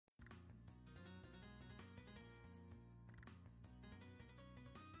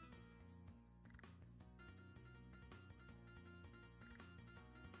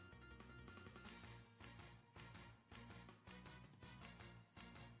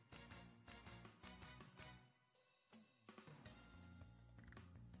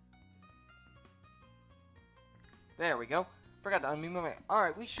There we go. Forgot to unmute my mic.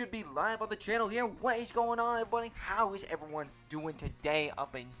 Alright, we should be live on the channel here. What is going on, everybody? How is everyone doing today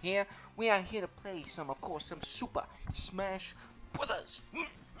up in here? We are here to play some Super Smash Brothers.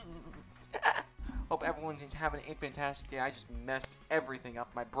 Hope everyone is having a fantastic day. I just messed everything up.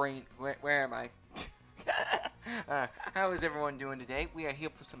 My brain, where am I? How is everyone doing today? We are here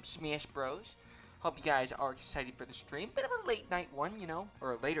for some Smash Bros. Hope you guys are excited for the stream. Bit of a late night one, you know,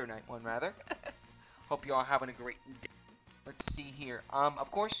 or a later night one rather. Hope you all having a great day. Let's see here. Of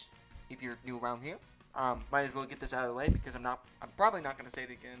course, if you're new around here, might as well get this out of the way because I'm probably not gonna say it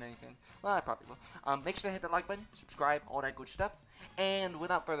again. Anything. Well, I probably will. Make sure to hit the like button, subscribe, all that good stuff. And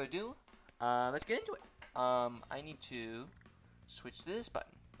without further ado, let's get into it. I need to switch this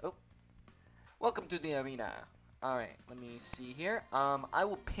button. Oh, welcome to the arena. All right, let me see here. I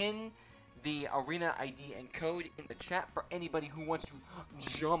will pin the arena ID and code in the chat for anybody who wants to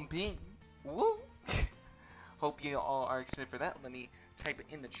jump in. Woo! Hope you all are excited for that. Let me type it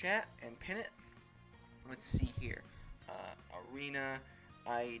in the chat and pin it. Let's see here. Arena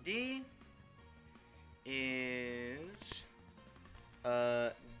ID is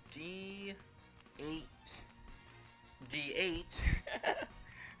D8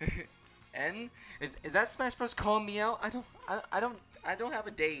 N. Is that Smash Bros calling me out? I don't have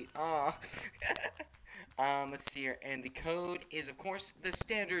a date. Oh. Let's see here, and the code is, of course, the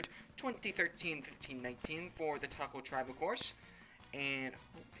standard 2013-1519 for the Taco Tribe, of course. And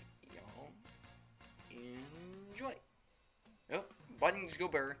hope y'all enjoy. Oh, buttons go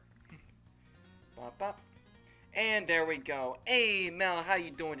burr. Bop, bop. And there we go. Hey, Mel, how you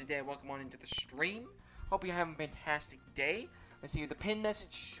doing today? Welcome on into the stream. Hope you're having a fantastic day. Let's see here, the pin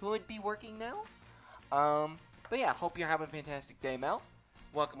message should be working now. But yeah, hope you're having a fantastic day, Mel.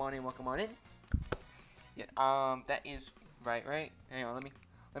 Welcome on in, welcome on in. Yeah, that is right. Hang on,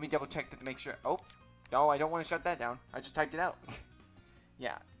 let me double check that to make sure. Oh, no, I don't want to shut that down. I just typed it out.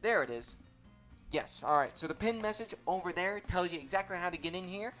 Yeah, there it is. Yes, alright, so the pin message over there tells you exactly how to get in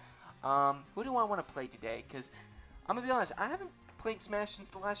here. Who do I want to play today? Because, I'm going to be honest, I haven't played Smash since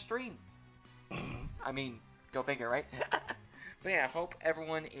the last stream. I mean, go figure, right? But yeah, I hope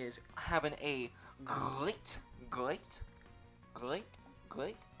everyone is having a great. Grape?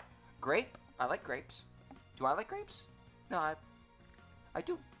 I like grapes. Do I like grapes? No, I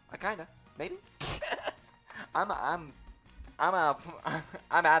do. I kinda. Maybe. I'm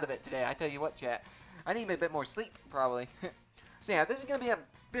out of it today. I tell you what, chat. I need a bit more sleep, probably. So yeah, this is gonna be a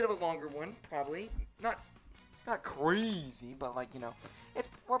bit of a longer one, probably. Not crazy, but like, you know,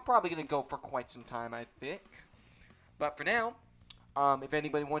 we're probably gonna go for quite some time, I think. But for now, if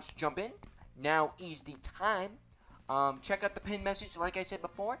anybody wants to jump in, now is the time. Check out the pin message, like I said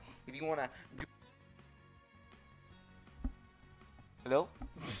before. If you wanna do. Hello?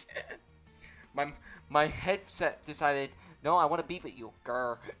 my headset decided, no, I want to beep at you.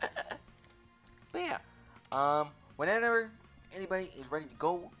 Grr. But yeah, whenever anybody is ready to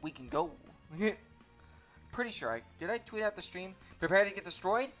go, we can go. Pretty sure did I tweet out the stream? Prepare to get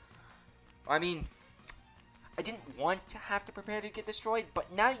destroyed? I mean, I didn't want to have to prepare to get destroyed,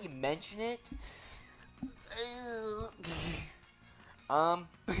 but now you mention it.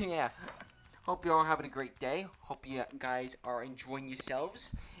 Yeah. Hope you're all having a great day. Hope you guys are enjoying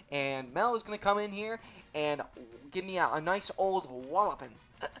yourselves. And Mel is gonna come in here and give me a nice old walloping.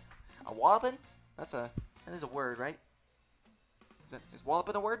 A walloping? That is a word, right? Is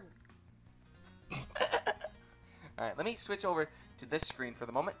walloping a word? Alright, let me switch over to this screen for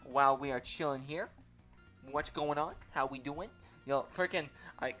the moment while we are chilling here. What's going on? How we doing? Yo,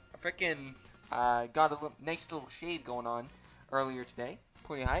 I got a nice little shade going on earlier today.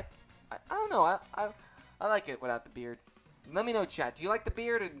 Pretty hype. I don't know. I like it without the beard. Let me know, chat. Do you like the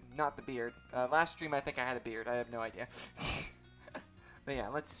beard or not the beard? Last stream I think I had a beard. I have no idea. But yeah,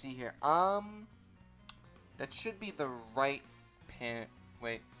 let's see here. That should be the right pin.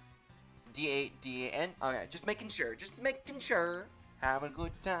 Wait. D8 D8N. Oh yeah, just making sure. Just making sure. Having a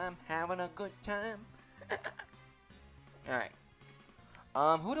good time. Having a good time. All right.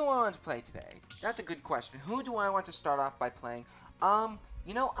 Who do I want to play today? That's a good question. Who do I want to start off by playing?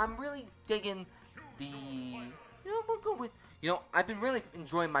 You know, I'm really digging the. You know, we'll go with. You know, I've been really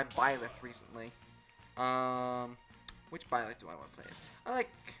enjoying my Byleth recently. Which Byleth do I want to play as? I like.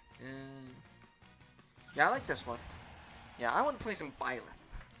 Yeah, I like this one. Yeah, I want to play some Byleth.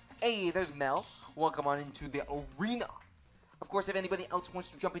 Hey, there's Mel. Welcome on into the arena. Of course, if anybody else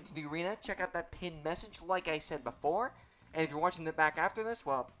wants to jump into the arena, check out that pinned message, like I said before. And if you're watching it back after this,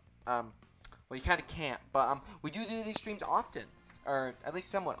 well, you kind of can't. But we do these streams often. Or at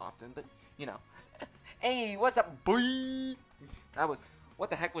least somewhat often, but, you know. Hey, what's up, boy? That was What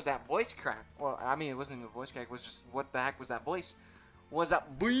the heck was that voice crack? Well, I mean, it wasn't even a voice crack. It was just, what the heck was that voice? What's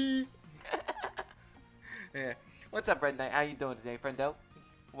up, boy? Yeah. What's up, Red Knight? How you doing today, friendo?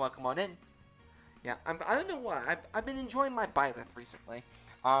 Welcome on in. Yeah, I don't know why. I've been enjoying my Byleth recently.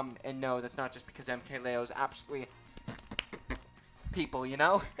 And no, that's not just because MK Leo's absolutely people, you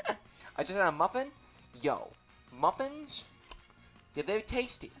know? I just had a muffin. Yo, muffins? Yeah, they're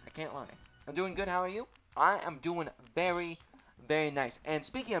tasty. I can't lie. I'm doing good. How are you? I am doing very, very nice. And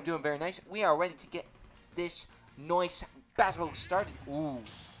speaking of doing very nice, we are ready to get this nice battle started. Ooh,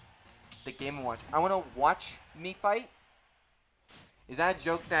 the Game & Watch. I want to watch me fight. Is that a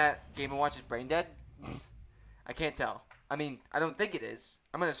joke that Game & Watch is brain dead? I can't tell. I mean, I don't think it is.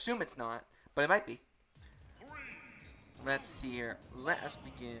 I'm going to assume it's not, but it might be. Let's see here. Let us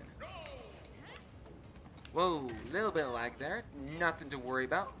begin. Whoa, little bit of lag there. Nothing to worry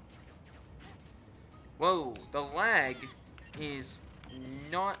about. Whoa, the lag is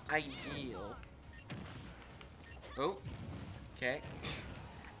not ideal. Oh, okay.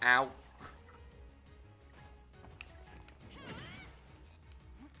 Ow.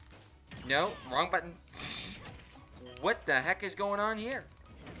 No, wrong button. What the heck is going on here?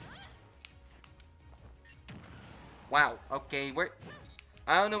 Wow, okay,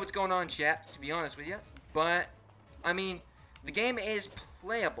 I don't know what's going on, chat, to be honest with you. But, I mean, the game is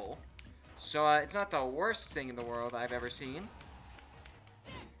playable. So, it's not the worst thing in the world I've ever seen.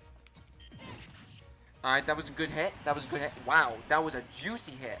 Alright, that was a good hit. That was a good hit. Wow, that was a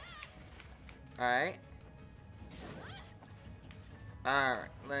juicy hit. Alright. Alright,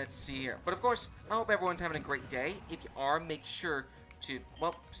 let's see here. But, of course, I hope everyone's having a great day. If you are, make sure to,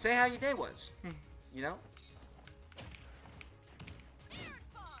 well, say how your day was. You know?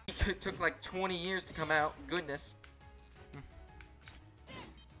 It took like 20 years to come out. Goodness.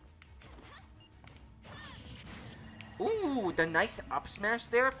 Ooh, the nice up smash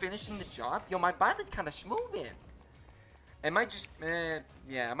there, finishing the job. Yo, my Byleth's kind of smoothing. It might just,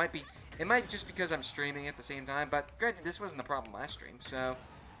 yeah, it might be. It might just because I'm streaming at the same time. But granted, this wasn't the problem last stream, so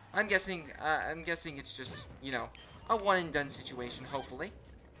I'm guessing it's just, you know, a one and done situation. Hopefully.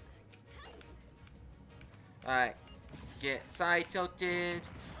 All right, get side tilted.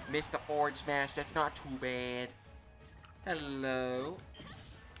 Missed the forward smash. That's not too bad. Hello.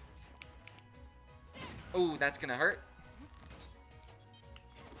 Ooh, that's gonna hurt.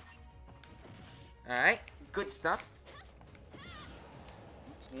 Alright, good stuff.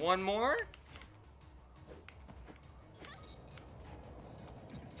 One more.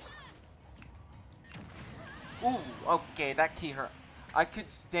 Ooh, okay, that key hurt. I could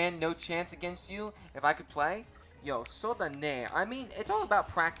stand no chance against you if I could play. Yo, so the nay. I mean, it's all about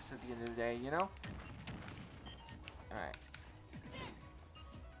practice at the end of the day, you know? Alright.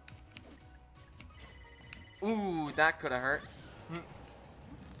 Ooh, that could have hurt.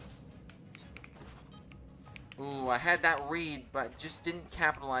 Ooh, I had that read, but just didn't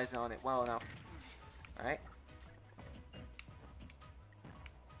capitalize on it well enough. Alright.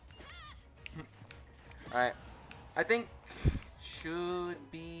 Alright. I think should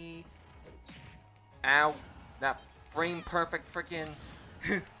be... Ow. That frame perfect freaking...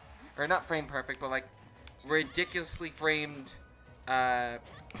 or not frame perfect, but like ridiculously framed up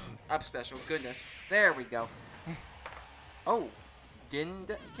special. Goodness. There we go. Oh.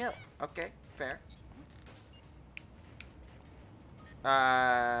 Didn't kill. Okay, fair.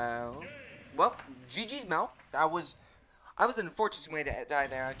 Well, GG's Mel. I was an unfortunate way to die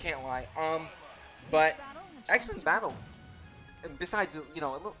there, I can't lie. But excellent battle. Besides, you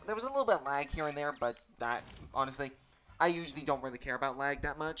know, there was a little bit of lag here and there, but that, honestly, I usually don't really care about lag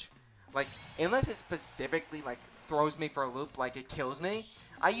that much. Like, unless it specifically, like, throws me for a loop, like it kills me,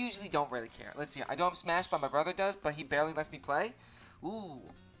 I usually don't really care. Let's see, I don't have Smash, but my brother does, but he barely lets me play. Ooh,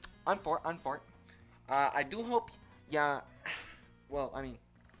 unfort. I do hope, yeah, well, I mean,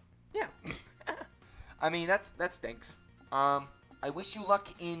 yeah. I mean, that stinks. I wish you luck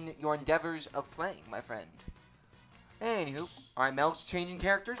in your endeavors of playing, my friend. Anywho, alright, Mel's changing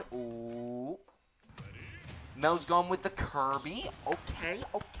characters. Ooh. Mel's going with the Kirby. Okay.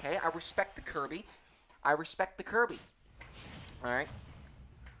 I respect the Kirby. Alright.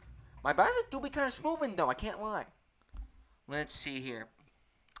 My Byleth do be kind of smoothing, though. I can't lie. Let's see here.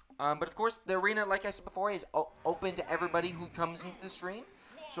 But of course, the arena, like I said before, is open to everybody who comes into the stream.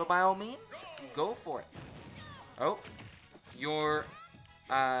 So by all means, go for it. Oh. Your,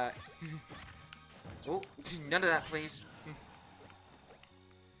 oh, none of that, please.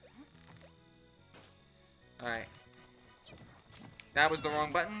 Alright. That was the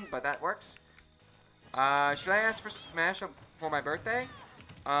wrong button, but that works. Should I ask for Smash for my birthday?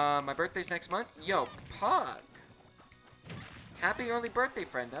 My birthday's next month. Yo, Pug. Happy early birthday,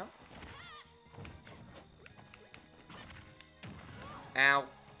 friendo. Ow.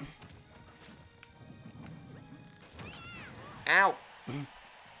 Ow.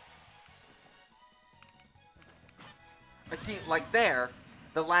 See, like there,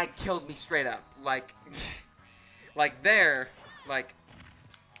 the lag killed me straight up. Like, like there, like.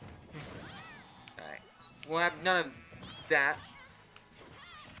 Alright. We'll have none of that.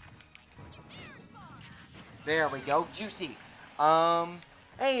 There we go. Juicy.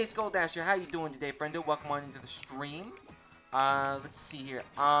 Hey, Skull Dasher, how you doing today, friendo? Welcome on into the stream. Let's see here.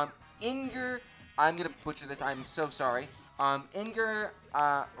 Inger, I'm gonna butcher this. I'm so sorry. Inger,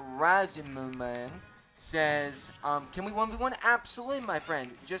 Razimuman says, can we 1v1? Absolutely, my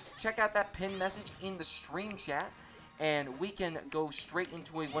friend. Just check out that pinned message in the stream chat, and we can go straight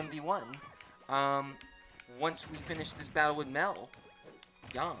into a 1v1. Once we finish this battle with Mel.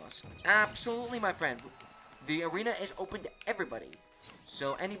 Yes. Absolutely, my friend. The arena is open to everybody.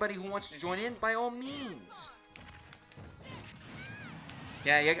 So anybody who wants to join in, by all means.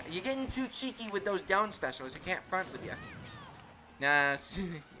 Yeah, you're getting too cheeky with those down specials. I can't front with you. Nah, yeah.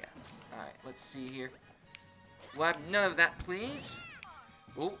 Alright, let's see here. We'll have none of that, please.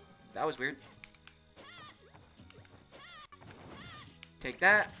 Oh, that was weird. Take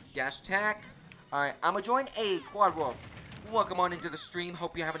that. Dash attack. Alright, I'm gonna join a Quad Wolf. Welcome on into the stream.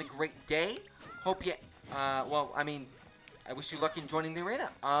 Hope you're having a great day. Hope you, well, I mean, I wish you luck in joining the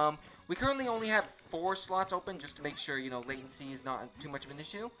arena. We currently only have 4 slots open just to make sure, you know, latency is not too much of an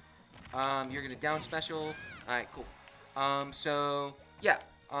issue. You're gonna down special. Alright, cool. So, yeah.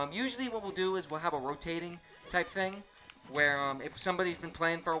 Usually what we'll do is we'll have a rotating type thing where, if somebody's been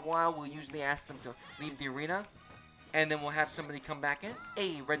playing for a while, we'll usually ask them to leave the arena. And then we'll have somebody come back in.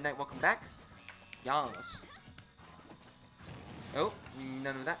 Hey, Red Knight, welcome back. Yes. Oh,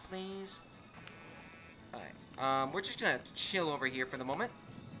 none of that, please. Alright, we're just gonna chill over here for the moment.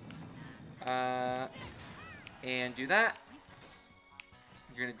 And do that.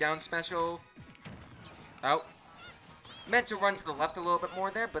 You're gonna down special. Oh. Meant to run to the left a little bit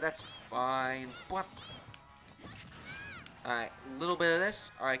more there, but that's fine. Alright, a little bit of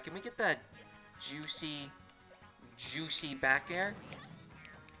this. Alright, can we get that juicy back air?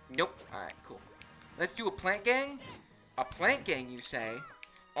 Nope. Alright, cool. Let's do a plant gang. A plant gang, you say?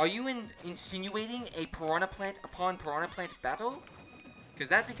 Are you insinuating a piranha plant upon piranha plant battle? Because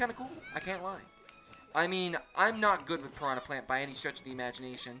that'd be kind of cool. I can't lie. I mean, I'm not good with piranha plant by any stretch of the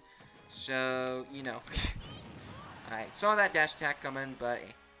imagination. So, you know. Alright, saw that dash attack coming, but...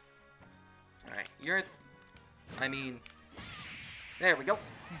 Alright, I mean... There we go.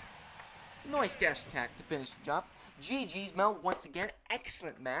 Nice dash attack to finish the job. GG's, Mel, once again.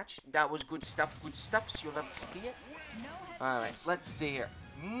 Excellent match. That was good stuff, so you'll have to see it. Alright, let's see here.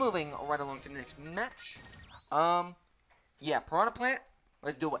 Moving right along to the next match. Yeah, piranha plant.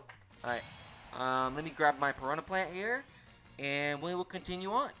 Let's do it. Alright. Let me grab my piranha plant here. And we will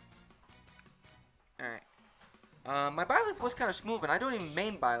continue on. Alright. My Byleth was kind of smooth, and I don't even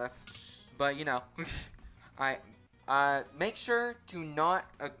main Byleth. But, you know. Alright. Make sure to not...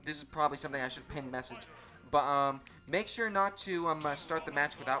 this is probably something I should pin message. But, make sure not to, start the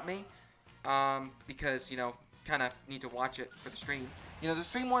match without me. Because, you know, kind of need to watch it for the stream. You know, the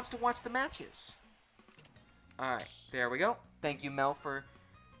stream wants to watch the matches. Alright, there we go. Thank you, Mel, for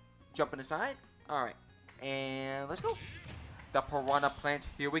jumping aside. Alright, and let's go. The piranha plant,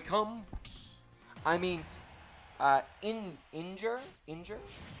 here we come. I mean, Inger?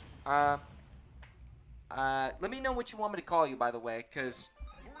 Let me know what you want me to call you, by the way, because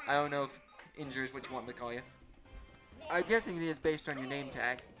I don't know if Inger is what you want me to call you. I'm guessing it is based on your name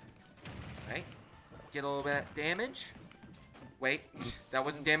tag. Alright, get a little bit of damage. Wait, that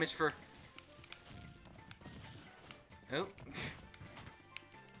wasn't damage for... Oh.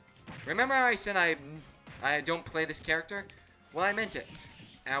 Remember how I said I don't play this character? Well, I meant it.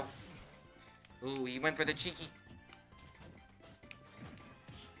 Ow. Ooh, he went for the cheeky.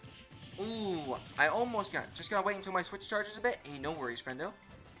 Ooh, I almost got... Just gotta wait until my switch charges a bit. Hey, no worries, friendo.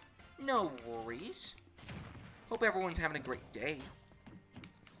 No worries. Hope everyone's having a great day.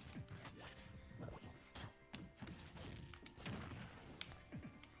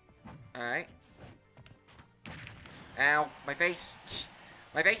 Alright. Ow, my face.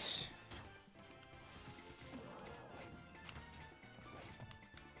 My face.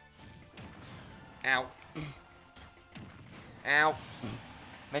 Ow. Ow.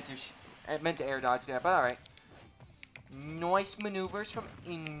 Meant to air dodge there, but alright. Nice maneuvers from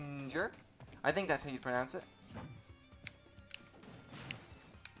Inger. I think that's how you pronounce it.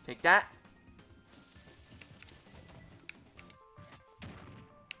 Take that.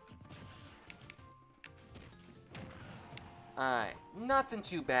 Alright, nothing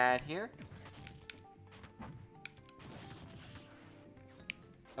too bad here.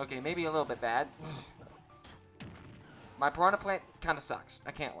 Okay, maybe a little bit bad. My piranha plant kind of sucks.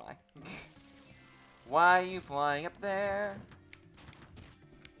 I can't lie. Why are you flying up there?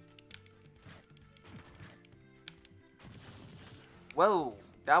 Whoa,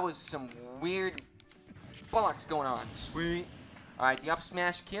 that was some weird bullocks going on. Sweet. Alright, the up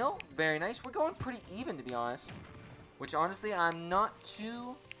smash kill. Very nice. We're going pretty even, to be honest. Which, honestly, I'm not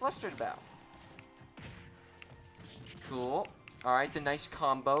too flustered about. Cool. Alright, the nice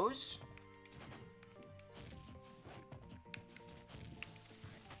combos.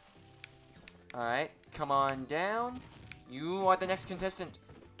 Alright, come on down. You are the next contestant.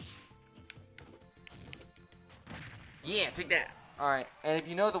 Yeah, take that. Alright, and if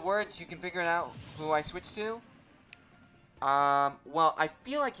you know the words, you can figure it out who I switched to. Well, I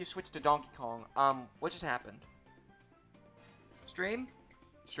feel like you switched to Donkey Kong. What just happened? Stream?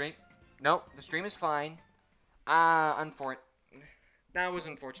 Stream? Nope, the stream is fine. Unfortunate. That was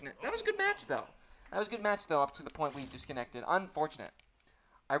unfortunate. That was a good match, though. That was a good match, though, up to the point we disconnected. Unfortunate.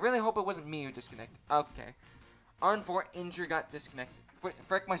 I really hope it wasn't me who disconnected. Okay. Injury got disconnected.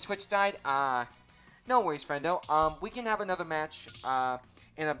 Frick, my Switch died. No worries, friendo. We can have another match,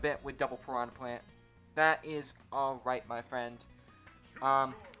 in a bit with Double Piranha Plant. That is alright, my friend.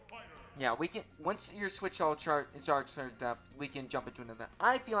 Yeah, we can, once your Switch is all charged up, we can jump into another.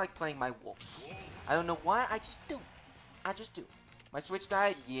 I feel like playing my wolf. I don't know why, I just do. I just do. My Switch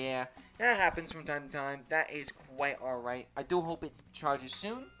died? Yeah, that happens from time to time. That is quite alright. I do hope it charges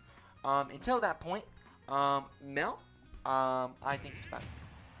soon. Until that point, Mel, I think it's about...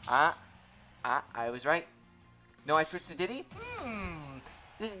 I was right. No, I switched to Diddy?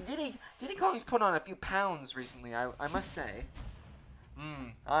 This Diddy Kong's put on a few pounds recently, I must say.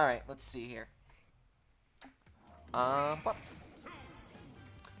 Alright, let's see here.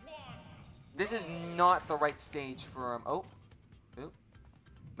 This is not the right stage for, oh. Ooh.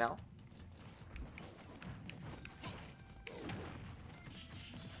 Mel.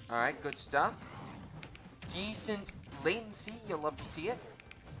 Alright, good stuff. Decent latency, you'll love to see it.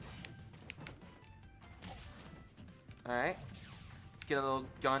 Alright. Let's get a little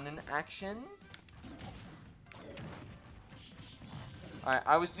gun in action. Alright,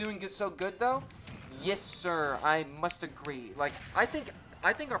 I was doing so good though. Yes, sir, I must agree. Like, I think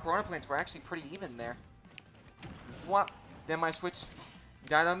our piranha plants were actually pretty even there. What? Then my Switch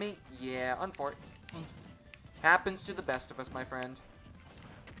died on me? Yeah, unfortunate. Happens to the best of us, my friend.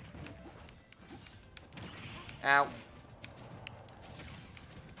 Ow.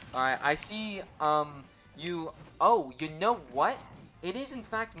 Alright, I see, you... Oh, you know what? It is, in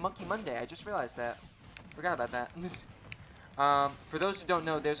fact, Monkey Monday. I just realized that. Forgot about that. For those who don't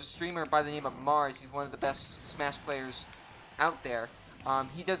know, there's a streamer by the name of Mars. He's one of the best Smash players out there.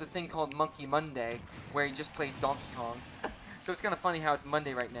 He does a thing called Monkey Monday, where he just plays Donkey Kong. So it's kind of funny how it's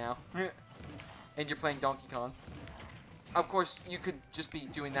Monday right now. And you're playing Donkey Kong. Of course, you could just be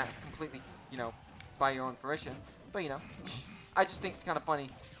doing that completely, you know, by your own fruition. But, you know, I just think it's kind of funny.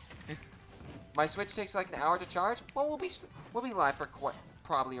 My Switch takes like an hour to charge. Well, we'll be live for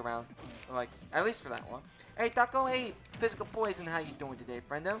probably around, like, at least for that one. Hey, Taco, hey, Physical Poison, how you doing today,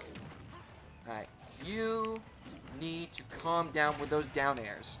 friendo? Alright, you need to calm down with those down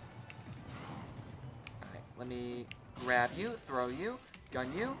airs. Alright, let me grab you, throw you, gun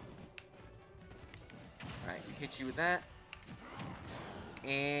you. Alright, hit you with that.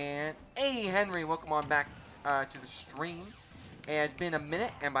 And, hey, Henry, welcome on back to the stream. It has been a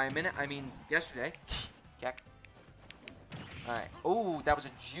minute, and by a minute, I mean yesterday. Keck. Alright. Oh, that was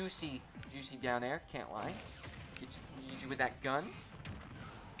a juicy down air. Can't lie. Get you with that gun.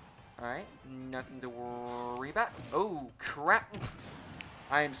 Alright. Nothing to worry about. Oh, crap.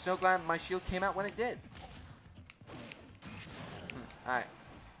 I am so glad my shield came out when it did. Alright.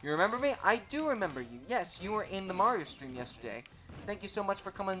 You remember me? I do remember you. Yes, you were in the Mario stream yesterday. Thank you so much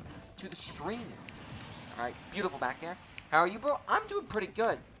for coming to the stream. Alright. Beautiful back air. How are you, bro? I'm doing pretty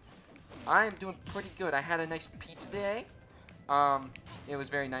good. I am doing pretty good. I had a nice pizza today. It was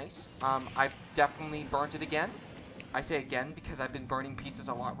very nice. I definitely burnt it again. I say again because I've been burning pizzas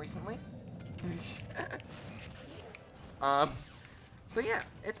a lot recently. But yeah,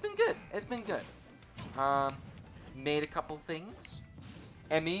 it's been good. It's been good. Made a couple things.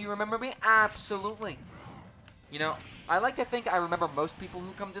 And me, you remember me? Absolutely. You know, I like to think I remember most people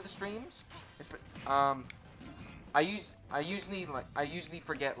who come to the streams. I usually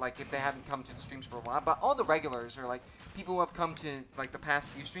forget, like, if they haven't come to the streams for a while, but all the regulars, or, like, people who have come to, like, the past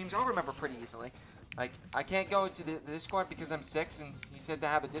few streams, I'll remember pretty easily. Like, I can't go to the Discord because I'm 6, and he said to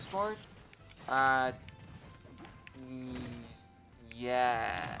have a Discord.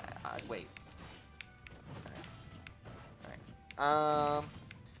 Yeah. Wait. Alright.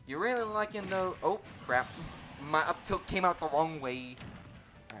 You're really liking the... Oh, crap. My up tilt came out the wrong way.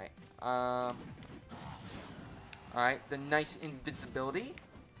 Alright. Alright, the nice invincibility.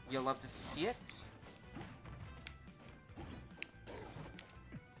 You'll love to see it.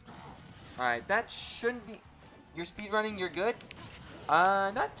 Alright, that shouldn't be... You're speedrunning, you're good?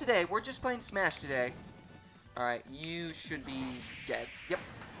 Not today. We're just playing Smash today. Alright, you should be dead. Yep.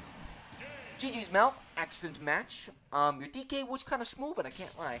 GG's, Mel. Excellent match. Your DK was kind of smooth, and I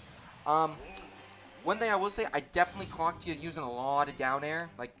can't lie. One thing I will say, I definitely clocked you using a lot of down air,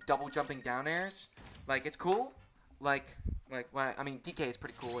 like double jumping down airs. Like, it's cool. Like, well, I mean, DK is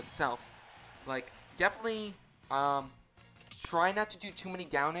pretty cool in itself. Like, definitely, try not to do too many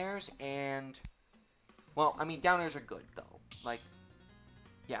down airs, and, well, I mean, down airs are good, though. Like,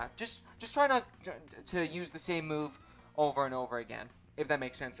 yeah, just try not to use the same move over and over again, if that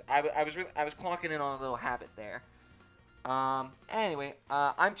makes sense. I was clocking in on a little habit there. Anyway,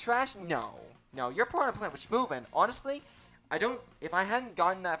 I'm trash? No, your opponent plant was smooth, and honestly, if I hadn't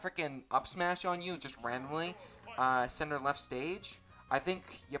gotten that freaking up smash on you just randomly, center left stage, I think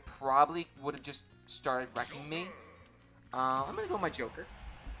you probably would have just started wrecking me. I'm gonna go with my Joker.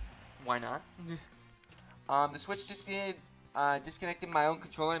 Why not? The Switch just did, disconnected my own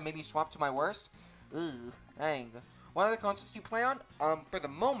controller and made me swap to my worst. Ooh, dang. What other consoles do you play on? For the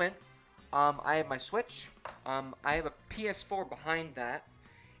moment, I have my Switch. I have a PS4 behind that.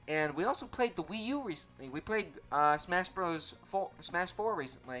 And we also played the Wii U recently. We played Smash 4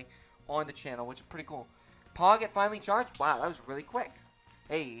 recently on the channel, which is pretty cool. Pog get finally charged? Wow, that was really quick.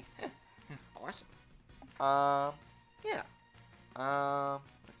 Hey, awesome. Yeah.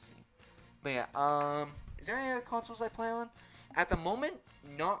 Let's see. But yeah, is there any other consoles I play on? At the moment,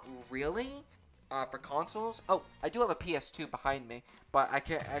 not really. For consoles. Oh, I do have a PS2 behind me, but I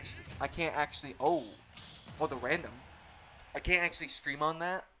can't actually. Oh, the random. I can't actually stream on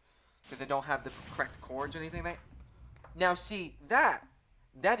that because I don't have the correct cords or anything like that. Now, see that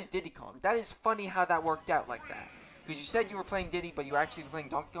is Diddy Kong. That is funny how that worked out like that. Because you said you were playing Diddy, but you were actually playing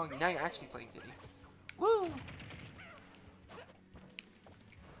Donkey Kong. Now you're actually playing Diddy. Woo!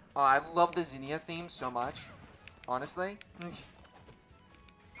 Oh, I love the Zinnia theme so much. Honestly.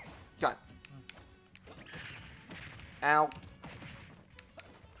 Gun. Ow.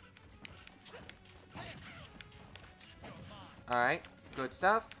 Alright, good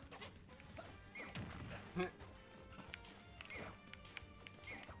stuff.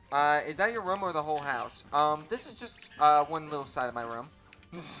 Is that your room or the whole house? This is just, one little side of my room.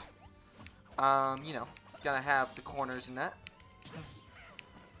 You know, gotta have the corners and that.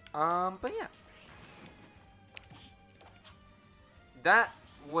 But yeah. That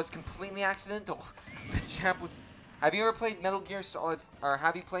was completely accidental. The champ was... Have you ever played Metal Gear Solid... Or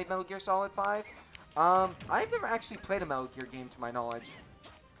have you played Metal Gear Solid 5? I've never actually played a Metal Gear game to my knowledge.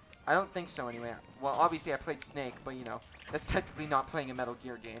 I don't think so anyway. Well, obviously I played Snake, but you know, that's technically not playing a Metal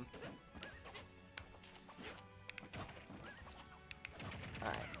Gear game.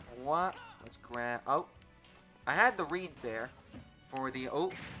 Alright, what? Let's grab... Oh, I had the read there for the...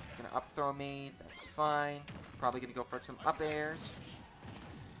 Oh, gonna up throw me. That's fine. Probably gonna go for some up airs.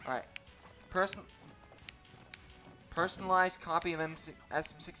 Alright. Personalized copy of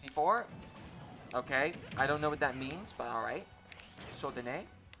SM64. Okay, I don't know what that means, but alright. So dene.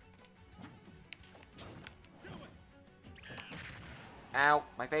 Ow,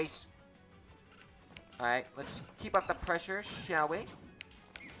 my face. Alright, let's keep up the pressure, shall we?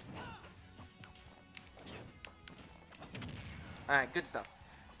 Alright, good stuff.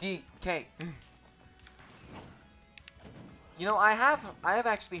 DK. You know, I have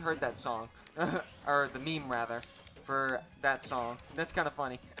actually heard that song. Or the meme, rather, for that song. That's kind of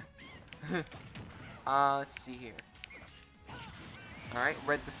funny. Let's see here. Alright,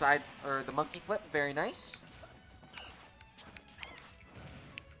 read the side, or the monkey flip. Very nice.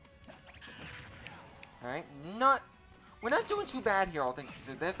 Alright, we're not doing too bad here, all things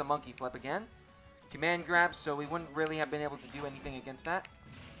considered. There's the monkey flip again. Command grab, so we wouldn't really have been able to do anything against that.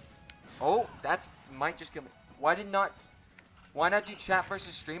 Oh, might just kill me. Why not do chat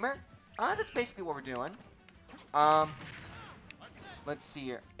versus streamer? That's basically what we're doing. Let's see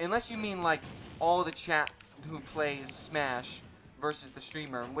here. Unless you mean, like, all the chat who plays Smash versus the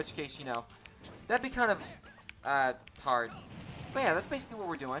streamer, in which case, you know, that'd be kind of, hard. But yeah, that's basically what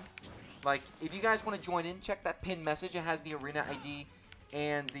we're doing. Like, if you guys want to join in, check that pinned message. It has the arena ID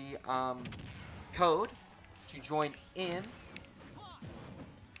and the, code to join in.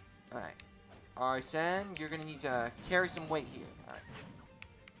 Alright. Arsene, you're gonna need to carry some weight here. Alright.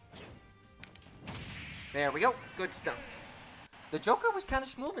 There we go. Good stuff. The Joker was kind of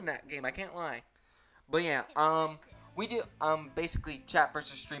smooth in that game, I can't lie. But yeah, we do, basically chat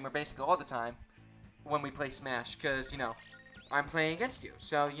versus streamer basically all the time when we play Smash, because, you know, I'm playing against you.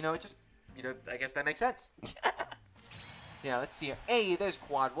 So, you know, it just, you know, I guess that makes sense. Yeah, let's see here. Hey, there's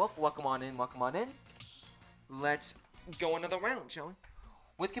Quad Wolf. Welcome on in, welcome on in. Let's go another round, shall we?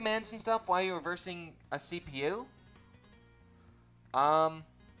 With commands and stuff while you're reversing a CPU? I'm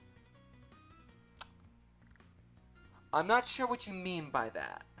not sure what you mean by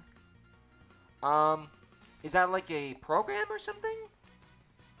that. Is that like a program or something?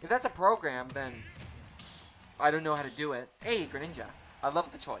 If that's a program, then I don't know how to do it. Hey, Greninja. I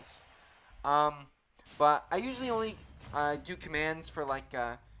love the choice. But I usually only do commands for like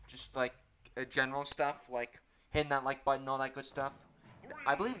just like general stuff, like hitting that like button, all that good stuff.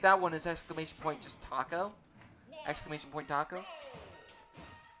 I believe that one is exclamation point just taco. Exclamation point taco.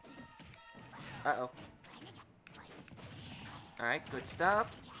 Uh-oh. Alright, good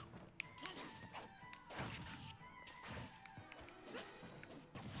stuff.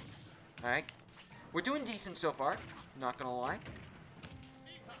 Alright. We're doing decent so far, not gonna lie.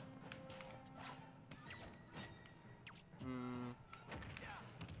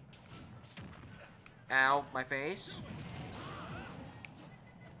 Ow, my face.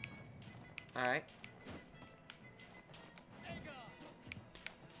 Alright.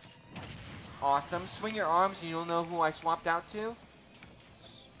 Awesome. Swing your arms and you'll know who I swapped out to.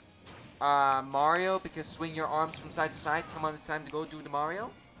 Mario, because swing your arms from side to side. Come on, it's time to go do the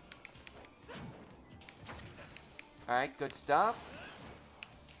Mario. Alright, good stuff.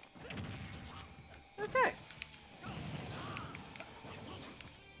 Okay.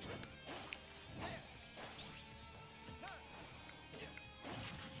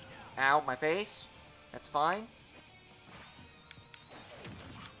 Ow, my face. That's fine.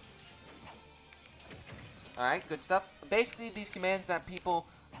 Alright, good stuff. Basically, these commands that people,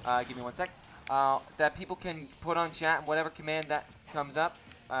 give me one sec, that people can put on chat, whatever command that comes up,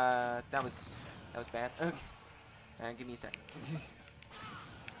 that was bad. Okay. Give me a sec.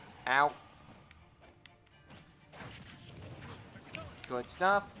 Ow. Good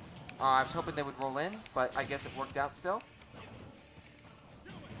stuff. I was hoping they would roll in, but I guess it worked out still.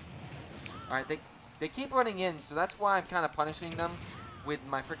 Alright, they keep running in, so that's why I'm kind of punishing them with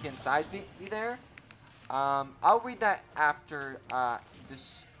my freaking side B there. I'll read that after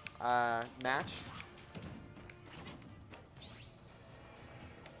this match.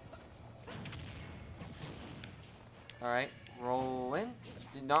 Alright, roll in.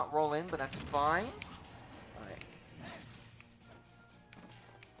 Did not roll in, but that's fine. Alright.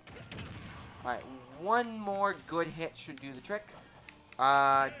 Alright, one more good hit should do the trick.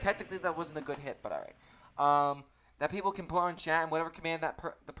 Technically that wasn't a good hit, but alright. That people can put on chat, and whatever command that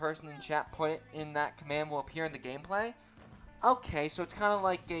the person in chat put in that command will appear in the gameplay. Okay, so it's kind of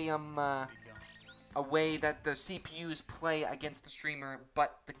like a way that the CPUs play against the streamer,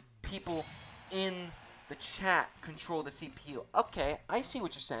 but the people in the chat control the CPU. Okay, I see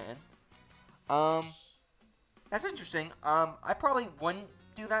what you're saying. That's interesting. I probably wouldn't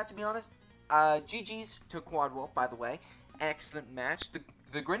do that, to be honest. GG's to Quad Wolf, by the way. Excellent match.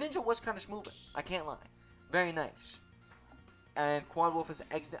 The Greninja was kind of smooth. I can't lie. Very nice. And Quad Wolf is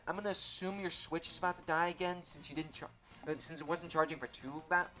exited. I'm gonna assume your Switch is about to die again since you didn't since it wasn't charging for too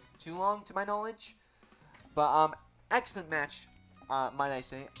long, to my knowledge. But excellent match, might I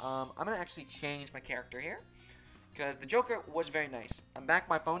say. I'm gonna actually change my character here because the Joker was very nice. I'm back.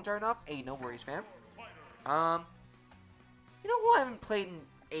 My phone turned off. Hey, no worries, fam. You know who I haven't played in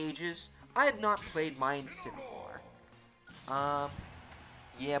ages? I have not played Mind City War.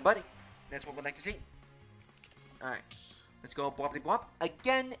 Yeah, buddy. That's what we'd like to see. Alright, let's go boppity bop.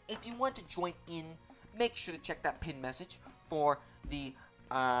 Again, if you want to join in, make sure to check that pin message for the,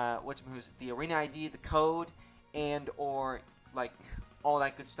 the arena ID, the code, and or, like, all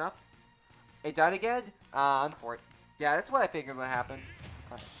that good stuff. It died again? Unfortunate. Yeah, that's what I figured would happen.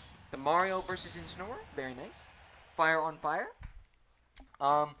 Right. The Mario versus Incineroar, very nice. Fire on fire.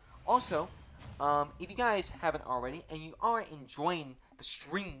 Also, if you guys haven't already, and you are enjoying the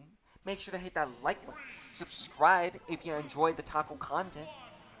stream, make sure to hit that like button. Subscribe if you enjoy the taco content.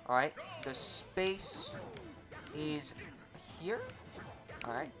 Alright, the space is here.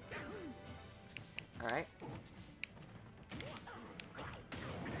 Alright. Alright.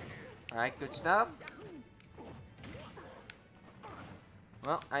 Alright, good stuff.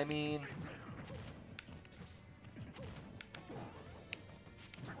 Well, I mean...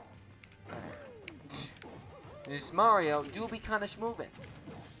 This Mario do be kind of smoothing.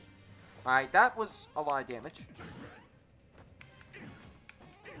 Alright, that was a lot of damage.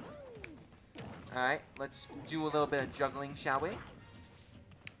 Alright, let's do a little bit of juggling, shall we?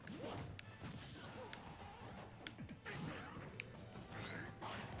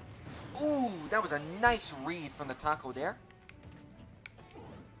 Ooh, that was a nice read from the taco there.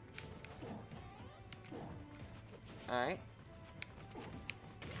 Alright.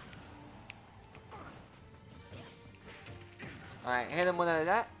 Alright, hit him with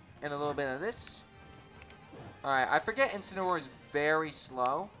that, and a little bit of this. Alright, I forget Incineroar is very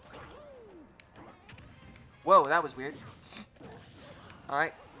slow. Whoa, that was weird.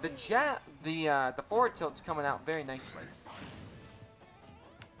 Alright, the forward tilt's coming out very nicely.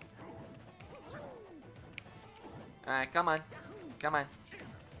 Alright, come on. Come on.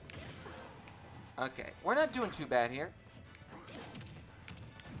 Okay, we're not doing too bad here.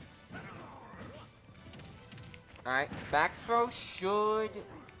 Alright, back throw should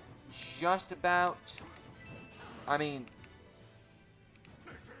just about... I mean...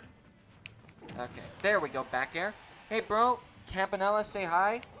 Okay, there we go, back air. Hey, bro, Campanella, say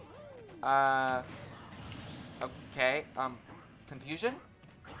hi. Okay, confusion?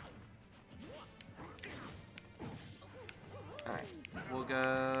 Alright, we'll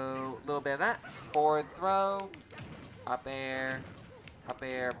go a little bit of that. Forward throw, up air,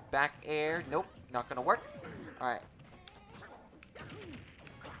 back air. Nope, not gonna work. Alright.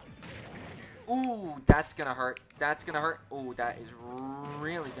 Ooh, that's gonna hurt. That's gonna hurt. Ooh, that is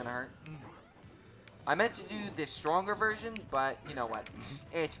really gonna hurt. I meant to do the stronger version, but you know what?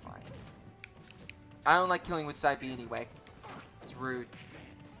 It's fine. I don't like killing with side B anyway. It's rude.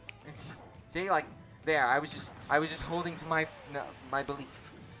 See, like there, I was just holding to my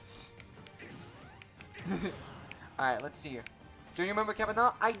belief. All right, let's see here. Do you remember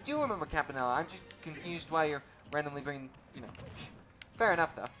Campanella? I do remember Campanella. I'm just confused why you're randomly bringing, you know. Fair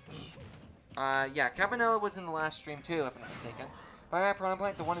enough though. Yeah, Campanella was in the last stream too, if I'm not mistaken. By Piranha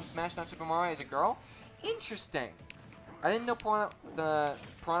Plant, the one in Smash, not Super Mario, is a girl? Interesting. I didn't know the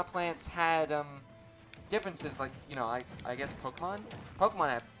Piranha Plants had, differences, like, you know, I guess Pokemon? Pokemon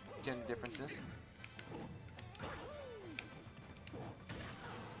have gender differences.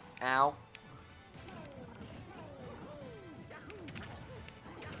 Ow.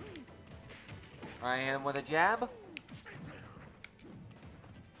 Alright, hit him with a jab.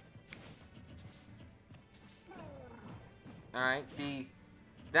 Alright,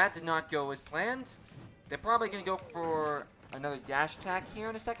 that did not go as planned. They're probably going to go for another dash attack here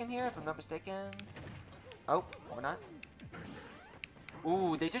in a second here, if I'm not mistaken. Oh, or not.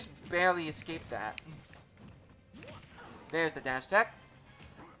 Ooh, they just barely escaped that. There's the dash attack.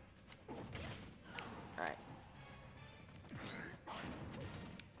 Alright.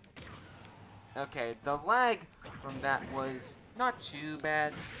 Okay, the lag from that was not too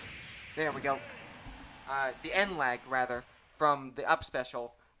bad. There we go. The end lag, rather, from the up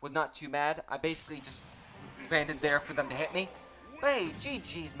special was not too bad. I basically just landed there for them to hit me. Hey,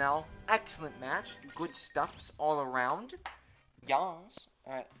 GG's, Mel. Excellent match. Good stuffs all around. Yas.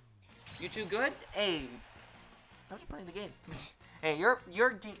 Alright. You two good? Hey. I was playing the game. Hey, you're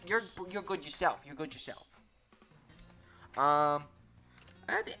good yourself. You're good yourself. I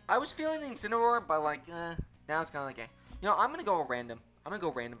was feeling Incineroar, but like, now it's kind of like, you know, I'm gonna go random. I'm gonna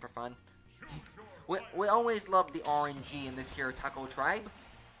go random for fun. We always love the RNG in this here Taco Tribe.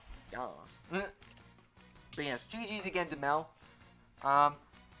 Yes. But yes, GG's again to Mel.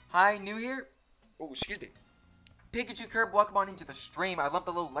 Hi, new here. Oh, excuse me. Pikachu Curb, welcome on into the stream. I love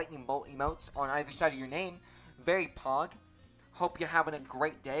the little lightning bolt emotes on either side of your name. Very pog. Hope you're having a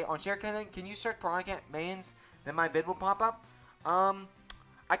great day. On share can you search Piranha Mains? Then my vid will pop up.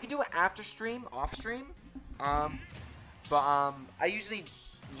 I can do it after stream, off stream. I usually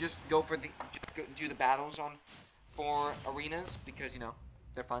just go for do the battles on 4 arenas because, you know,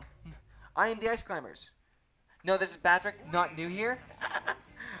 they're fun. I am the Ice Climbers. No, this is Patrick, not new here.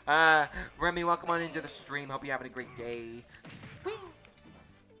 Remy, welcome on into the stream. Hope you're having a great day. Whee!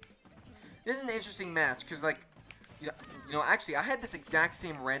 This is an interesting match because, like, you know, actually, I had this exact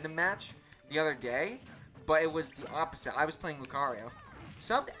same random match the other day, but it was the opposite. I was playing Lucario.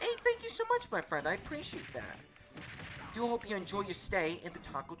 So, hey, thank you so much, my friend. I appreciate that. Do hope you enjoy your stay in the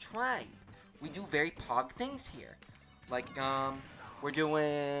Taco Tribe. We do very pog things here. Like, we're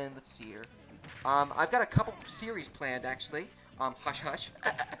doing, let's see here. I've got a couple series planned, actually. Hush Hush.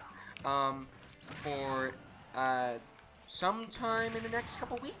 For, sometime in the next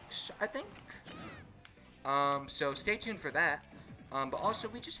couple weeks, I think. So stay tuned for that. But also,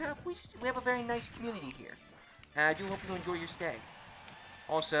 we have a very nice community here. And I do hope you enjoy your stay.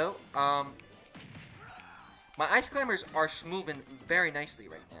 Also, my Ice Climbers are moving very nicely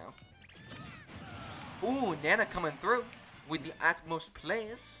right now. Ooh, Nana coming through with the utmost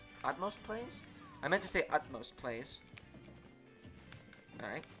plays. Utmost plays? I meant to say utmost plays.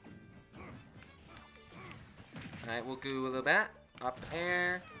 Alright. Alright, we'll go a little bit. Up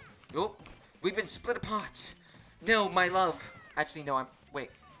air. Oh, we've been split apart. No, my love. Actually, no, wait.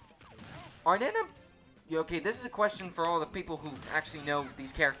 Are Nana... Okay, this is a question for all the people who actually know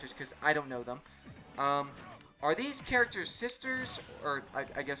these characters, because I don't know them. Are these characters sisters, or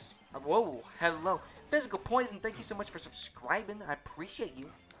I guess... Whoa, hello. Physical Poison, thank you so much for subscribing. I appreciate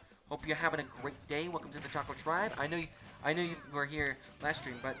you. Hope you're having a great day. Welcome to the Taco Tribe. I know you were here last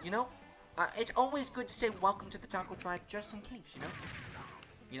stream, but you know, it's always good to say welcome to the Taco Tribe just in case,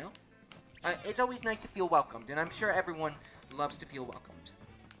 you know. It's always nice to feel welcomed, and I'm sure everyone loves to feel welcomed.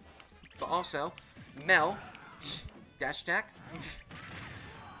 But also, Mel, dash attack.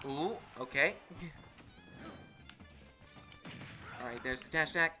 Ooh, okay. All right, there's the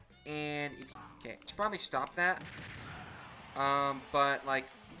dash attack, and okay, should probably stop that. But like.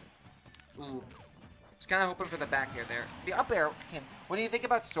 Ooh. I was kind of hoping for the back air there. The up air, what do you think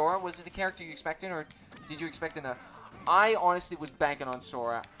about Sora? Was it the character you expected, or did you expect a... I honestly was banking on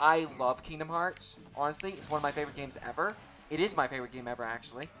Sora. I love Kingdom Hearts. Honestly, it's one of my favorite games ever. It is my favorite game ever,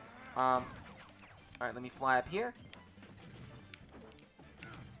 actually. Alright, let me fly up here.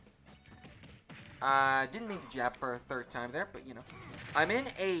 Didn't mean to jab for a third time there, but you know. I'm in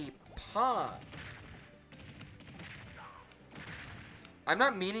a pod. I'm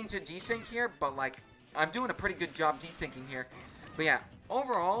not meaning to desync here, but like, I'm doing a pretty good job desyncing here. But yeah,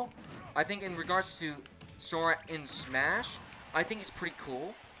 overall, I think in regards to Sora in Smash, I think it's pretty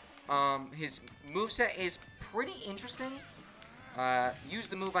cool. His moveset is pretty interesting. Use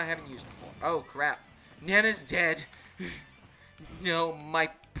the move I haven't used before. Oh crap, Nana's dead. No, my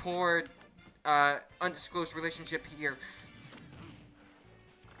poor, undisclosed relationship here.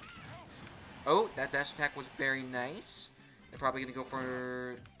 Oh, that dash attack was very nice. They're probably going to go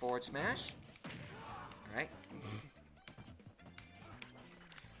for forward smash. Alright.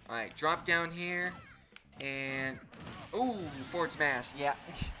 Alright, drop down here. And... Ooh, forward smash. Yeah.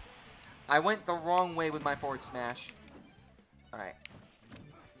 I went the wrong way with my forward smash. Alright.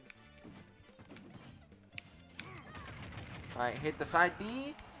 Alright, hit the side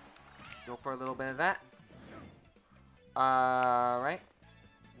B. Go for a little bit of that. Alright.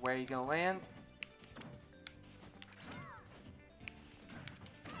 Where are you going to land?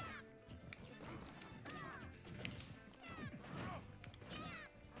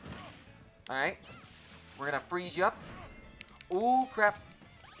 Alright. We're gonna freeze you up. Ooh, crap.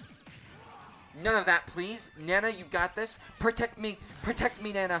 None of that, please. Nana, you got this. Protect me. Protect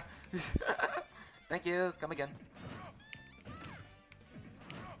me, Nana. Thank you. Come again.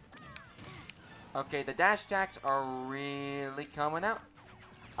 Okay, the dash attacks are really coming out.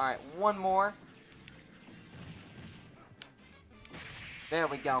 Alright, one more. There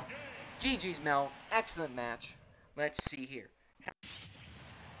we go. GG's, Mel. Excellent match. Let's see here.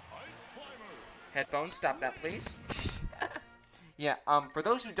 Headphones, stop that, please. Yeah, for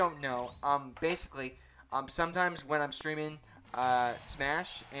those who don't know, basically, sometimes when I'm streaming,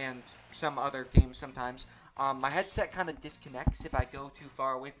 Smash and some other games sometimes, my headset kind of disconnects if I go too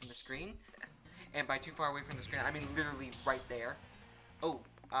far away from the screen. And by too far away from the screen, I mean literally right there. Oh,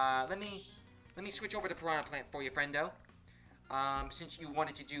 let me switch over to Piranha Plant for you, friendo. Since you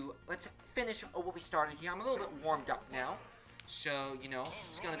wanted to do, let's finish what we started here. I'm a little bit warmed up now. So, you know,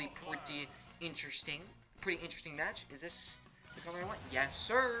 it's gonna be pretty interesting match. Is this the color I want? Yes,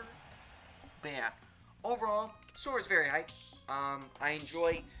 sir. But yeah, overall, Sora's very hype. I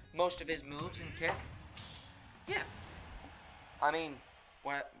enjoy most of his moves and kit. Yeah. I mean,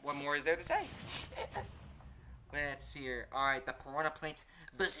 what more is there to say? Let's see here. Alright, the Piranha Plant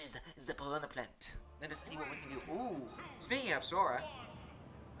versus the Piranha Plant. Let us see what we can do. Ooh, speaking of Sora.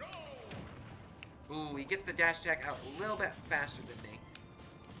 Ooh, he gets the dash attack out a little bit faster than me.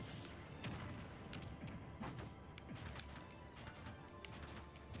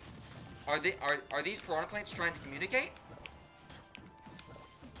 Are these Piranha Plants trying to communicate?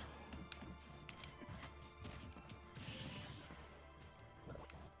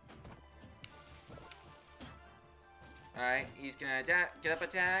 Alright, he's gonna get up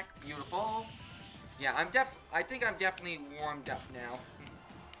attack. Beautiful. Yeah, I think I'm definitely warmed up now.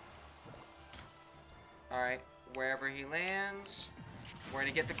 Alright, wherever he lands, we're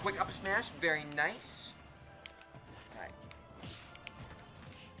gonna get the quick up smash. Very nice. Alright.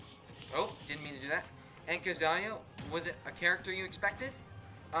 Oh, didn't mean to do that. And Kazuya, was it a character you expected?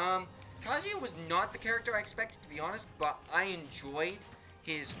 Kazuya was not the character I expected, to be honest, but I enjoyed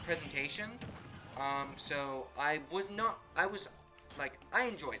his presentation. So I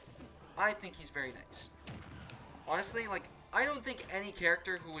enjoyed it. I think he's very nice. Honestly, like, I don't think any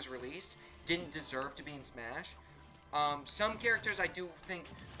character who was released didn't deserve to be in Smash. Some characters I do think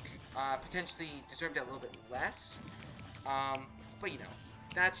potentially deserved it a little bit less. But you know,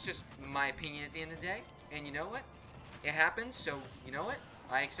 that's just my opinion at the end of the day. And you know what? It happens, so you know what?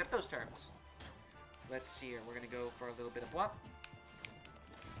 I accept those terms. Let's see here. We're going to go for a little bit of whoop.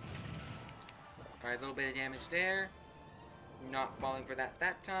 Alright, a little bit of damage there. Not falling for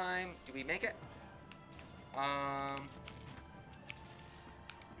that time. Do we make it?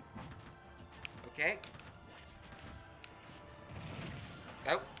 Okay.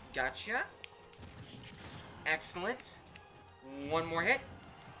 Oh, gotcha. Excellent. One more hit.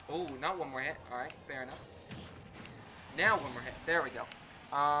 Oh, not one more hit. Alright, fair enough. Now one more hit. There we go.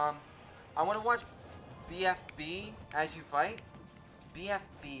 I want to watch BFB as you fight.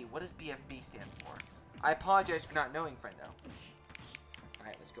 BFB. What does BFB stand for? I apologize for not knowing, friendo.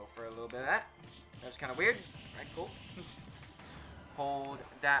 Alright, let's go for a little bit of that. That was kind of weird. Alright, cool. Hold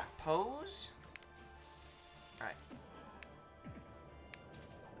that pose. Alright.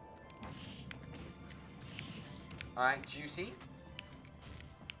 Alright, juicy.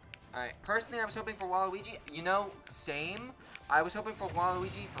 Alright, personally I was hoping for Waluigi. You know, same. I was hoping for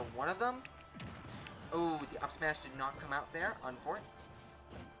Waluigi for one of them. Ooh, the up smash did not come out there, unfortunately.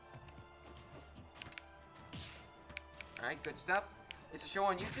 Alright, good stuff. It's a show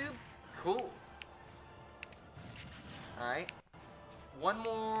on YouTube? Cool. Alright. One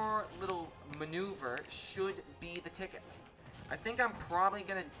more little maneuver should be the ticket. I think I'm probably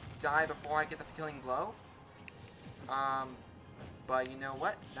gonna die before I get the killing blow. But you know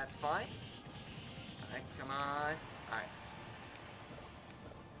what? That's fine. Alright, come on. Alright.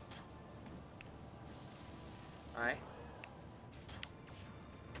 Alright.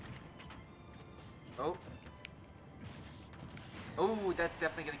 Oh. Oh, that's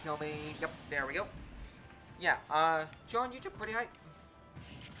definitely gonna kill me. Yep, there we go. Yeah, show on YouTube, pretty hype.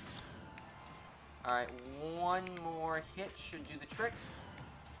 Alright, one more hit should do the trick.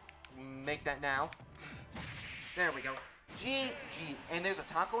 Make that now. There we go. GG. And there's a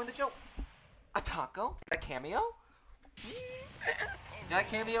taco in the show. A taco? A cameo? That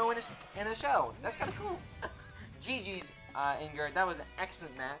cameo in a show. That's kind of cool. GG's, Ingrid. That was an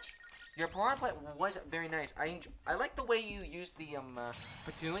excellent match. Your piranha plant was very nice. I like the way you used the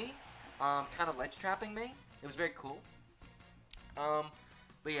patooey, kind of ledge trapping me. It was very cool.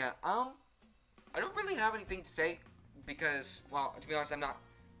 But yeah, I don't really have anything to say because, well, to be honest, I'm not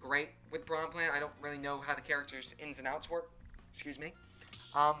great with piranha plant. I don't really know how the characters' ins and outs work. Excuse me.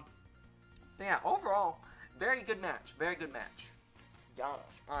 But yeah, overall, very good match. Very good match.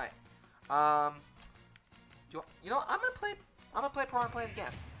 Yes. All right. You know, I'm gonna play piranha plant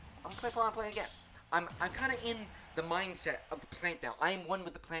again. I'm gonna play piranha plant again. I'm kind of in the mindset of the plant now. I am one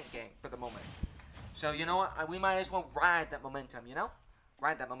with the plant gang for the moment. So you know what? We might as well ride that momentum. You know,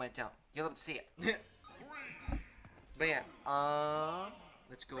 ride that momentum. You'll love to see it. But yeah.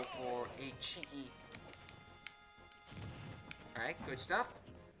 Let's go for a cheeky. All right, good stuff.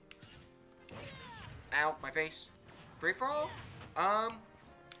 Ow, my face. Free for all?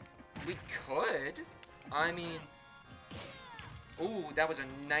 We could. I mean, ooh, that was a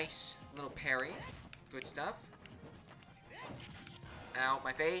nice little parry. Good stuff. Ow,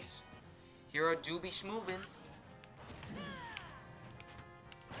 my face. Hero do be schmoovin'.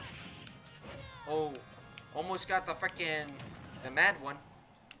 Oh, almost got the frickin' the mad one.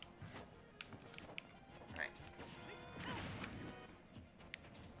 Alright.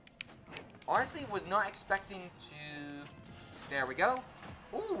 Honestly, was not expecting to. There we go.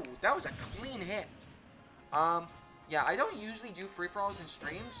 Ooh, that was a clean hit. Yeah, I don't usually do free-for-alls in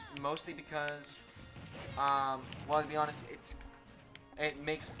streams, mostly because, well, to be honest, it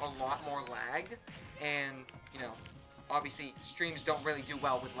makes a lot more lag, and, you know, obviously, streams don't really do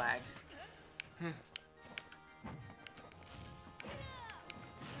well with lag.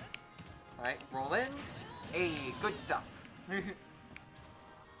 Alright, roll in. Hey, good stuff.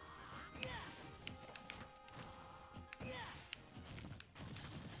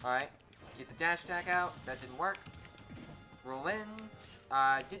 Alright, get the dash attack out. That didn't work. Roll in.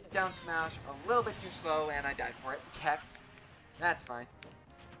 Did the down smash a little bit too slow, and I died for it. Keck. That's fine.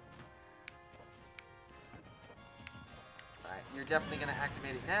 Alright, you're definitely going to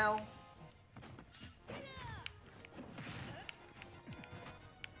activate it now.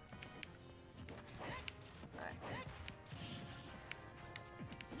 Alright.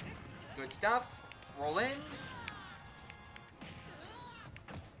 Good stuff. Roll in.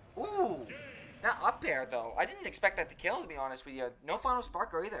 Ooh! Not up there, though. I didn't expect that to kill, to be honest with you. No final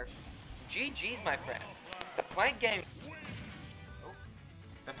sparker either. GG's, my friend. The plant gang... Oh.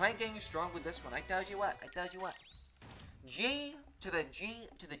 The plant gang is strong with this one. I tells you what. I tells you what. G to the G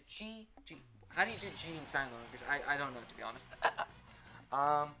to the G. How do you do G in sign language? I don't know, to be honest.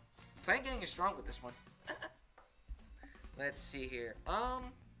 Plan getting strong with this one. Let's see here.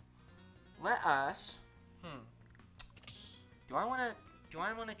 Let us. Do I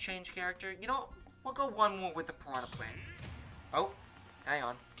wanna change character? You know, we'll go one more with the piranha plant. Oh, hang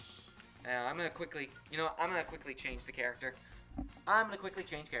on. I'm gonna quickly. You know, I'm gonna quickly change the character. I'm gonna quickly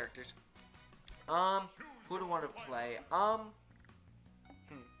change characters. Who do I want to play?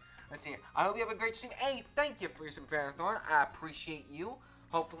 Let's see. I hope you have a great stream. Hey, thank you for some Ferrothorn. I appreciate you.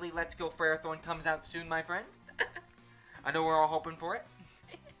 Hopefully, Let's Go Ferrothorn comes out soon, my friend. I know we're all hoping for it.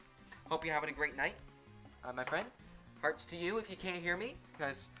 Hope you're having a great night, my friend. Hearts to you if you can't hear me,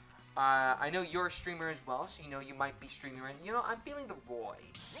 because I know you're a streamer as well, so you know you might be streaming right. You know, I'm feeling the Roy.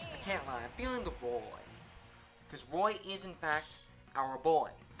 I can't lie, I'm feeling the Roy. Because Roy is, in fact, our boy.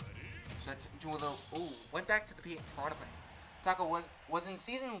 So let's do a little... Ooh, went back to the piranha plant. Taco was in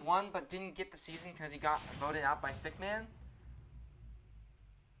Season 1, but didn't get the season because he got voted out by Stickman.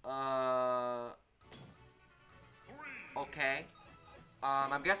 Okay.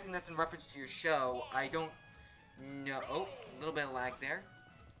 I'm guessing that's in reference to your show. I don't know. Oh, a little bit of lag there.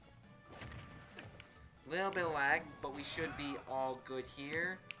 Little bit of lag, but we should be all good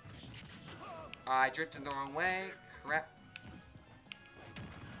here. I drifted the wrong way. Crap.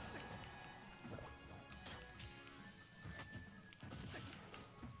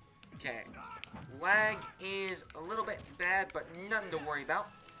 Okay. Lag is a little bit bad, but nothing to worry about.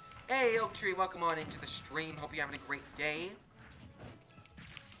 Hey, Oak Tree, welcome on into the stream. Hope you're having a great day.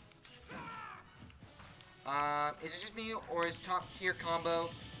 Is it just me, or is top tier combo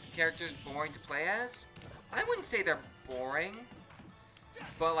characters boring to play as? I wouldn't say they're boring,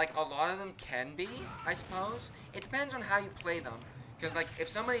 but like a lot of them can be, I suppose. It depends on how you play them, because like if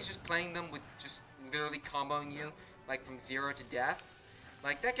somebody's just playing them with just literally comboing you like from 0 to death,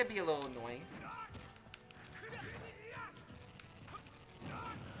 like that could be a little annoying.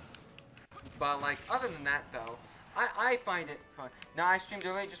 But like other than that though, I find it fun. Now I streamed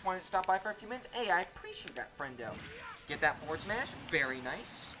earlier, just wanted to stop by for a few minutes. Hey, I appreciate that, friendo. Get that forward smash, very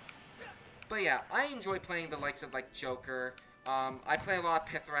nice. But yeah, I enjoy playing the likes of like Joker. I play a lot of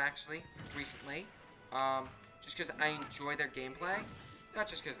Pithra actually recently, just because I enjoy their gameplay, not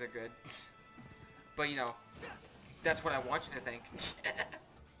just because they're good. But you know, that's what I want you to think.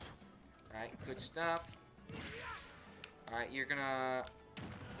 Alright, good stuff. Alright, you're gonna...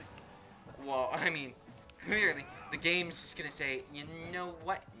 Well, I mean, clearly, the game's just gonna say, you know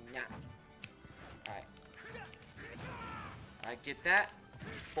what? Nah. Alright. Alright, get that.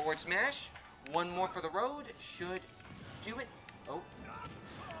 Forward smash. One more for the road. Should do it. Oh.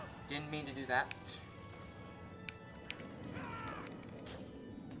 Didn't mean to do that.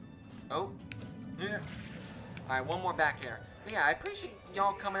 Oh. Yeah. Alright, one more back here. But yeah, I appreciate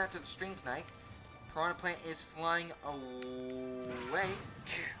y'all coming out to the stream tonight. Piranha Plant is flying away.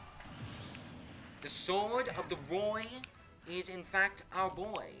 The sword of the Roy is in fact our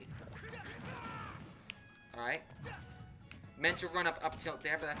boy. Alright. Meant to run up tilt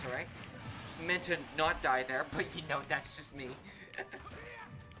there, but that's alright. Meant to not die there, but you know, that's just me.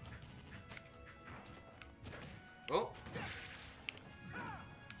 Oh.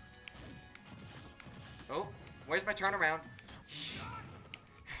 Oh. Where's my turnaround?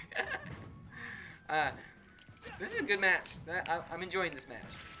 This is a good match. I'm enjoying this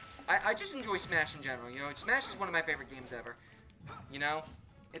match. I just enjoy Smash in general, you know. Smash is one of my favorite games ever. You know?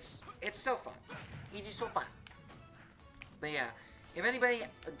 It's so fun. It is so fun. But yeah, if anybody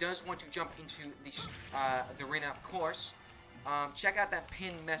does want to jump into the arena, of course, check out that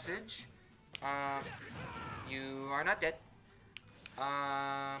pinned message. You are not dead.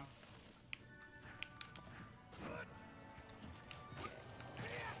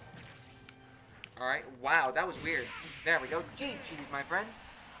 Alright, wow, that was weird. There we go. GG's, my friend.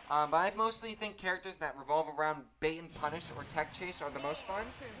 But I mostly think characters that revolve around bait and punish or tech chase are the most fun.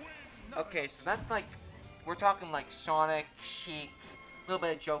 Okay, so that's like, we're talking like Sonic, Sheik, a little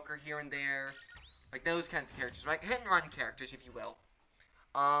bit of Joker here and there. Like those kinds of characters, right? Hit and run characters, if you will.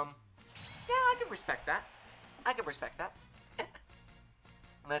 Yeah, I can respect that. I can respect that.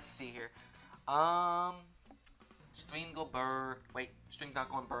 Let's see here. Stream go burr. Wait, stream not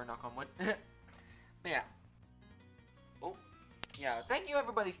going burr, knock on wood. Yeah. Oh. Yeah, thank you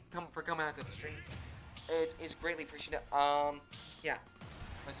everybody for coming out to the stream. It is greatly appreciated. Yeah.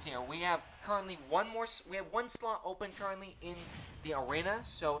 Let's see here. We have currently one slot open currently in the arena,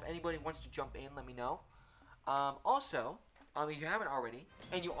 so if anybody wants to jump in, let me know. Also, if you haven't already,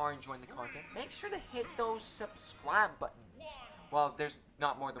 and you are enjoying the content, make sure to hit those subscribe buttons. Well, there's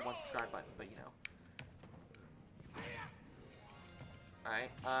not more than one subscribe button, but you know.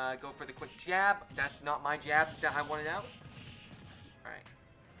 Alright, go for the quick jab. That's not my jab that I wanted out. Alright.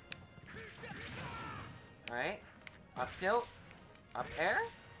 Alright. Up tilt. Up air.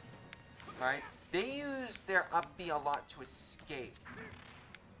 Alright. They use their up B a lot to escape.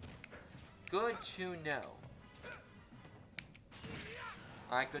 Good to know.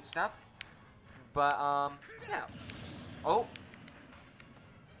 Alright, good stuff. But, yeah. Oh.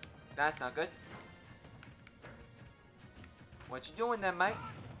 That's not good. What you doing then, mate?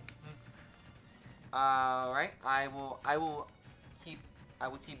 Alright, I will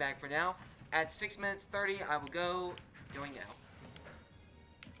teabag for now. At 6 minutes 30, I will go doing now.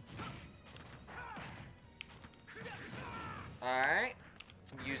 Alright.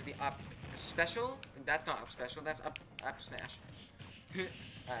 Use the up special. That's not up special, that's up smash.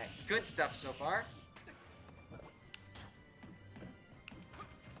 Alright, good stuff so far.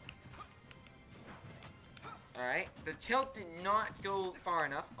 Alright, the tilt did not go far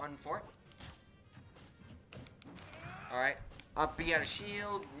enough on Fort. Alright, up B out of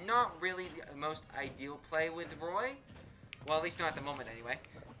shield. Not really the most ideal play with Roy. Well, at least not at the moment anyway.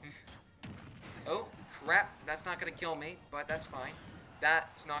 Oh, crap. That's not going to kill me, but that's fine.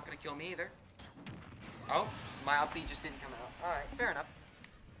 That's not going to kill me either. Oh, my up B just didn't come out. Alright, fair enough.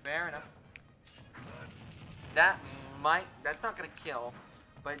 Fair enough. That's not going to kill,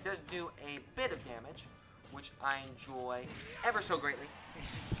 but it does do a bit of damage, which I enjoy ever so greatly.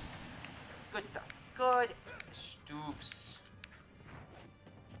 Good stuff. Good stoofs.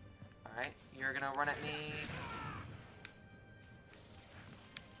 Alright, you're gonna run at me.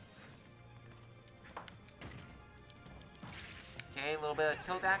 Okay, a little bit of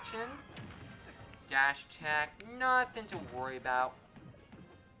tilt action. Dash attack, nothing to worry about.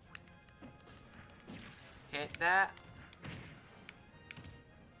 Hit that.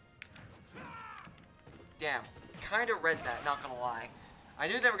 Damn, kind of read that, not gonna lie. I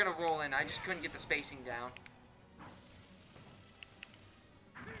knew they were gonna roll in, I just couldn't get the spacing down.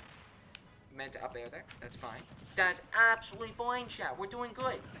 Meant to up air there, that's fine. That's absolutely fine, chat, we're doing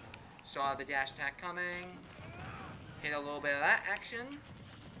good. Saw the dash attack coming. Hit a little bit of that action.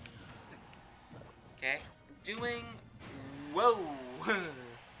 Okay, doing... Whoa!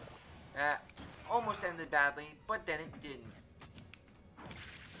 That almost ended badly, but then it didn't.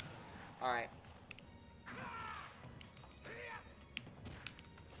 Alright.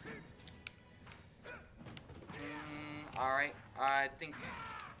 Alright, I think...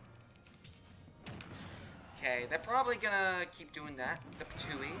 Okay, they're probably gonna keep doing that. The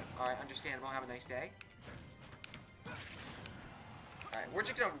Patooey. Alright, understandable. Have a nice day. Alright, we're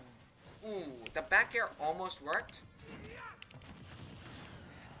just gonna... Ooh, the back air almost worked.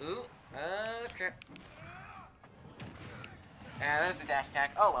 Ooh, okay. And there's the dash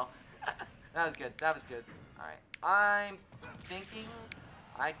attack. Oh well. That was good. That was good. Alright, I'm thinking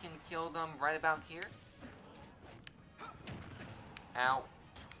I can kill them right about here. Ow.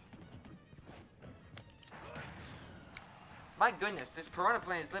 My goodness, this piranha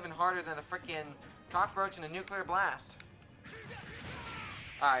plant is living harder than a freaking cockroach in a nuclear blast.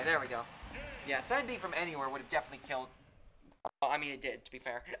 Alright, there we go. Yeah, side B from anywhere would have definitely killed. Well, I mean, it did, to be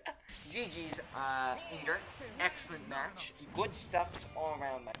fair. GG's, Inger. Excellent match. Good stuff all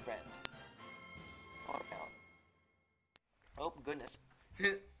around, my friend. All around. Oh, goodness.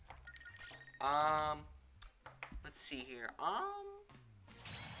 Let's see here.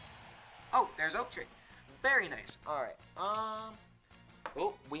 Oh, there's Oak Tree. Very nice. Alright.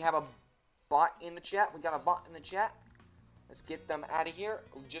 Oh, we have a bot in the chat. We got a bot in the chat. Let's get them out of here.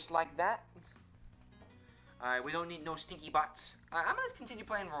 Just like that. Alright, we don't need no stinky bots. I'm gonna continue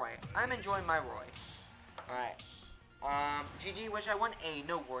playing Roy. I'm enjoying my Roy. Alright. GG, wish I won. A,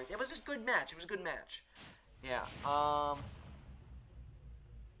 no worries. It was just a good match. It was a good match. Yeah.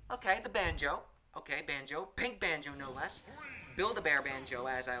 Okay, the banjo. Okay, banjo. Pink banjo, no less. Build-A-Bear banjo,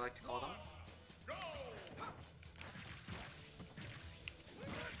 as I like to call them.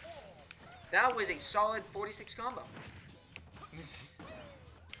 That was a solid 46 combo.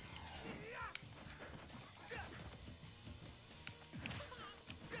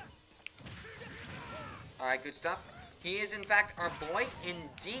 Alright, good stuff. He is, in fact, our boy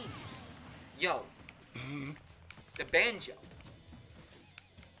indeed. Yo. The banjo.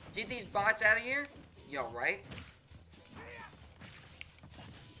 Get these bots out of here. Yo, right?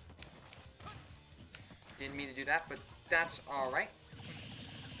 Didn't mean to do that, but that's alright.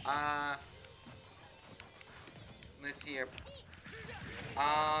 Let's see here.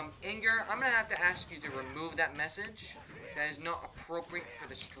 Inger, I'm gonna have to ask you to remove that message. That is not appropriate for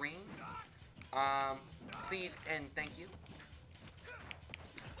the stream. Please and thank you.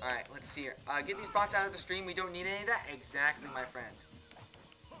 Alright, let's see here. Get these bots out of the stream. We don't need any of that. Exactly, my friend.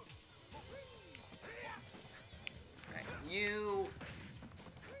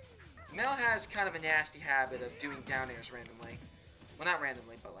 Mel has kind of a nasty habit of doing down airs randomly. Well, not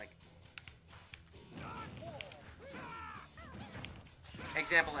randomly, but like...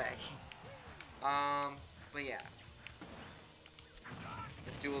 Example A. But yeah.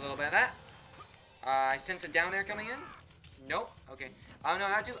 Let's do a little bit of that. I sense a down air coming in. Nope. Okay. I don't know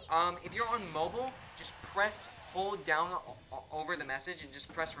how to. If you're on mobile, just hold down over the message and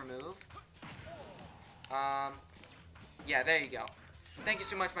just press remove. Yeah, there you go. Thank you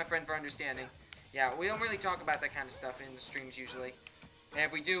so much, my friend, for understanding. Yeah, we don't really talk about that kind of stuff in the streams usually. And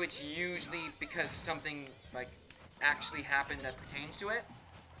if we do, it's usually because something, like, actually happened that pertains to it.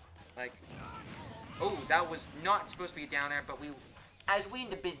 Like, oh, that was not supposed to be a down air, but as we in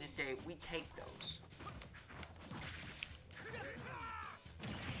the business say, we take those.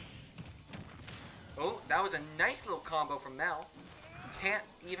 Oh, that was a nice little combo from Mel. Can't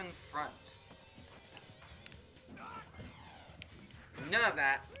even front. None of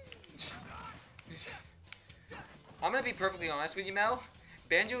that. I'm gonna be perfectly honest with you, Mel.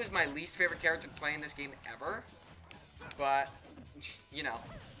 Banjo is my least favorite character to play in this game ever. But, you know.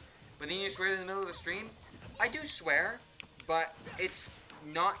 But then you swear in the middle of the stream? I do swear, but it's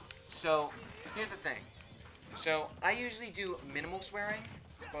not. So, here's the thing. So, I usually do minimal swearing,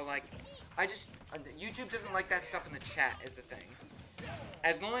 but like, YouTube doesn't like that stuff in the chat is the thing.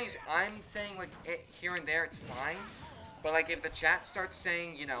 As long as I'm saying like it here and there, it's fine. But like if the chat starts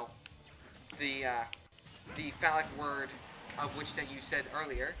saying, you know, the phallic word of which that you said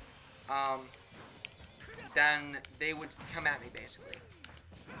earlier, then they would come at me basically.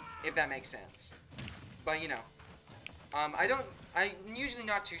 If that makes sense. But you know, I'm usually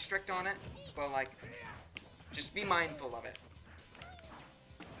not too strict on it, but like, just be mindful of it.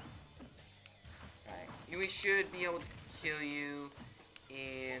 Alright, we should be able to kill you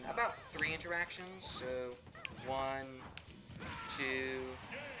in about 3 interactions. So 1, 2.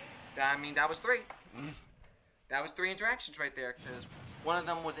 I mean, that was 3. That was 3 interactions right there, because one of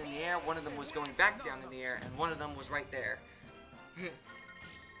them was in the air, one of them was going back down in the air, and one of them was right there.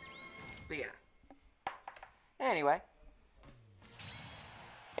 But yeah. Anyway.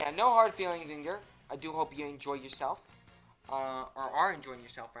 Yeah, no hard feelings in here. I do hope you enjoy yourself. Or are enjoying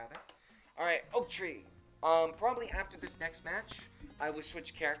yourself, rather. Alright, Oak Tree. Probably after this next match, I will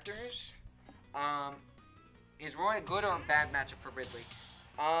switch characters. Is Roy a good or a bad matchup for Ridley?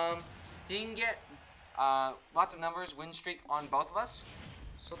 He can get lots of numbers, win streak on both of us.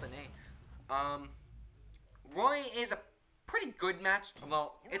 So the name. Roy is a pretty good match.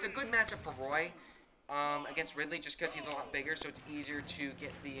 Well, it's a good matchup for Roy against Ridley, just because he's a lot bigger, so it's easier to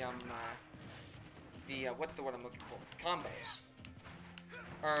get the what's the word I'm looking for? Combos.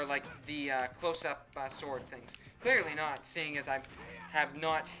 Or like the close-up sword things. Clearly not, seeing as I have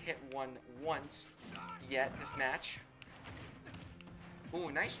not hit one once yet this match.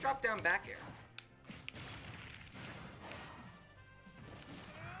 Ooh, nice drop down back air.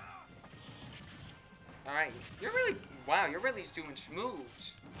 Alright, wow, you're really doing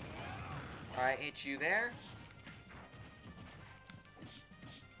moves. Alright, hit you there.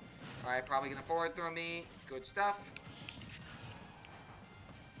 Alright, probably gonna forward throw me. Good stuff.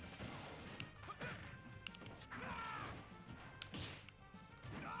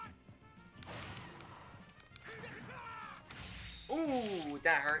 Ooh,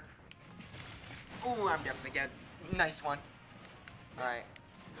 that hurt. Ooh, I'm definitely getting nice one. Alright.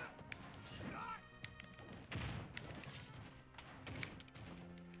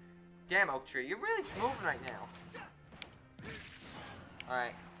 Damn, Oak Tree, you're really smooth right now.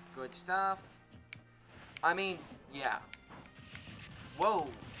 Alright, good stuff. I mean, yeah. Whoa,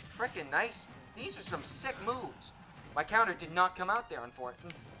 freaking nice. These are some sick moves. My counter did not come out there,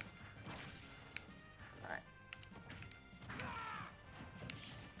 unfortunately. Alright.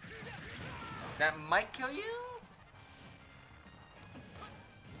 That might kill you?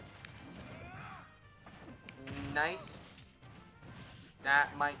 Nice. That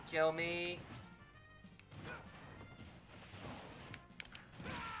might kill me.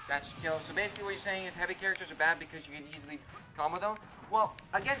 That should kill. So basically what you're saying is heavy characters are bad because you can easily combo them? Well,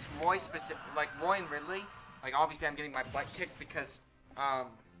 against Roy like Roy and Ridley, like obviously I'm getting my butt kicked because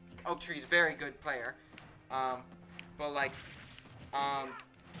Oak Tree's a very good player. But like,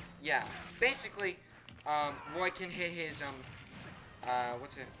 yeah. Basically, Roy can hit his,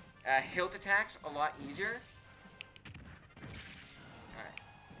 hilt attacks a lot easier. Alright.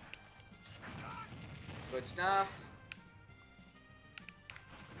 Good stuff.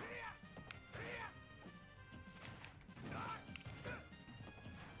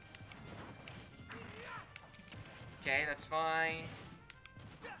 Okay, that's fine.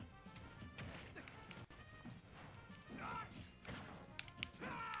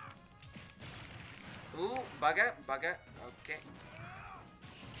 bugger, bugger. Okay.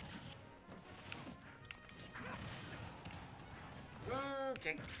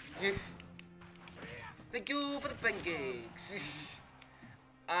 Okay. Thank you for the pancakes.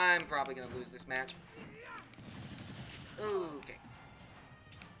 I'm probably gonna lose this match. Okay.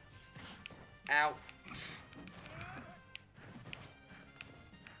 Ow.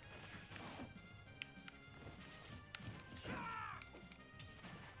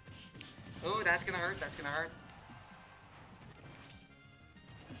 Ooh, that's gonna hurt. That's gonna hurt.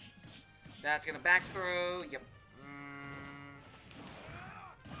 That's gonna back throw. Yep.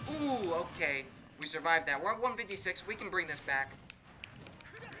 Ooh, okay. We survived that. We're at 156. We can bring this back.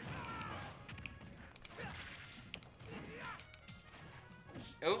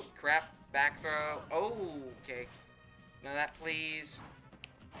 Oh, crap. Back throw. Oh, okay. None of that, please.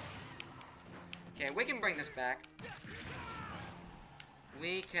 Okay, we can bring this back.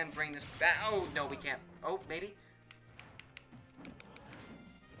 We can bring this back. Oh, no, we can't. Oh, maybe.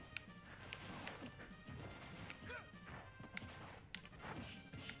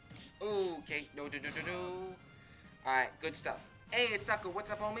 Okay, no. Alright, good stuff. Hey, it's Knuckle.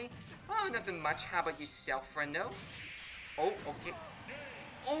 What's up, homie? Oh, nothing much. How about yourself, friendo? Oh, okay.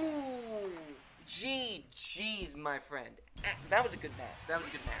 Oh, GG's, my friend. That was a good match. That was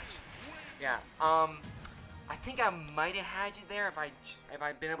a good match. Yeah. I think I might have had you there if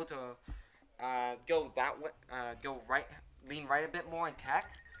I'd been able to go that way, go right, lean right a bit more in tech.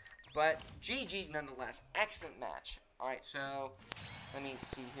 But GG's nonetheless. Excellent match. All right, so let me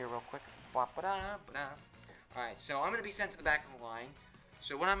see here real quick. Alright, so I'm going to be sent to the back of the line.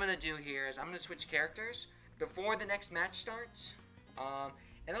 So what I'm going to do here is I'm going to switch characters before the next match starts.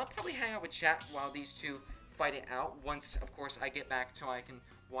 And I'll probably hang out with chat while these two fight it out. Once, of course, I get back so I can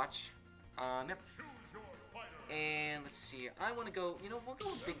watch. Yep. And let's see. I want to go, we'll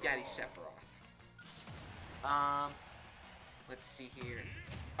go with Big Daddy Sephiroth. Let's see here.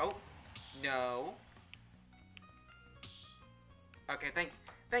 Oh, no. Okay,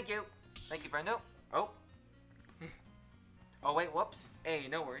 thank you, friendo. Oh. Oh, wait, whoops. Hey,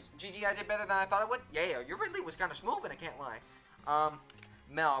 no worries. GG, I did better than I thought I would. Yeah, your Ridley was kind of smooth, and I can't lie.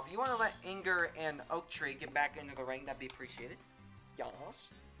 Mel, if you want to let Inger and Oak Tree get back into the ring, that'd be appreciated.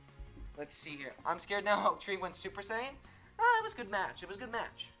 Yas. Let's see here. I'm scared now Oak Tree went Super Saiyan. It was a good match. It was a good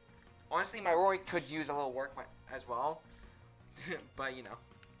match. Honestly, my Rory could use a little work as well. But,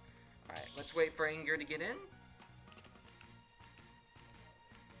 Alright, let's wait for Inger to get in.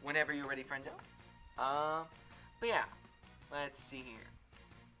 Whenever you're ready, friendo. But yeah. Let's see here.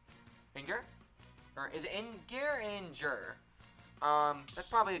 Inger? Or is it Inger? Inger. That's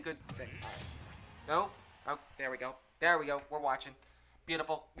probably a good thing. No? Oh, there we go. There we go. We're watching.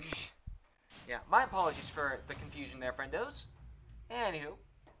 Beautiful. Yeah, my apologies for the confusion there, friendos. Anywho.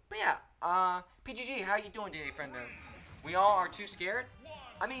 But yeah, PGG, how you doing today, friendo? We all are too scared?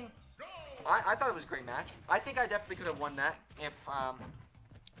 I mean, I thought it was a great match. I think I definitely could have won that if,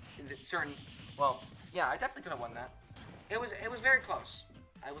 well, yeah, I definitely could have won that. It was very close.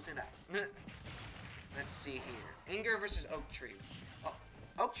 I will say that. Let's see here. Inger versus Oak Tree. Oh,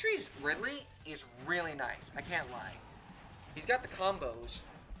 Oak Tree's Ridley is really nice. I can't lie. He's got the combos.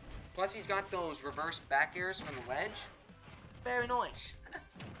 Plus, he's got those reverse back airs from the ledge. Very nice.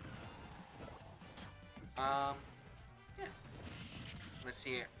 Yeah. Let's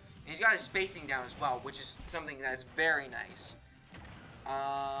see here. And he's got his spacing down as well, which is something that's very nice.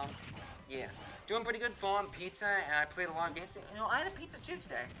 Yeah. Doing pretty good. Full on pizza, and I played a lot of games today. I had a pizza too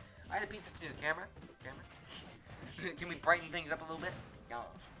today. I had a pizza too. Camera? Can we brighten things up a little bit?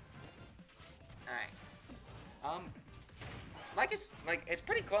 Yes. Alright. It's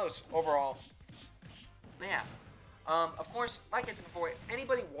pretty close overall. But yeah. Of course, like I said before, if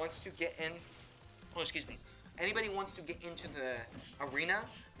anybody wants to get in, anybody wants to get into the arena,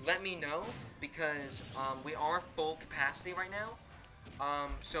 let me know, because, we are full capacity right now.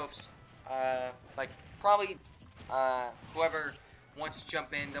 So if, probably, whoever wants to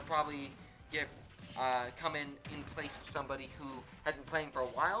jump in, they'll probably come in place of somebody who has been playing for a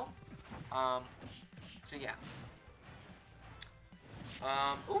while. So yeah.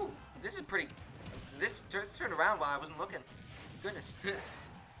 Ooh, this is pretty. This turned around while I wasn't looking. Goodness.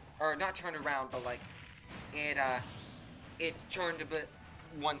 Or not turned around, but like it turned a bit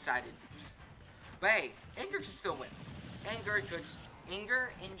one-sided. But hey, Inger could still win.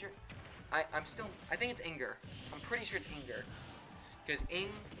 Inger. I think it's Inger. I'm pretty sure it's Inger. Because Ing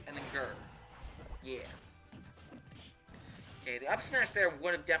and then Ger. Yeah. Okay, the up smash there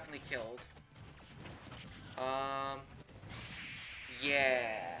would have definitely killed.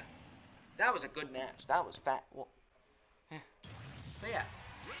 Yeah. That was a good match. That was fat. Well, but yeah.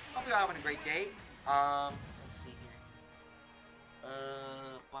 Hope you're having a great day.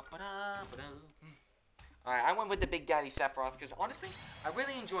 Alright, I went with the Big Daddy Sephiroth because honestly, I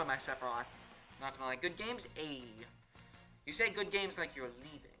really enjoy my Sephiroth. Not gonna lie, good games, A. You say good games like you're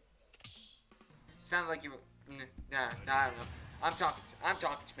leaving. Sounded like you were. Nah, I don't know. I'm talking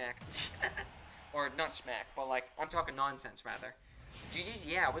smack. Or not smack, but like I'm talking nonsense rather. GG's,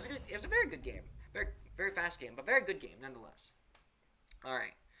 yeah, it was a very good game. Very fast game, but very good game nonetheless. All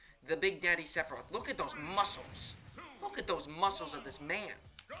right, the Big Daddy Sephiroth. Look at those muscles. Look at those muscles of this man.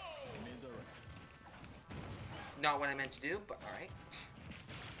 Not what I meant to do, but all right.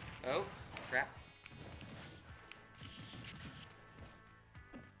 Oh, crap.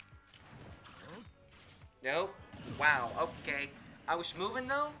 Nope. Wow, okay. I was moving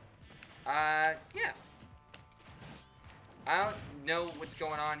though? Yeah. I don't know what's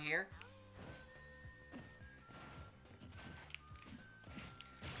going on here.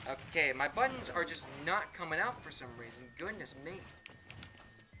 Okay, my buttons are just not coming out for some reason. Goodness me.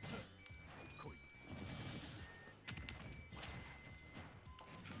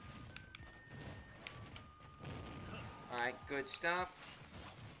 Alright, good stuff.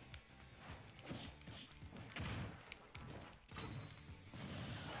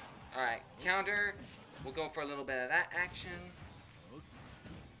 Alright, counter. We'll go for a little bit of that action.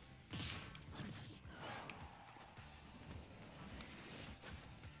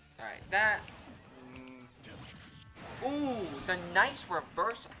 Alright, that. Ooh, the nice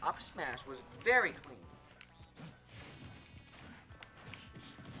reverse up smash was very clean.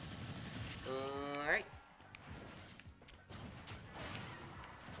 Alright.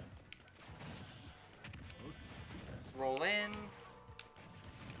 Roll in.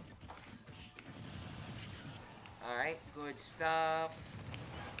 Alright, good stuff.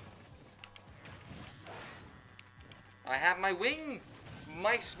 I have my wing!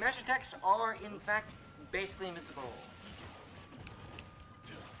 My smash attacks are, in fact, basically invincible.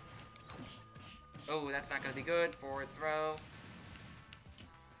 Oh, that's not gonna be good. Forward throw.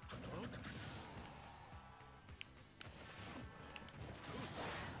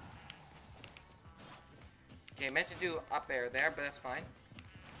 Okay, meant to do up air there, but that's fine.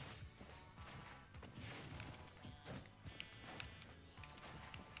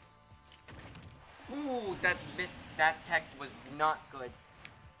 Ooh, that tech was not good.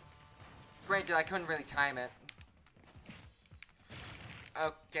 Granted, I couldn't really time it.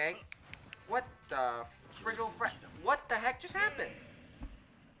 Okay. What the what the heck just happened?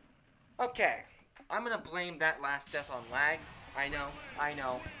 Okay. I'm gonna blame that last death on lag. I know.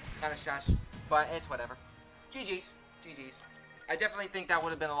 Kinda shush. But it's whatever. GG's. GG's. I definitely think that would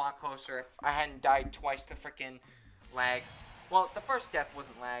have been a lot closer if I hadn't died twice to frickin' lag. Well, the first death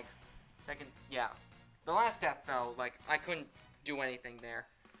wasn't lag. Second, yeah. The last death, though, like, I couldn't do anything there.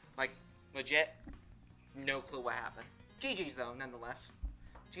 Like, legit, no clue what happened. GG's, though, nonetheless.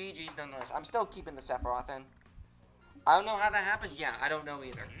 GG's, nonetheless. I'm still keeping the Sephiroth in. I don't know how that happened. Yeah, I don't know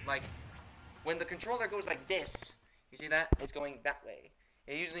either. Like, when the controller goes like this, you see that? It's going that way.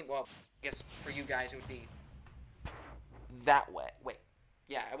 It usually, well, I guess for you guys, it would be that way. Wait.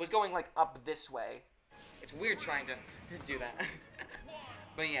 Yeah, it was going, like, up this way. It's weird trying to do that.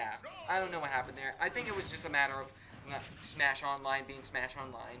 But yeah, I don't know what happened there. I think it was just a matter of Smash Online being Smash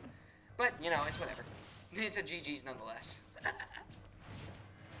Online. But, you know, it's whatever. It's a GG's nonetheless.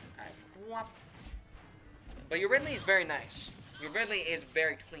 Alright. But your Ridley is very nice. Your Ridley is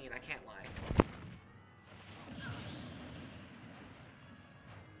very clean, I can't lie.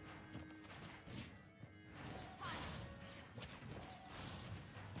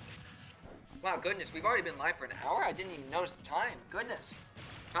 Wow, goodness, we've already been live for an hour? I didn't even notice the time. Goodness.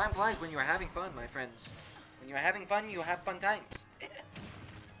 Time flies when you are having fun, my friends. When you are having fun, you have fun times.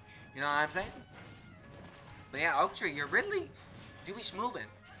 You know what I'm saying? But yeah, Ultra, you're really do be smoothing.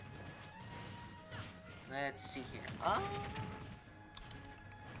 Let's see here.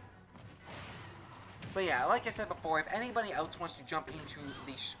 But yeah, like I said before, if anybody else wants to jump into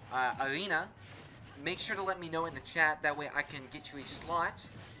the arena, make sure to let me know in the chat. That way I can get you a slot,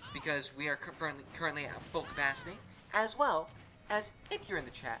 because we are currently at full capacity, as well as if you're in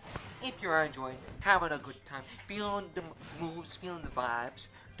the chat, if you're enjoying, having a good time, feeling the moves, feeling the vibes,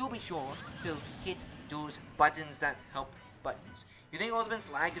 do be sure to hit those buttons that help buttons. You think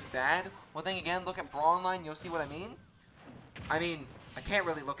Ultimate's lag is bad? Well, then again, look at Brawl Online, you'll see what I mean. I mean, I can't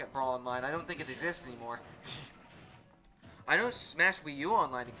really look at Brawl Online, I don't think it exists anymore. I know Smash Wii U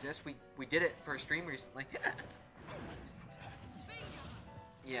Online exists, we did it for a stream recently.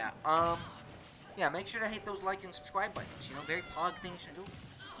 Yeah, yeah, make sure to hit those like and subscribe buttons, you know, very pog things to do.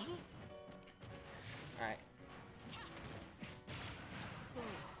 Alright.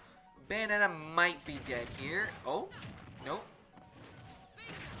 Bayonetta might be dead here. Oh, nope.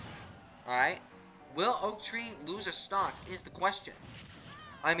 Alright? Will Oak Tree lose a stock is the question.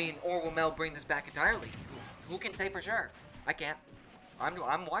 I mean, or will Mel bring this back entirely? Who can say for sure? I can't.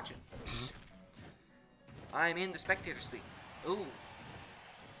 I'm watching. I'm in the spectator suite. Ooh.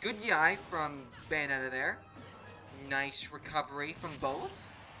 Good DI from Bayonetta there. Nice recovery from both.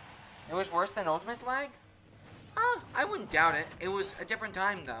 It was worse than Ultimate's lag? I wouldn't doubt it. It was a different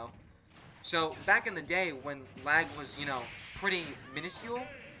time, though. So, back in the day when lag was, you know, pretty minuscule,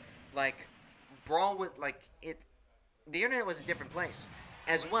 like, Brawl would, like, the internet was a different place.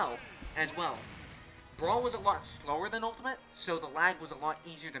 As well. Brawl was a lot slower than Ultimate, so the lag was a lot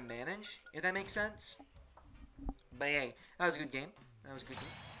easier to manage, if that makes sense. But hey, that was a good game.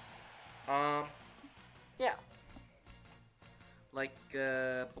 Yeah. Like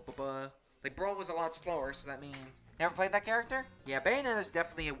Brawl was a lot slower, so that means... Never played that character? Yeah, Bayonetta is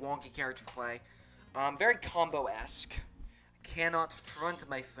definitely a wonky character to play. Very combo-esque. Cannot front,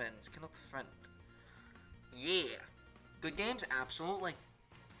 my friends. Cannot front. Yeah. Good games? Absolutely.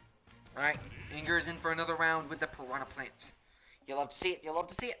 Alright, Inger's in for another round with the Piranha Plant. You'll love to see it.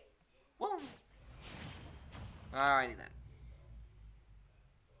 Woo! Alrighty then.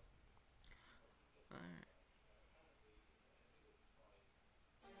 Alright.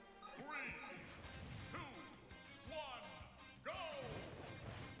 3, 2, 1, go!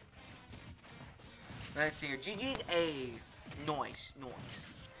 Let's see here. GG's A. Noise.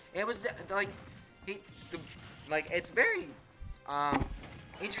 It was, like, it's very,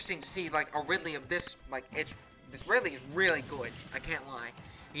 interesting to see, like, a Ridley of this, like, this Ridley is really good, I can't lie.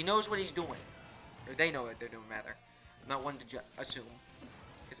 He knows what he's doing. Or they know what they're doing, rather. I'm not one to assume.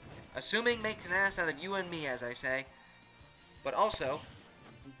 Because assuming makes an ass out of you and me, as I say. But also,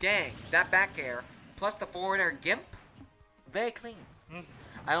 dang, that back air, plus the forward air gimp, very clean.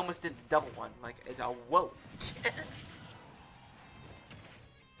 I almost did the double one, like, it's a whoa.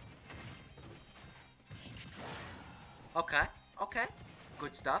 Okay.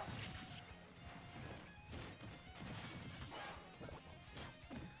 Good stuff.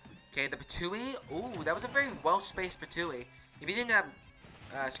 Okay, the Patui. Ooh, that was a very well-spaced Patui. If he didn't have,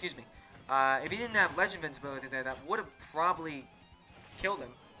 excuse me, if he didn't have Legend Invincibility there, that would have probably killed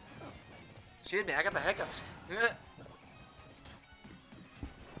him. Excuse me, I got the hiccups.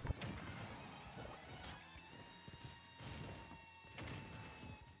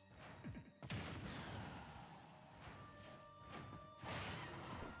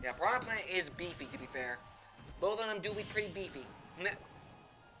 Yeah, Piranha Plant is beefy, to be fair. Both of them do be pretty beefy.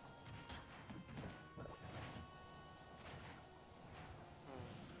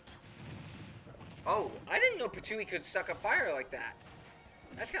 Oh, I didn't know Patui could suck up fire like that.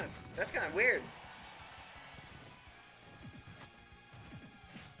 That's kind of weird.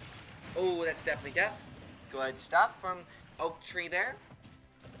 Oh, that's definitely death. Good stuff from Oak Tree there.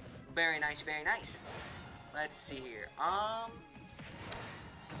 Very nice. Let's see here.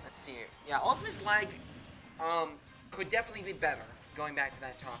 Let's see here. Yeah, Ultimate's lag, could definitely be better, going back to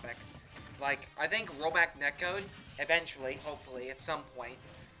that topic. Like, I think rollback netcode, eventually, hopefully, at some point,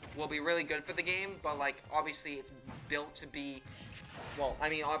 will be really good for the game, but, like, obviously it's built to be, well, I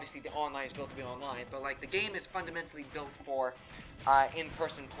mean, obviously the online is built to be online, but, like, the game is fundamentally built for,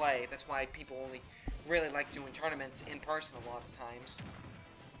 in-person play. That's why people only really like doing tournaments in person a lot of times,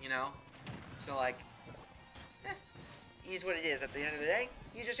 you know? So, like, is what it is at the end of the day.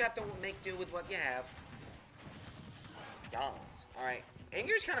 You just have to make do with what you have. Yawns. Alright.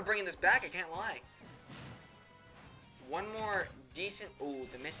 Inger's kind of bringing this back, I can't lie. One more decent... Ooh,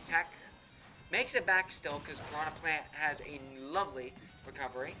 the missed tech. Makes it back still, because Piranha Plant has a lovely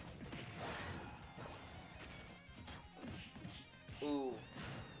recovery. Ooh.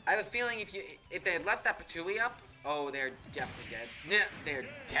 I have a feeling if they had left that Patui up... Oh, they're definitely dead. Yeah, they're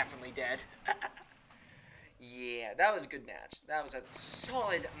definitely dead. Yeah, that was a good match. That was a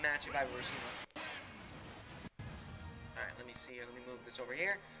solid match if I've ever seen one. Alright, let me see here. Let me move this over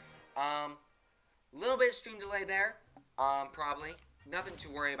here. Little bit of stream delay there. Probably. Nothing to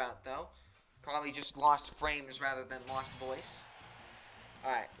worry about, though. Probably just lost frames rather than lost voice.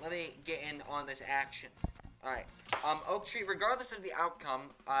 Alright, let me get in on this action. Alright. Oak Tree, regardless of the outcome,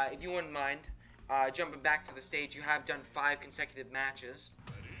 if you wouldn't mind, jumping back to the stage, you have done 5 consecutive matches.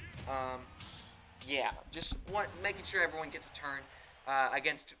 Yeah, just making sure everyone gets a turn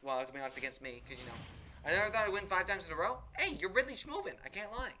against, well, to be honest, against me, because, you know, I never thought I'd win 5 times in a row. Hey, you're Ridley schmovin', I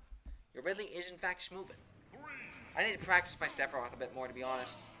can't lie. Your Ridley is, in fact, schmovin'. I need to practice my Sephiroth a bit more, to be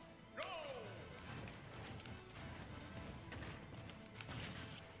honest.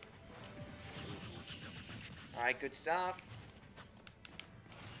 Alright, good stuff.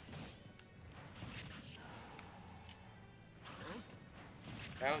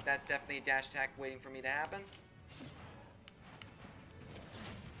 Oh, that's definitely a dash attack waiting for me to happen.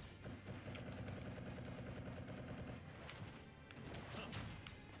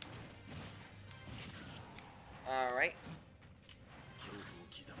 Alright.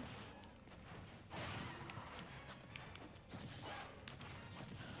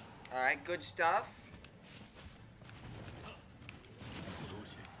 Alright, good stuff.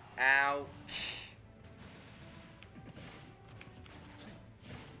 Ow.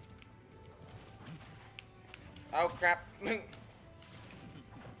 Oh, crap.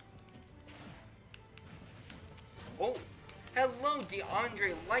 Oh, hello,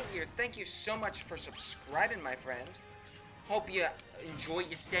 DeAndre Lightyear. Thank you so much for subscribing, my friend. Hope you enjoy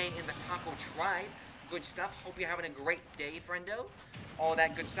your stay in the Taco Tribe. Good stuff. Hope you're having a great day, friendo. All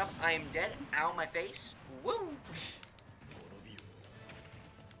that good stuff. I am dead. Ow, my face. Woo!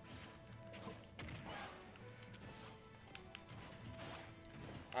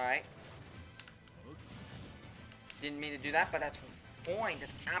 Alright. Didn't mean to do that, but that's fine.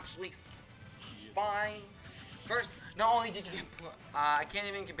 That's absolutely fine. First, not only did you get... I can't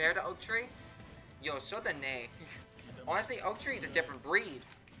even compare to Oak Tree. Yo, so the nay. Honestly, Oak Tree is a different breed.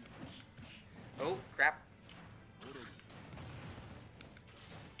 Oh, crap.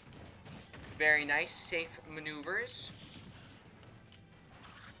 Very nice, safe maneuvers.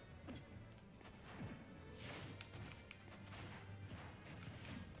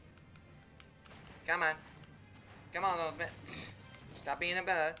 Come on. Come on, little bit. Stop being a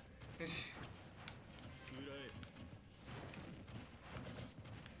bad.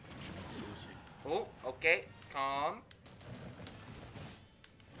 Oh, okay. Calm.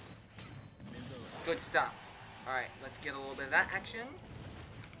 Good stuff. Alright, let's get a little bit of that action.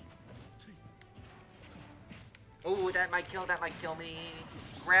 Oh, that might kill me.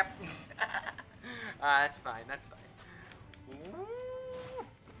 Crap. That's fine, that's fine. Ooh.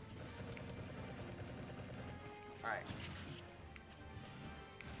 Alright.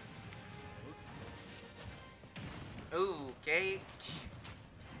 Okay.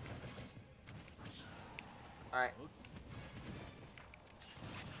 Alright.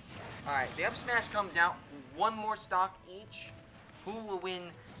 Alright, the up smash comes out. One more stock each. Who will win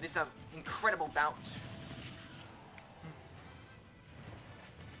this incredible bout?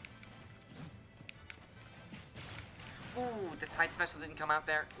 Ooh, the side special didn't come out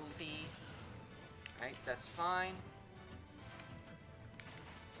there. Oofy. Alright, that's fine.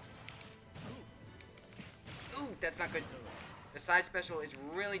 Ooh, that's not good. The side special is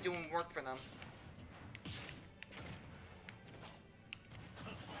really doing work for them.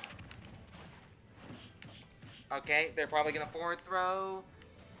 Okay, they're probably gonna forward throw.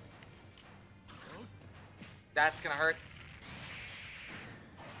 That's gonna hurt.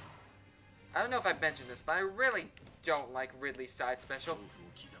 I don't know if I've mentioned this, but I really don't like Ridley's side special.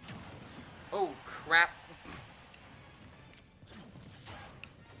 Oh, crap.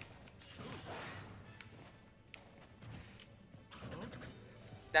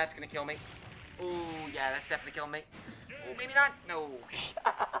 That's gonna kill me. Ooh, yeah, that's definitely killing me. Ooh, maybe not. No.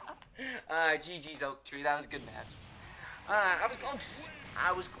 GG's Oak Tree. That was a good match. I was close.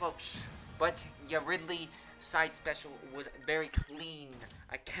 I was close. But, yeah, Ridley side special was very clean.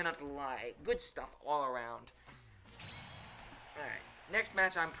 I cannot lie. Good stuff all around. Alright. Next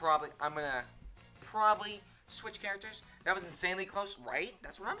match, I'm gonna switch characters. That was insanely close, right?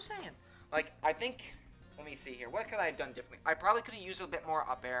 That's what I'm saying. Like, I think... Let me see here. What could I have done differently? I probably could have used a bit more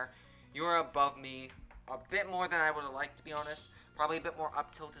up air. You were above me a bit more than I would have liked, to be honest. Probably a bit more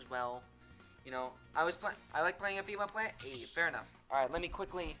up tilt as well. You know, I like playing a female player. Hey, fair enough. Alright, let me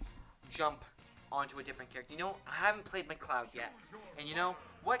quickly jump onto a different character. You know, I haven't played my Cloud yet. And you know,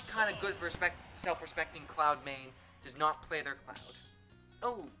 what kind of good self-respecting Cloud main does not play their Cloud?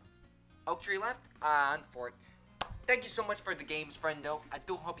 Oh, Oak Tree left? Unfortunate. Thank you so much for the games, friendo. I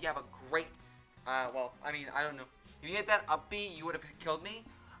do hope you have a great... well, I mean, I don't know. If you hit that up B, you would have killed me.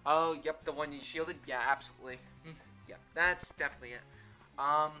 Oh, yep, the one you shielded. Yeah, absolutely. Yeah, that's definitely it.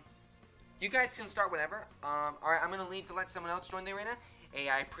 You guys can start whenever. Alright, I'm gonna leave to let someone else join the arena. Hey,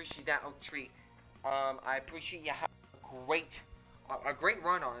 I appreciate that, Oak Tree. I appreciate you having a great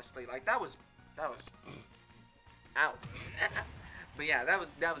run, honestly. Like, that was, ow. But yeah, that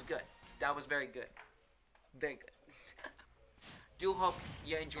was good. That was very good. Very good. Do hope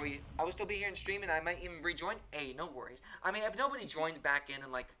you enjoy it. I will still be here in stream, and I might even rejoin. Hey, no worries. I mean, if nobody joins back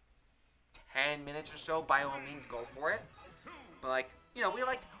in like 10 minutes or so, by all means, go for it. But like, you know, we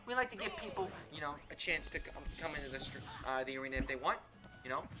like to give people, you know, a chance to come into the arena if they want. You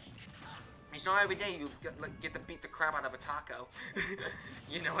know, it's not every day you get to beat the crap out of a taco.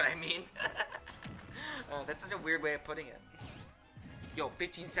 You know what I mean? That's such a weird way of putting it. Yo,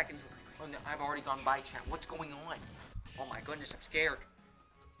 15 seconds. Oh no, I've already gone by, chat. What's going on? Oh my goodness, I'm scared.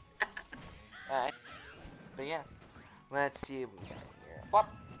 Alright. But yeah. Let's see what we got here. Whoop.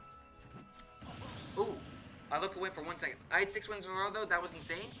 Ooh. I looked away for 1 second. I had 6 wins in a row though. That was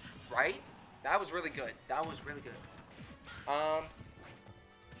insane. Right? That was really good. That was really good. Alright,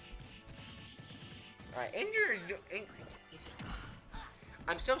 Inger is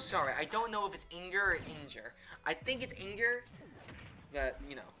I'm so sorry. I don't know if it's Inger or Inger. I think it's Inger. But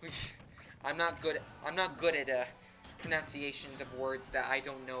you know, I'm not good at pronunciations of words that I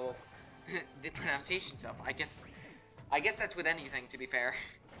don't know the pronunciations of. I guess that's with anything, to be fair.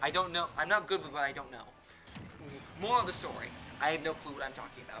 I don't know. I'm not good with what I don't know. Moral of the story: I have no clue what I'm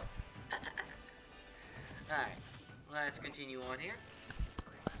talking about. All right, let's continue on here.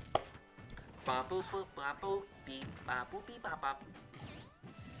 So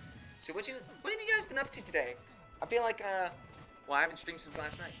what have you guys been up to today? I feel like well, I haven't streamed since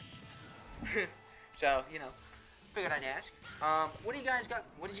last night. So, you know, figured I'd ask. What do you guys got?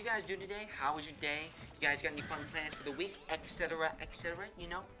 What did you guys do today? How was your day? You guys got any fun plans for the week, etc., etc., you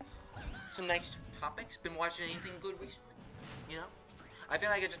know? Some nice topics. Been watching anything good recently? You know? I feel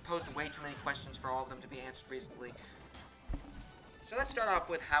like I just posed way too many questions for all of them to be answered reasonably. So let's start off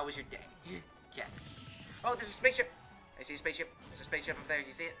with how was your day? Yeah. Oh, there's a spaceship. I see a spaceship. There's a spaceship up there.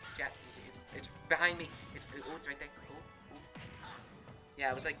 You see it? Chat. It's behind me. It's right there. Oh. Yeah,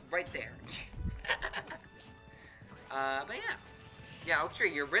 it was like right there. But yeah. Yeah, Oak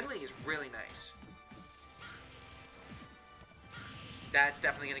Tree, your Ridley is really nice. That's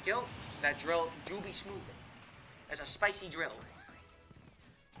definitely gonna kill. That drill do be smoothing. That's a spicy drill.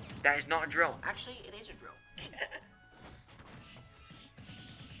 That is not a drill. Actually, it is a drill.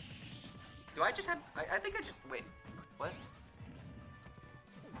 Do I just have... I think I just... Wait. What?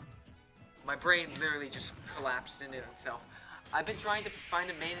 My brain literally just collapsed into itself. I've been trying to find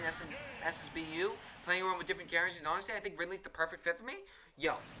a main in SSBU, playing around with different characters, and honestly, I think Ridley's the perfect fit for me.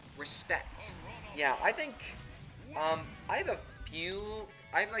 Yo, respect. Yeah, I think... I have a few...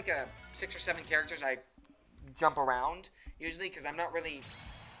 I have like 6 or 7 characters I jump around, usually, because I'm not really...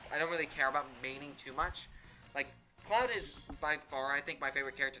 I don't really care about maining too much. Like, Cloud is by far, I think, my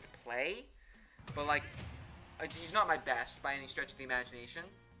favorite character to play. But, like, he's not my best by any stretch of the imagination.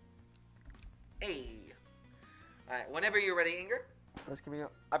 Hey. Alright, whenever you're ready, Inger. Let's give you...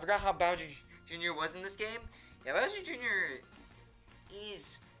 I forgot how Bowser Jr. was in this game. Yeah, Bowser Jr.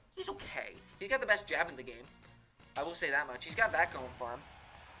 He's okay. He's got the best jab in the game. I will say that much. He's got that going for him.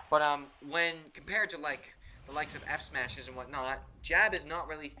 But, when compared to, like, the likes of F smashes and whatnot, jab is not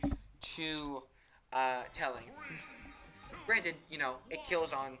really too, telling. Granted, you know, it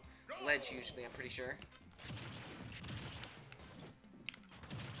kills on ledge usually, I'm pretty sure.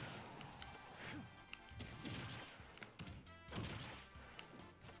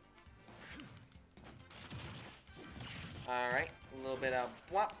 Alright, a little bit of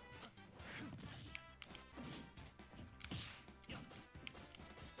whop.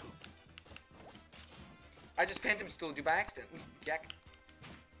 I just Phantom Stooled you by accident. Jack.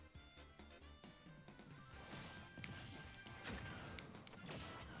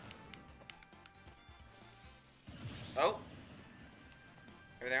 Oh.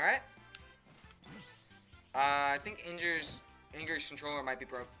 Everything alright? I think Inger's controller might be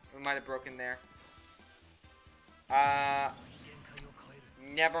broke. It might have broken there.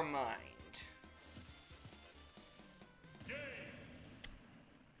 Never mind.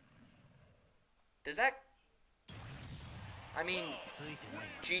 Does that... I mean,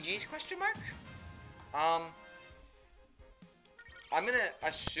 GG's question mark? I'm gonna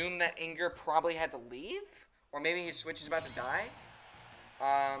assume that Inger probably had to leave, or maybe his Switch is about to die.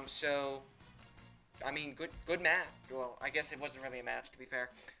 So, I mean, good match. Well, I guess it wasn't really a match, to be fair.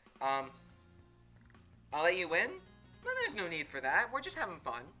 I'll let you win. No, there's no need for that. We're just having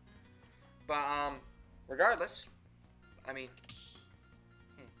fun. But, regardless, I mean,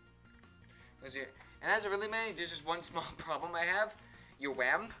 and as a really many, there's just one small problem I have. Your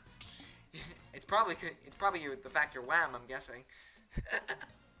wham. It's probably the fact you're wham, I'm guessing.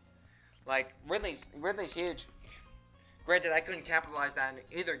 Like, Ridley's huge. Granted, I couldn't capitalize that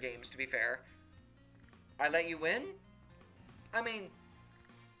in either games, to be fair. I let you win? I mean,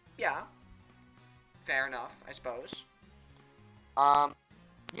 yeah. Fair enough, I suppose.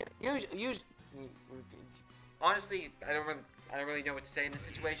 Honestly, I don't really know what to say in this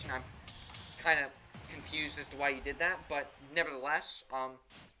situation. I'm kind of confused as to why you did that, but nevertheless,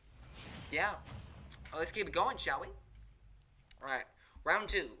 yeah. Let's keep it going, shall we? Alright, round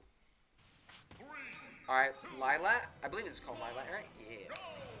 2. Alright, Lilat. I believe it's called Lilat, right? Yeah.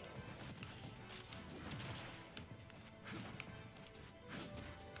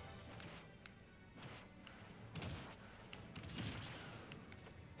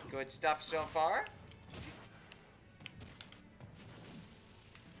 Good stuff so far.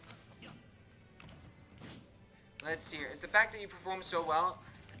 Let's see here. It's the fact that you perform so well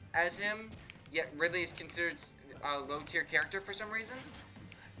as him, yet Ridley is considered a low-tier character for some reason.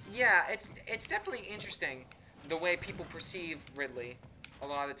 Yeah, it's definitely interesting the way people perceive Ridley a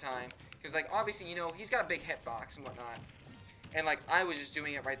lot of the time. Because, like, obviously, you know, he's got a big hitbox and whatnot. And, like, I was just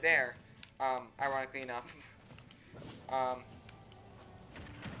doing it right there, ironically enough. Alright.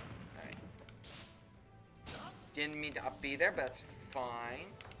 Didn't mean to up B there, but that's fine.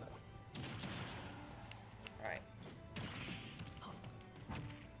 Alright.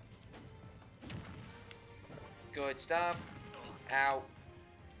 Good stuff. Ow.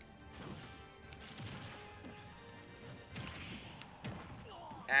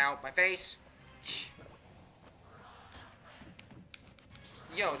 Ow, my face.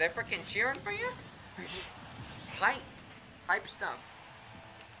 Yo, they're freaking cheering for you? Hype. Hype stuff.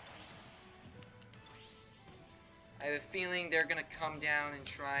 I have a feeling they're gonna come down and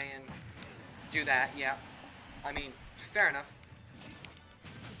try and do that, yeah. I mean, fair enough.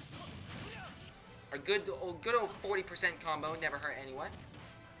 A good old 40% combo never hurt anyone.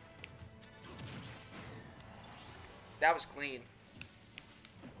 That was clean.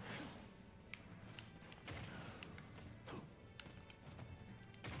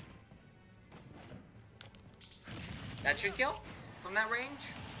 That should kill from that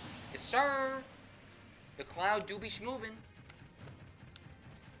range. Yes, sir. The cloud do be schmovin'.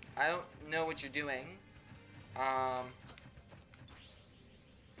 I don't know what you're doing.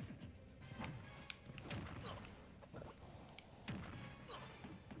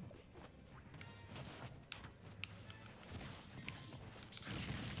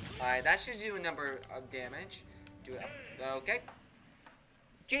 Alright, that should do a number of damage. Do it. Okay.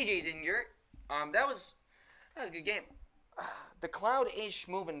 GG's injured. That was a good game. The cloud is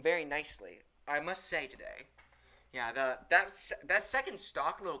moving very nicely, I must say today. Yeah, that second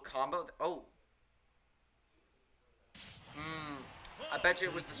stock little combo. Oh. I bet you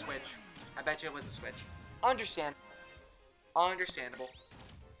it was the switch. I bet you it was the switch. Understandable.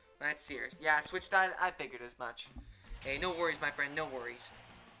 Let's see here. Yeah, switch died. I figured as much. Hey, no worries, my friend. No worries.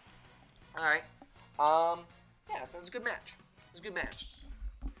 Alright. Yeah, that was a good match. It was a good match.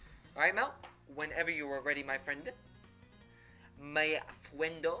 Alright, Mel. Whenever you are ready, my friend. My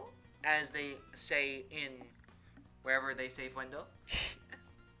fuendo, as they say in wherever they say fuendo.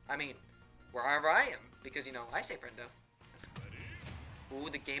 I mean, wherever I am, because, you know, I say friendo. Ooh,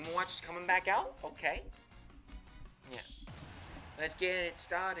 the Game & Watch is coming back out? Okay. Yeah. Let's get it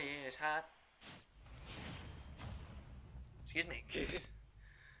started. It's hot. Excuse me.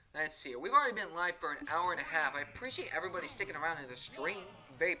 Let's see. We've already been live for an hour and a half. I appreciate everybody sticking around in the stream.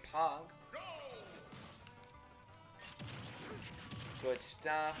 Very pog. Good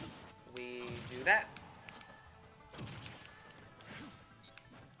stuff. We do that.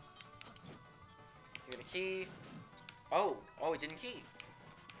 Give it a key. Oh, it didn't key.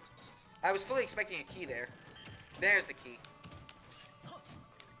 I was fully expecting a key there. There's the key.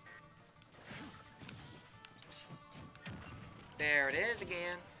 There it is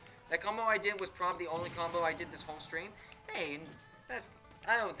again. That combo I did was probably the only combo I did this whole stream. Hey,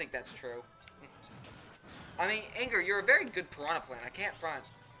 I don't think that's true. I mean, Anger, you're a very good Piranha Plant. I can't front.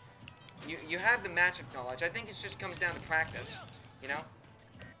 You have the matchup knowledge. I think it just comes down to practice, you know?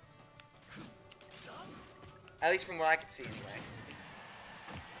 At least from what I can see, anyway.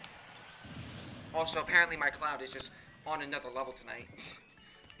 Also, apparently my cloud is just on another level tonight.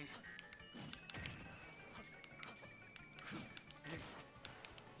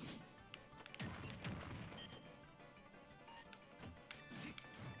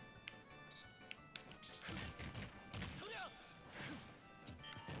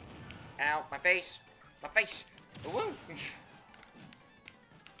 Ow, my face. My face. Woo.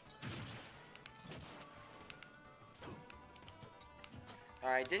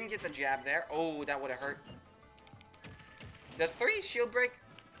 Alright, didn't get the jab there. Oh, that would have hurt. Does 3 shield break?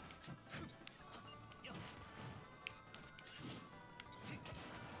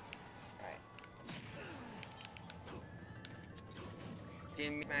 Alright.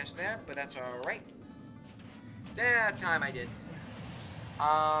 Didn't smash there, but that's alright. That time I did.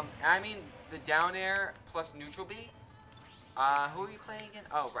 I mean, the down air plus neutral B. Who are you playing again?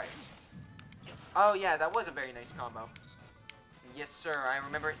 Oh, right. Oh, yeah, that was a very nice combo. Yes, sir. I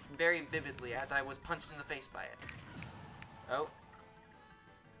remember it very vividly as I was punched in the face by it. Oh.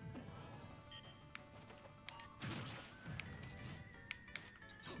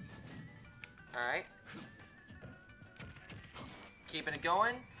 Alright. Keeping it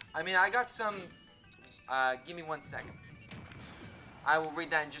going. I mean, I got some... give me 1 second. I will read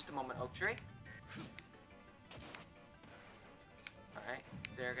that in just a moment, Oak Tree. Alright,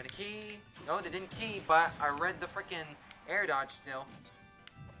 they're gonna key. No, they didn't key, but I read the freaking air dodge still.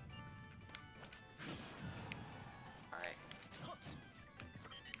 Alright.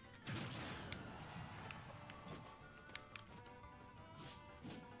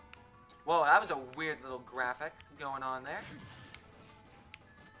 Whoa, that was a weird little graphic going on there.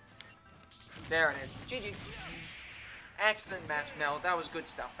 There it is. GG. Excellent match, Mel. That was good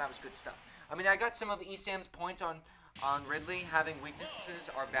stuff. That was good stuff. I mean, I got some of ESAM's points on Ridley having weaknesses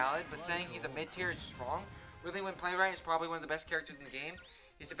are valid, but saying he's a mid-tier is wrong. Ridley, when played right, is probably one of the best characters in the game.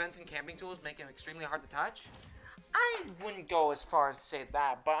 His defense and camping tools make him extremely hard to touch. I wouldn't go as far as to say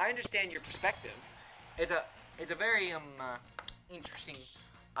that, but I understand your perspective. It's a very interesting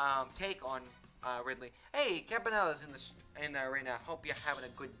take on Ridley. Hey, Campanella's in the arena. Hope you're having a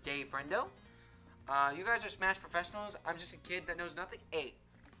good day, friendo. You guys are Smash professionals. I'm just a kid that knows nothing. Hey,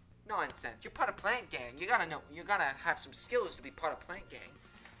 nonsense. You're part of Plant Gang. You gotta have some skills to be part of Plant Gang.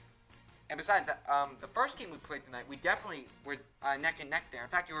 And besides that, the first game we played tonight, we definitely were neck and neck there. In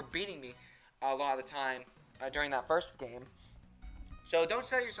fact, you were beating me a lot of the time during that first game. So don't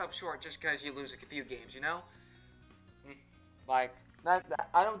sell yourself short just because you lose a few games, you know? Like,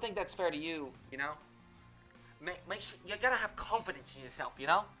 I don't think that's fair to you, you know? Make sure, you gotta have confidence in yourself, you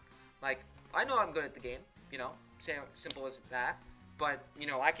know? Like, I know I'm good at the game, you know? Simple as that. But, you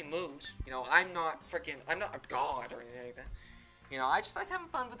know, I can lose. You know, I'm not a god or anything like that. You know, I just like having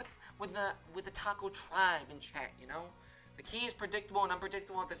fun with the Taco tribe in chat, you know? The key is predictable and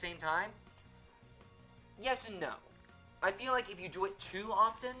unpredictable at the same time. Yes and no. I feel like if you do it too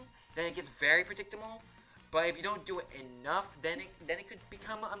often, then it gets very predictable. But if you don't do it enough, then it could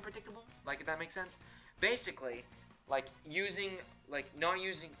become unpredictable. Like, if that makes sense. Basically, like, not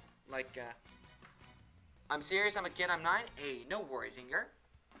using, I'm serious, I'm a kid, I'm 9. Hey, no worries, Inger.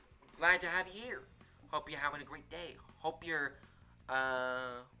 Glad to have you here. Hope you're having a great day. Hope your,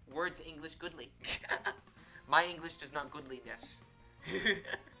 words English goodly. My English does not goodliness.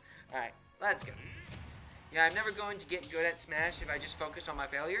 Alright, let's go. Yeah, I'm never going to get good at Smash if I just focus on my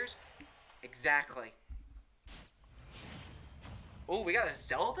failures. Exactly. Oh, we got a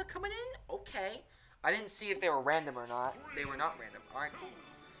Zelda coming in? Okay. I didn't see if they were random or not. They were not random. Alright, cool.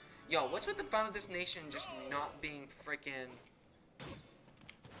 Yo, what's with the fun of this nation just not being freaking...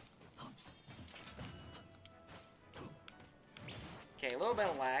 Okay, a little bit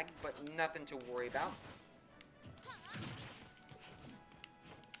of lag, but nothing to worry about.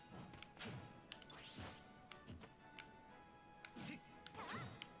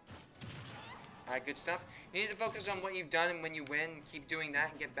 Alright, good stuff. You need to focus on what you've done, and when you win, keep doing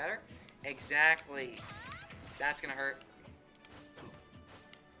that and get better. Exactly. That's gonna hurt.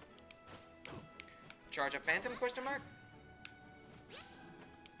 Charge up Phantom, question mark?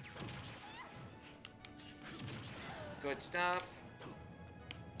 Good stuff.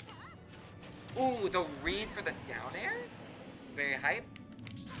 Ooh, the read for the down air? Very hype.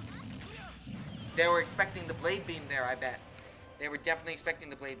 They were expecting the Blade Beam there, I bet. They were definitely expecting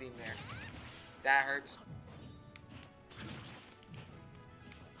the Blade Beam there. That hurts.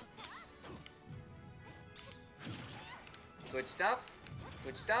 Good stuff.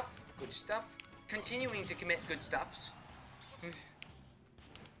 Good stuff. Good stuff. Continuing to commit good stuffs.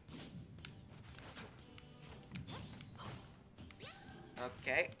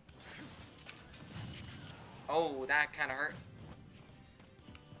 Okay. Oh, that kind of hurt.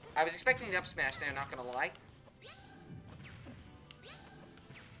 I was expecting the up smash there, not gonna lie.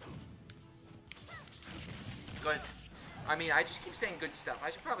 Good. I mean, I just keep saying good stuff.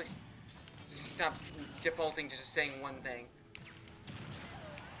 I should probably stop defaulting to just saying one thing.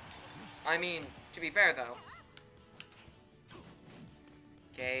 I mean, to be fair though.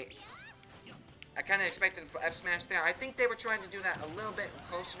 Okay. I kind of expected F smash there. I think they were trying to do that a little bit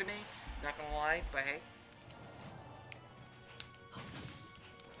closer to me. Not gonna lie, but hey.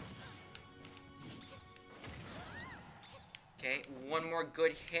 Okay, one more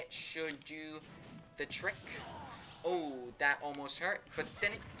good hit should do the trick. Oh, that almost hurt, but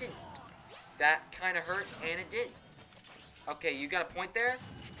then it didn't. That kind of hurt, and it did. Okay, you got a point there?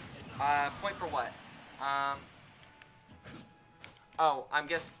 Point for what? Oh,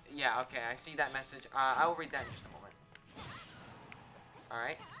 yeah, okay, I see that message. I will read that in just a moment.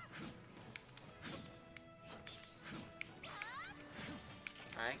 Alright.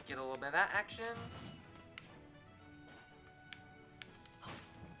 Alright, get a little bit of that action.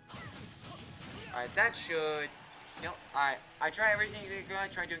 Alright, that should kill. Alright, I try everything to go. I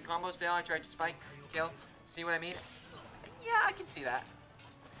try doing combos, fail. I tried to spike, kill. See what I mean? Yeah, I can see that.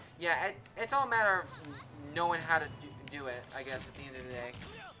 Yeah, it's all a matter of knowing how to do it, I guess, at the end of the day.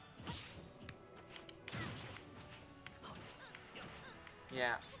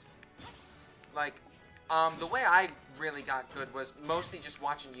 Yeah. Like, the way I really got good was mostly just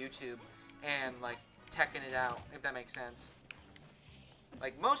watching YouTube and, like, teching it out, if that makes sense.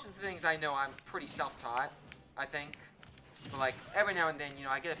 Like, most of the things I know I'm pretty self-taught, I think. But, like, every now and then, you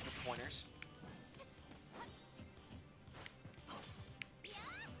know, I get a few pointers.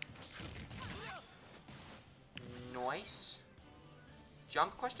 Nice.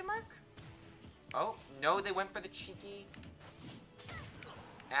 Jump, question mark? Oh, no, they went for the cheeky.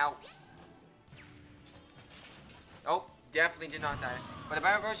 Ow. Oh, definitely did not die. But if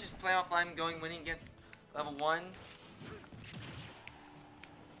I approach this playoff, I'm winning against level 1. Alright.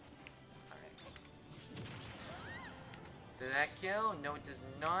 Did that kill? No, it does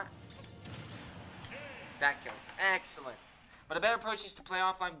not. That killed. Excellent. But a better approach is to play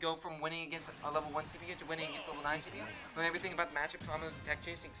offline, go from winning against a level 1 CPU to winning against level 9 CPU. Learn everything about the matchup, combos, tech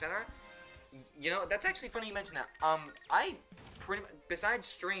chasing, etc. You know, that's actually funny you mention that. I pretty much, besides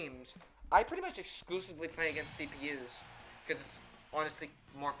streams, I pretty much exclusively play against CPUs. Because it's honestly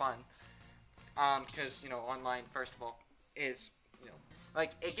more fun. Because, you know, online, first of all, is, you know,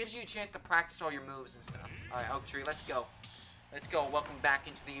 like, it gives you a chance to practice all your moves and stuff. Alright, Oak Tree, let's go. Let's go. Welcome back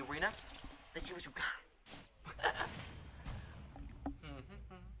into the arena. Let's see what you got.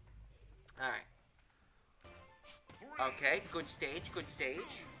 Alright. Okay, good stage, good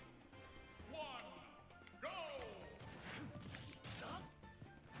stage. 1, go!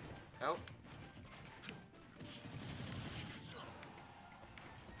 Oh.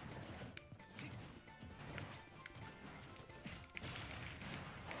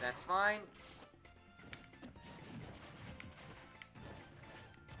 That's fine.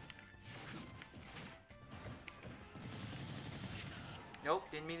 Nope,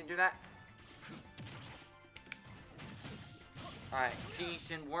 didn't mean to do that. Alright,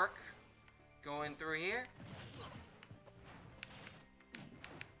 decent work. Going through here.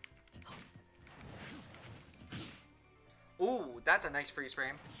 Ooh, that's a nice freeze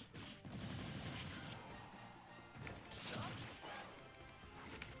frame.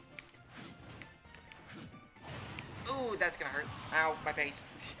 Ooh, that's gonna hurt. Ow, my face.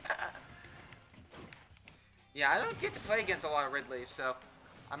 Yeah, I don't get to play against a lot of Ridleys, so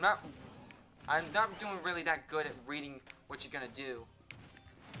I'm not doing really that good at reading what you're gonna do.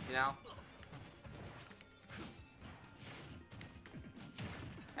 You know?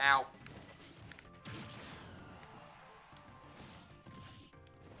 Ow.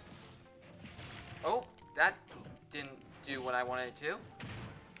 Oh, that didn't do what I wanted it to.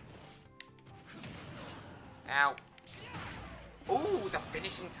 Ow. Ooh, the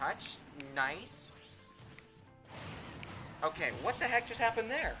finishing touch. Nice. Okay, what the heck just happened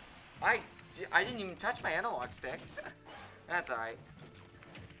there? I didn't even touch my analog stick. That's alright.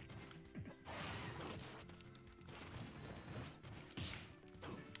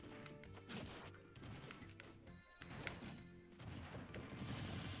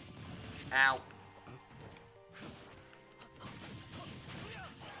 Ow.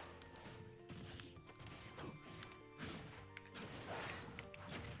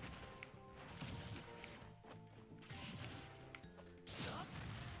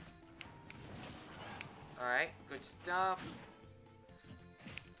 Alright, good stuff.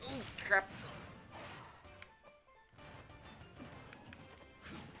 Ooh, crap.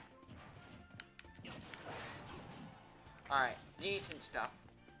 Alright, decent stuff.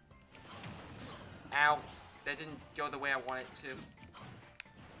 Ow. That didn't go the way I wanted it to.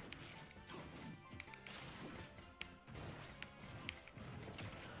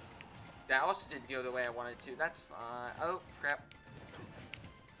 That also didn't go the way I wanted it to. That's fine. Oh, crap.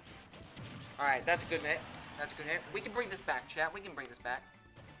 Alright, that's a good hit. That's a good hit. We can bring this back, chat. We can bring this back.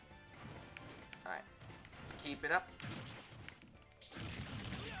 Alright. Let's keep it up.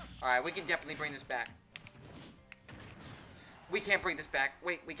 Alright, we can definitely bring this back. We can't bring this back.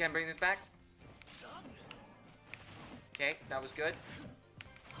 Wait, we can bring this back? Okay, that was good.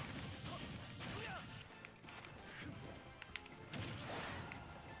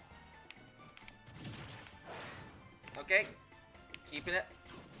 Okay. Keeping it.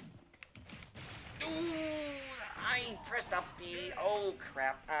 Ooh, I pressed up B. Oh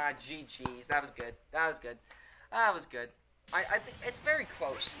crap. GG's. That was good. That was good. That was good. I think it's very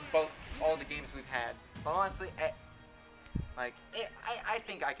close. All the games we've had. But honestly, I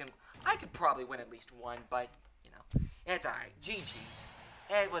think I could probably win at least one. But you know, it's alright. GG's.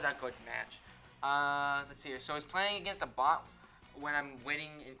 It was a good match. Let's see here. So it's playing against a bot when I'm waiting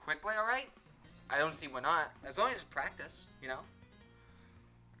in quick play. All right. I don't see why not. As long as it's practice, you know.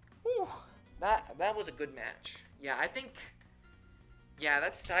 Whew. that was a good match. Yeah, I think. Yeah,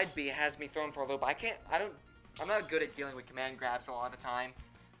 that side B has me thrown for a loop. I'm not good at dealing with command grabs a lot of the time.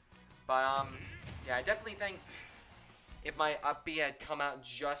 But yeah, I definitely think if my up B had come out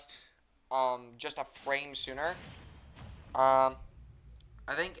just a frame sooner, I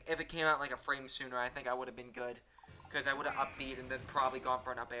think if it came out like a frame sooner, I think I would have been good. Because I would have up B'd and then probably gone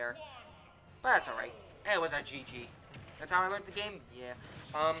for an up air. But that's alright. It was a GG. That's how I learned the game?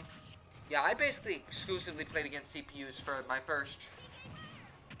 Yeah. Yeah, I basically exclusively played against CPUs for my first,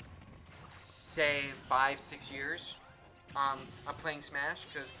 say, 5-6 years. I'm playing Smash,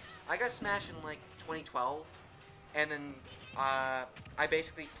 because I got Smash in, like, 2012. And then, I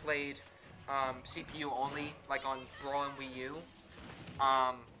basically played, CPU only, like, on Brawl and Wii U.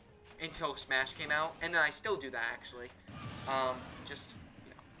 Until Smash came out, and then I still do that actually. Just,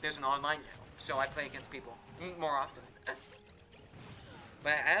 you know, there's an online now, so I play against people more often.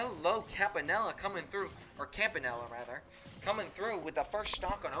 But hello, Campanella coming through, or Campanella rather, coming through with the first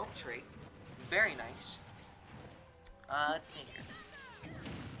stock on Oak Tree. Very nice. Let's see here.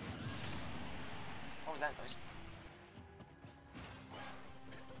 What was that noise?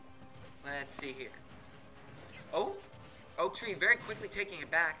 Let's see here. Oh, Oak Tree very quickly taking it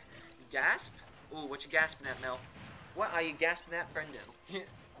back. Gasp? Ooh, what you gasping at, Mel? What are you gasping at, friendo?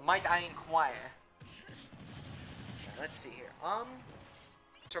 Might I inquire? Let's see here.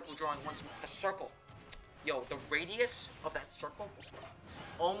 Circle drawing once more. A circle. Yo, the radius of that circle?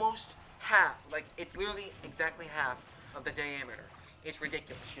 Almost half. Like, it's literally exactly half of the diameter. It's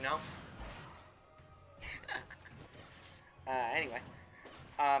ridiculous, you know? Anyway.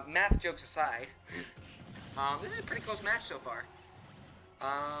 Math jokes aside. This is a pretty close match so far.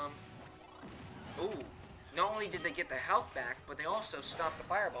 Ooh. Not only did they get the health back, but they also stopped the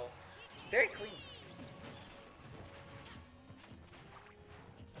fireball. Very clean.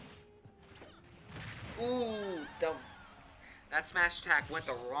 Ooh, that smash attack went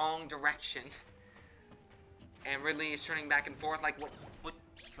the wrong direction. And Ridley is turning back and forth like, what?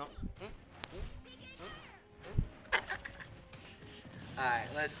 No. Alright,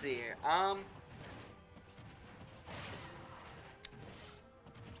 let's see here.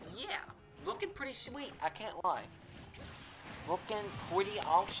 Yeah, looking pretty sweet, I can't lie. Looking pretty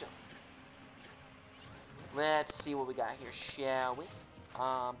awesome. Let's see what we got here, shall we?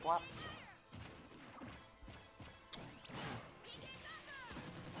 Plop.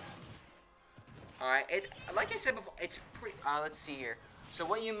 Alright, like I said before, it's pretty, let's see here. So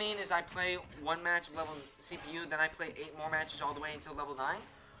what you mean is I play one match of level CPU, then I play 8 more matches all the way until level 9?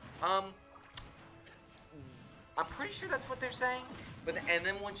 I'm pretty sure that's what they're saying. And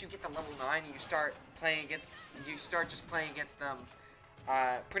then once you get to level 9, you start just playing against them,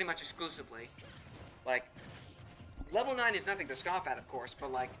 pretty much exclusively. Like, level 9 is nothing to scoff at, of course,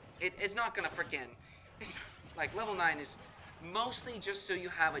 but like, it's not gonna like, level 9 is mostly just so you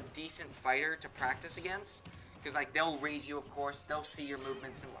have a decent fighter to practice against. Because, like, they'll read you, of course, they'll see your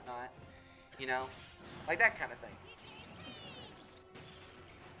movements and whatnot, you know? Like, that kind of thing.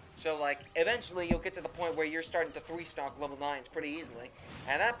 So, like, eventually you'll get to the point where you're starting to 3-stock level 9s pretty easily.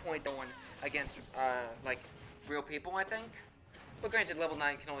 At that point, going against, like, real people, I think. But granted, level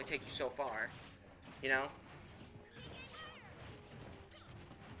 9 can only take you so far, you know?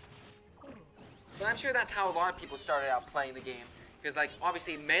 But I'm sure that's how a lot of people started out playing the game. Because, like,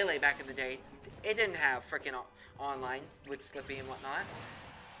 obviously, Melee back in the day, it didn't have freaking online with Slippy and whatnot.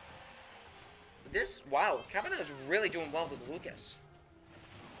 Wow, Kavanaugh is really doing well with Lucas.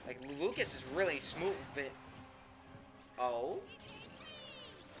 Like, Lucas is really smooth with it. Oh.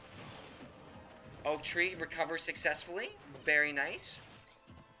 Oak Tree recovers successfully. Very nice.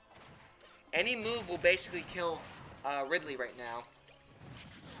 Any move will basically kill Ridley right now.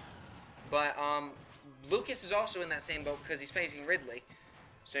 But, Lucas is also in that same boat because he's facing Ridley.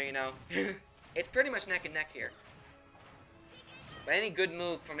 So, you know, it's pretty much neck and neck here. But any good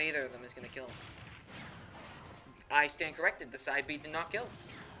move from either of them is going to kill him. I stand corrected. The side B did not kill him.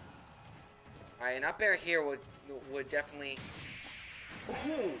 Alright, an up air here would definitely...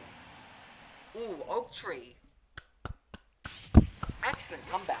 Ooh, Oak Tree. Excellent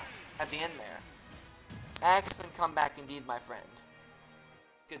comeback at the end there. Excellent comeback indeed, my friend.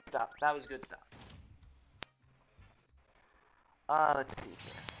 Good stuff. That was good stuff. Let's see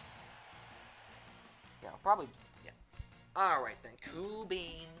here. Yeah, probably, yeah. Alright then, cool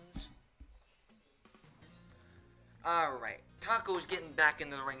beans. Alright, Taco's getting back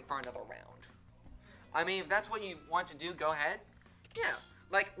into the ring for another round. I mean, if that's what you want to do, go ahead. Yeah,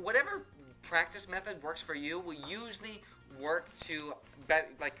 like, whatever practice method works for you will usually work to,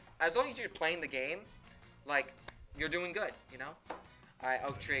 like, as long as you're playing the game, like, you're doing good, you know? Alright,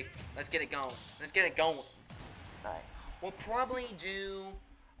 Oak Tree. Let's get it going. Let's get it going. Alright. We'll probably do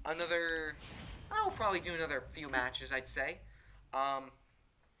another... I'll probably do another few matches, I'd say.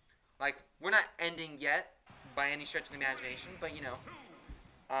 Like, we're not ending yet by any stretch of the imagination, but, you know,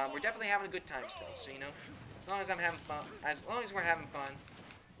 we're definitely having a good time still. So, you know, as long as I'm having fun, as long as we're having fun,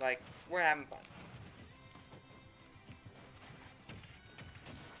 like, we're having fun.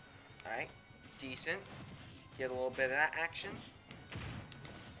 Alright. Decent. Get a little bit of that action.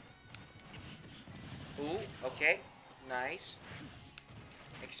 Ooh, okay. Nice.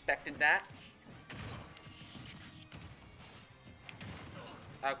 Expected that.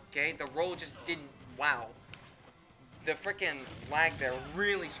 Okay, the roll just didn't... Wow. The freaking lag there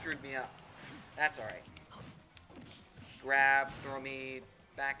really screwed me up. That's alright. Grab, throw me,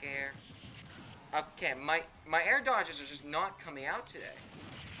 back air. Okay, my air dodges are just not coming out today.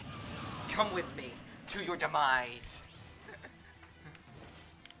 Come with me to your demise.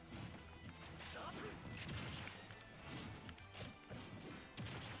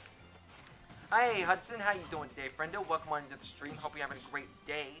 Hey Hudson, how you doing today, friendo? Welcome on into the stream. Hope you're having a great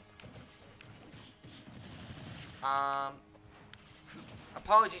day.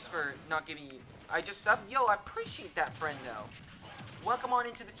 Apologies for not giving you... I just subbed. Yo, I appreciate that, friendo. Welcome on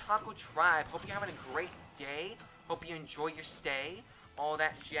into the Taco Tribe. Hope you're having a great day. Hope you enjoy your stay. All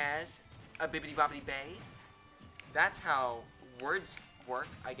that jazz. A bibbidi bobbidi bay. That's how words work,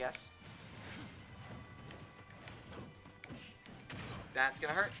 I guess. That's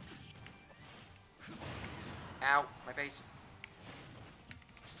gonna hurt. Ow, my face.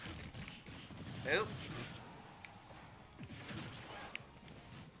 Oop.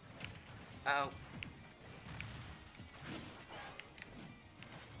 Uh-oh.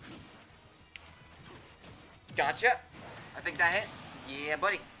 Gotcha. I think that hit. Yeah,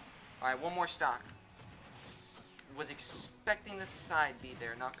 buddy. Alright, one more stock. Was expecting the side B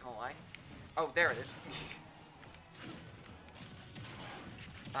there, not gonna lie. Oh, there it is.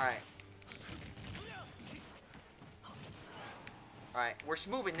 Alright. Alright, we're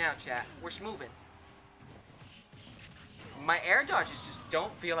smoothing now, chat. We're smoothing. My air dodges just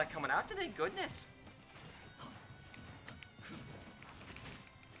don't feel like coming out today. Goodness.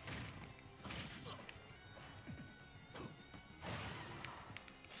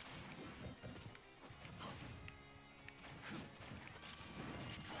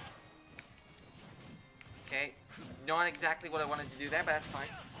 Okay. Not exactly what I wanted to do there, but that's fine.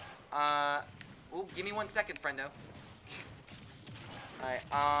 Ooh, give me 1 second, friendo.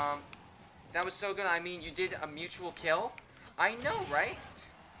 Alright, that was so good. I mean, you did a mutual kill. I know, right?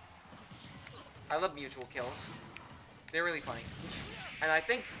 I love mutual kills. They're really funny. And I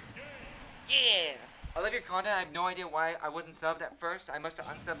think... Yeah! I love your content. I have no idea why I wasn't subbed at first. I must have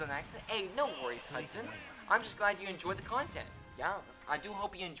unsubbed on accident. Hey, no worries, Hudson. I'm just glad you enjoyed the content. Yeah, I do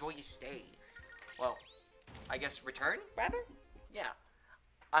hope you enjoy your stay. Well, I guess return, rather? Yeah.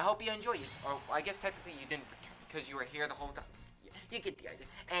 I hope you enjoy this. Or I guess technically you didn't return because you were here the whole time. You get the idea.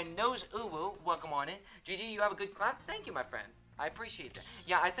 And Nose Uwu, welcome on in. GG, you have a good clap? Thank you, my friend. I appreciate that.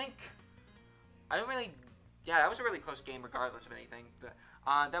 Yeah, I think... I don't really... Yeah, that was a really close game regardless of anything. But,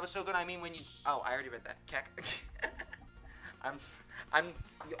 that was so good. I mean, when you... Oh, I already read that. Keck.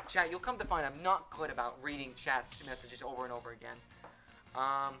 Chat, you'll come to find I'm not good about reading chat messages over and over again.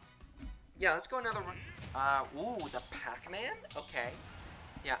 Yeah, let's go another one. Ooh, the Pac-Man? Okay.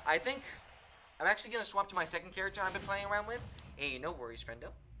 Yeah, I think... I'm actually going to swap to my second character I've been playing around with. Hey, no worries, friendo.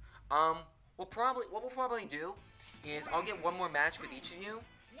 What we'll probably do is I'll get one more match with each of you,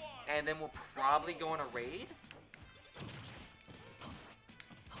 and then we'll probably go on a raid.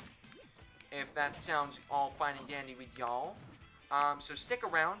 If that sounds all fine and dandy with y'all. So stick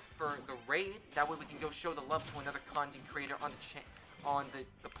around for the raid. That way we can go show the love to another content creator on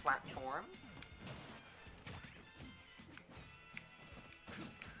the platform.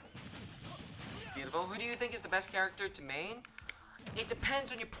 Beautiful. Who do you think is the best character to main? It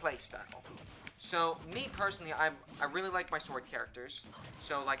depends on your playstyle. So, me personally, I really like my sword characters.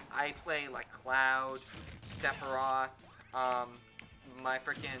 So, like, I play, like, Cloud, Sephiroth, my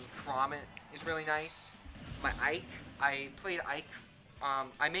freaking Comet is really nice. My Ike, I played Ike,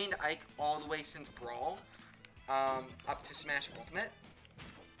 I mained Ike all the way since Brawl, up to Smash Ultimate.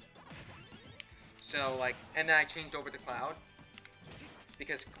 So, like, and then I changed over to Cloud,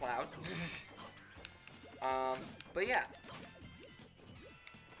 because Cloud. But yeah.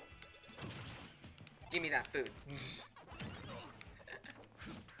 Give me that food.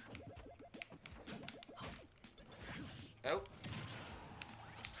 Oh.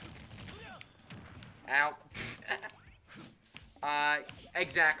 Ow.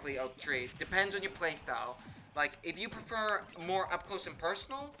 Exactly, Oak Tree. Depends on your playstyle. Like, if you prefer more up close and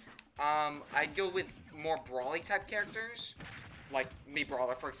personal, I'd go with more brawly type characters, like me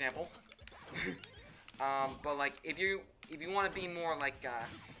Brawler, for example. But like, if you want to be more like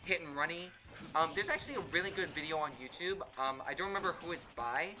hit and runny, there's actually a really good video on YouTube. I don't remember who it's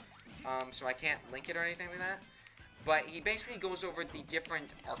by, so I can't link it or anything like that. But he basically goes over the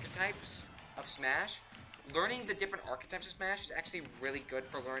different archetypes of Smash. Learning the different archetypes of Smash is actually really good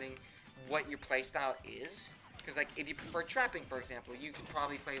for learning what your playstyle is. Because, like, if you prefer trapping, for example, you could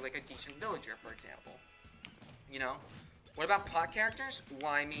probably play, like, a decent villager, for example. You know? What about pot characters?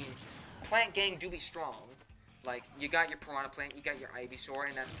 Well, I mean, Plant Gang do be strong. Like, you got your Piranha Plant, you got your Ivysaur,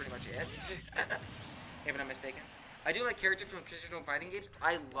 and that's pretty much it. If I'm not mistaken. I do like characters from traditional fighting games.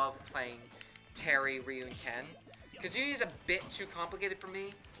 I love playing Terry, Ryu, and Ken. Kazooie is a bit too complicated for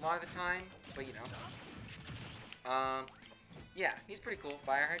me a lot of the time, but you know. Yeah, he's pretty cool.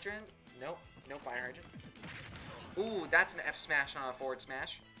 Fire Hydrant? Nope, no Fire Hydrant. Ooh, that's an F smash on a forward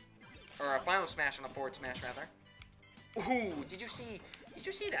smash. Or a final smash on a forward smash, rather. Ooh, did you see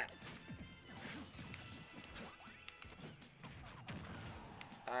that?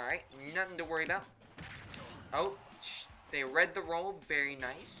 Alright, nothing to worry about. Oh, they read the roll, very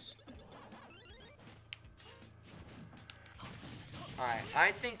nice. Alright,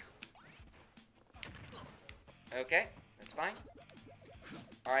 I think... Okay, that's fine.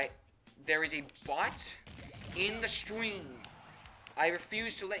 Alright, there is a bot in the stream. I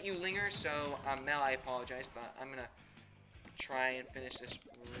refuse to let you linger, so, Mel, I apologize, but I'm gonna try and finish this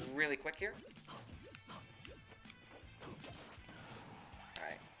really quick here.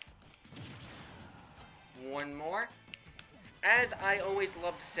 Alright. One more. As I always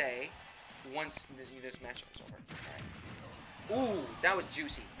love to say, once this match is over. Alright. Ooh, that was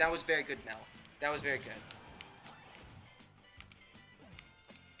juicy. That was very good, Mel. That was very good.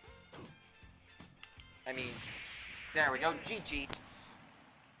 I mean, there we go. GG.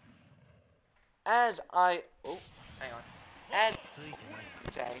 As I... Oh, hang on. As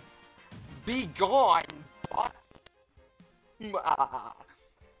I say, be gone.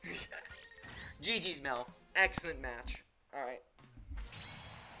 GG's, Mel. Excellent match. Alright.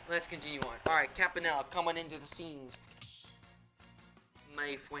 Let's continue on. Alright, Campanella coming into the scenes.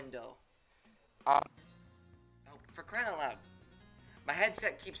 My window. Oh, for crying out loud. My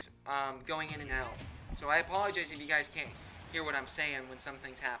headset keeps going in and out. So I apologize if you guys can't hear what I'm saying when some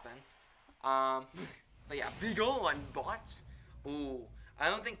things happen. But yeah, be gone, bot. Ooh, I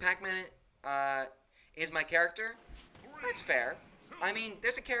don't think Pac-Man is my character. That's fair. I mean,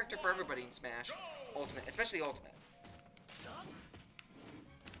 there's a character for everybody in Smash Ultimate, especially Ultimate.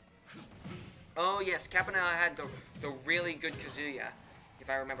 Oh yes, Campanella had the really good Kazuya, if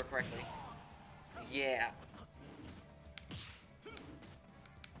I remember correctly. Yeah.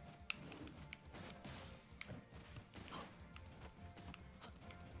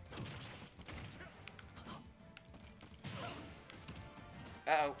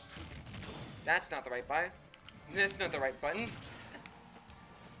 Uh-oh. That's not the right button. That's not the right button.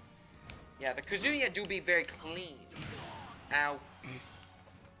 Yeah, the Kazuya do be very clean. Ow.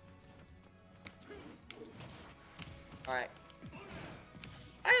 Alright.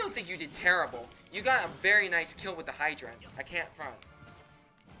 I don't think you did terrible. You got a very nice kill with the Hydrant. I can't front.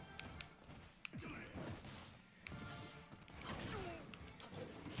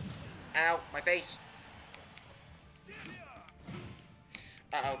 Ow, my face.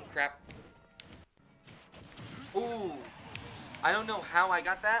 Uh-oh, crap. Ooh. I don't know how I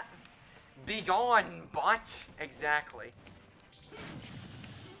got that. Be gone, bot. Exactly.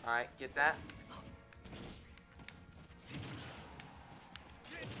 Alright, get that.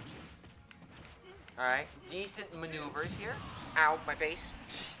 Alright, decent maneuvers here. Ow, my face.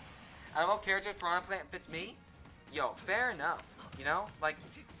 Out of all characters, Piranha Plant fits me. Yo, fair enough. You know? Like,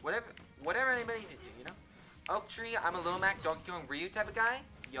 whatever anybody's into, you know? Oak Tree, I'm a Little Mac, Donkey Kong, Ryu type of guy.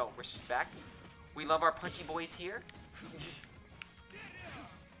 Yo, respect. We love our punchy boys here.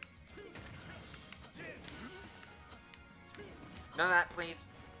 None of that, please.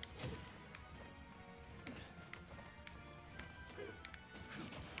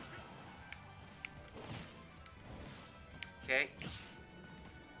 Okay.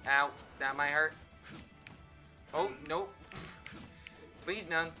 Ow, that might hurt. Oh, nope. Please,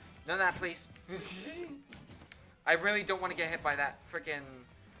 none. None of that, please. I really don't want to get hit by that freaking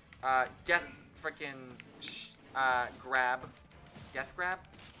death freaking grab. Death grab?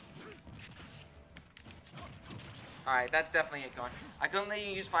 Alright, that's definitely it gone. I couldn't let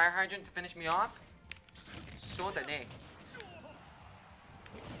you use Fire Hydrant to finish me off. So da ne.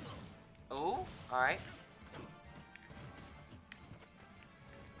 Oh, alright.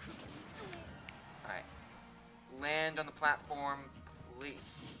 Alright. land on the platform,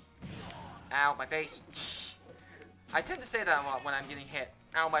 please. Ow, my face. I tend to say that a lot when I'm getting hit.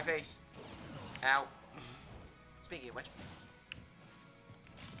 Ow, my face. Ow. Speaking of which.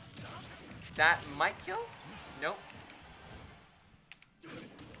 That might kill? Nope.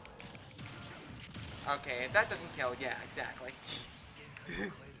 Okay, if that doesn't kill, yeah, exactly.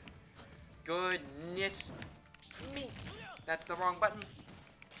 Goodness me. That's the wrong button.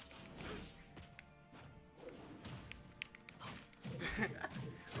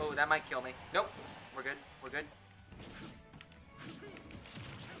 Oh, that might kill me. Nope. We're good. We're good.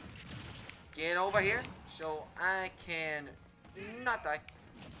 Get over here so I can not die.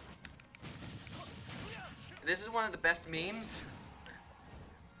 This is one of the best memes.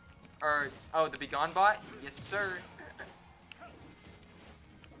 Oh, the Begone bot? Yes, sir.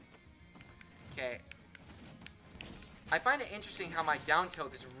 Okay. I find it interesting how my down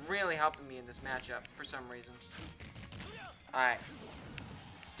tilt is really helping me in this matchup for some reason. Alright.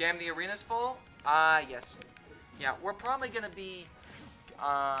 Damn, the arena's full? Yes. Yeah, we're probably gonna be,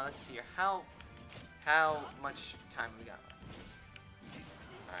 let's see here. How much time we got?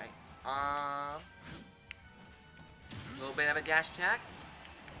 Alright. A little bit of a dash attack.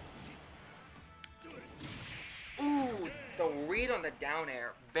 Ooh, the read on the down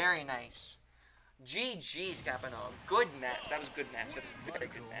air. Very nice. GG's, Capano. Good match. That was a good match. That was a very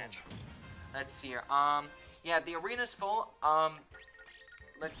good match. Let's see here. Yeah, the arena's full.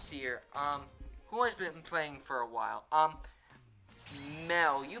 Let's see here. Who has been playing for a while?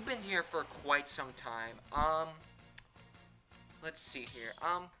 Mel, you've been here for quite some time. Let's see here.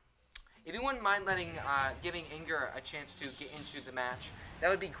 If you wouldn't mind giving Inger a chance to get into the match, that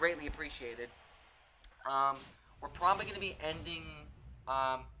would be greatly appreciated. We're probably going to be ending,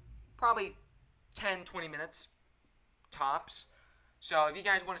 probably 10-20 minutes, tops. So if you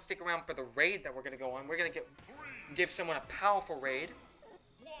guys want to stick around for the raid that we're going to go on, we're going to give someone a powerful raid.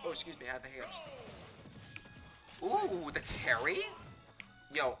 Oh, excuse me, I have the hiccups. Ooh, the Terry?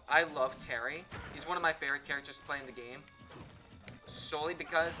 Yo, I love Terry. He's one of my favorite characters to play in the game. Solely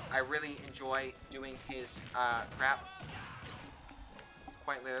because I really enjoy doing his, crap.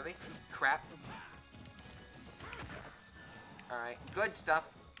 Quite literally. Crap. Alright, good stuff.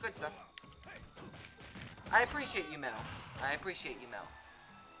 Good stuff. I appreciate you, Mel. I appreciate you, Mel.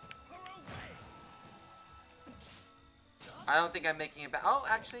 I don't think I'm making it back. Oh,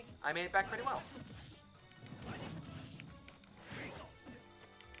 actually, I made it back pretty well.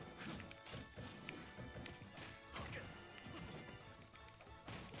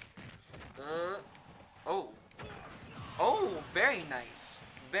 Oh. Oh, very nice.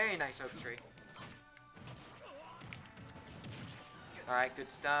 Very nice oak tree. Alright, good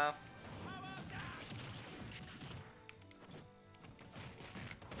stuff.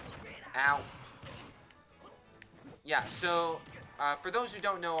 Ow. Yeah, so, for those who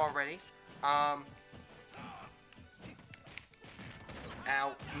don't know already, ow.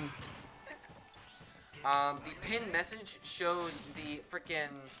 The pinned message shows the frickin'...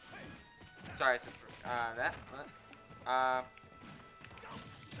 Sorry, I said that. What?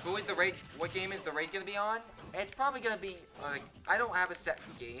 Who is the raid? What game is the raid gonna be on? It's probably gonna be, like, I don't have a set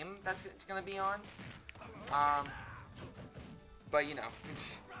game that's it's gonna be on. But you know,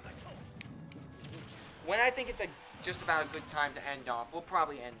 when I think it's just about a good time to end off, we'll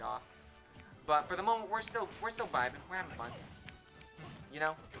probably end off. But for the moment, we're still vibing. We're having fun. You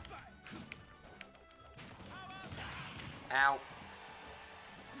know? Ow.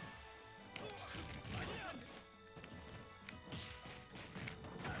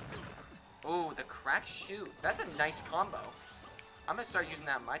 Oh, the crack shoot. That's a nice combo. I'm gonna start using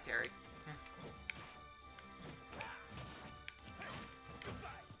that in my Terry.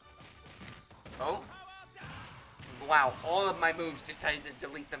 Oh. Wow, all of my moves decided to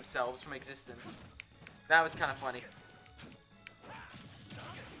delete themselves from existence. That was kind of funny.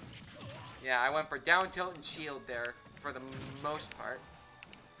 Yeah, I went for down tilt and shield there for the most part.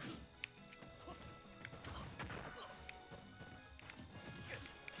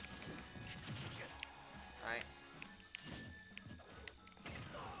 Alright.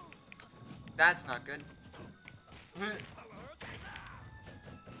 That's not good.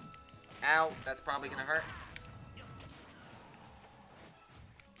 Ow, that's probably gonna hurt.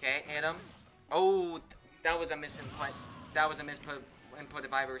 Okay, hit him. Oh, that was a misinput. That was a misinput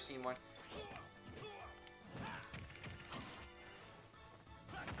if I've ever seen one.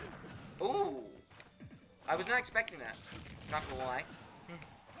 Ooh, I was not expecting that. Not gonna lie.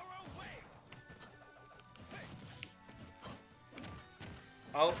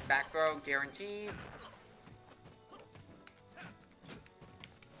 Oh, back throw guaranteed.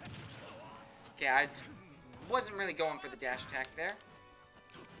 Okay, wasn't really going for the dash attack there.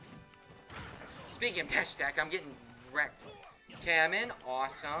 Speaking of dash attack, I'm getting wrecked. Okay, I'm in.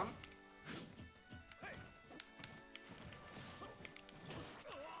 Awesome.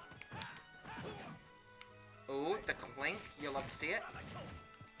 Ooh, the clink. You'll love to see it.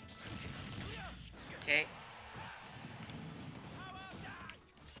 Okay.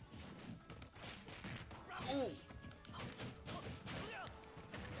 Ooh.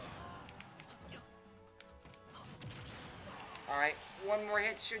 Alright, one more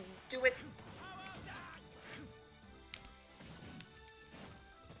hit should do it.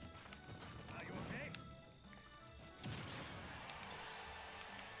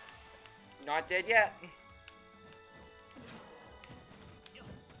 Not dead yet.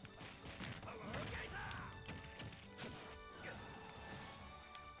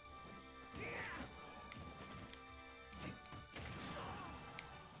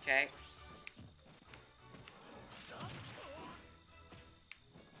 Okay.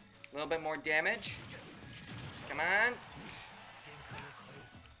 A little bit more damage. Come on.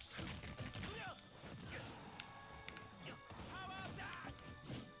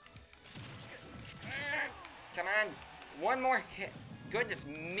 Come on. One more hit. Goodness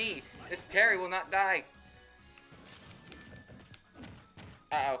me. This Terry will not die.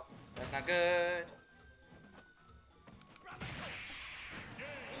 Uh-oh. That's not good.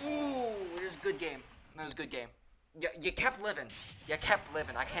 Ooh, this is a good game. That was a good game. You kept living. You kept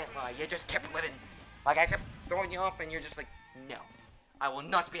living. I can't lie. You just kept living. Like, I kept throwing you off, and you're just like, no. I will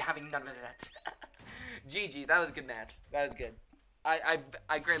not be having none of that. GG. That was a good match. That was good. I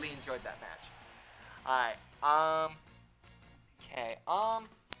greatly enjoyed that match. Alright. Okay. I'll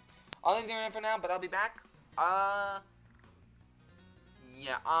leave the arena for now, but I'll be back.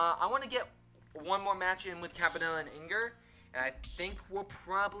 Yeah. I want to get one more match in with Campanella and Inger. And I think we'll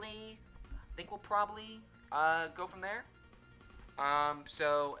probably go from there.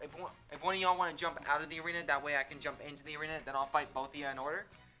 So if one of y'all want to jump out of the arena, that way I can jump into the arena, then I'll fight both of you in order.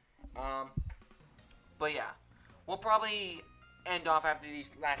 But yeah, we'll probably end off after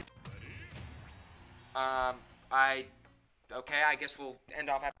these last. I guess we'll end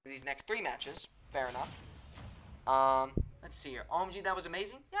off after these next 3 matches. Fair enough. Let's see here. OMG, that was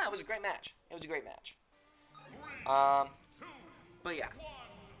amazing. Yeah, it was a great match. It was a great match. But yeah.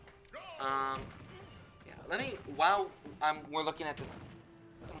 Yeah. Let me, while we're looking at the,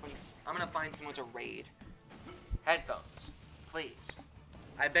 I'm gonna find someone to raid. Headphones, please.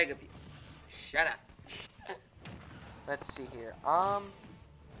 I beg of you. Shut up. Let's see here.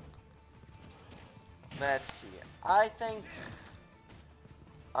 Let's see. I think.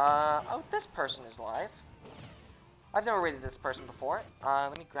 Oh, this person is live. I've never raided this person before.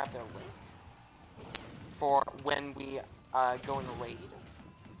 Let me grab their link for when we go in a raid.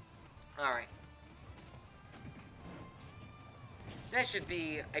 Alright. That should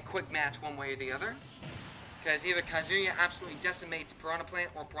be a quick match one way or the other. Because either Kazuya absolutely decimates Piranha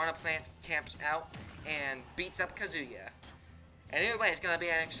Plant or Piranha Plant camps out and beats up Kazuya. And either way, it's going to be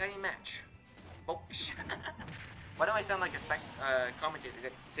an exciting match. Oh, why do I sound like a commentator?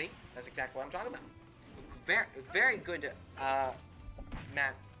 See? That's exactly what I'm talking about. Very, very good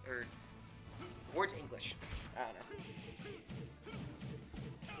words English. I don't know.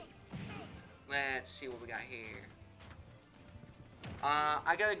 Let's see what we got here.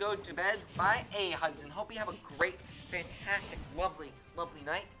 I gotta go to bed. Bye, Hudson. Hope you have a great, fantastic, lovely, lovely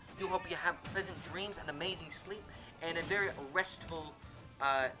night. Do hope you have pleasant dreams and amazing sleep and a very restful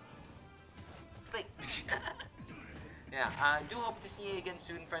sleep. Yeah, I do hope to see you again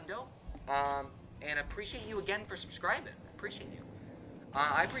soon, friendo. And appreciate you again for subscribing. I appreciate you.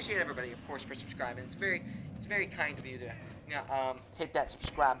 I appreciate everybody, of course, for subscribing. It's very kind of you to, hit that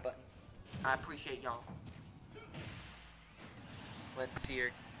subscribe button. I appreciate y'all. Let's see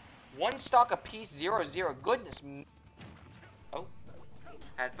here. 1 stock a piece, 0, 0. Goodness. Oh,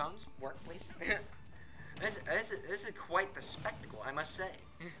 headphones work, please. This is quite the spectacle, I must say.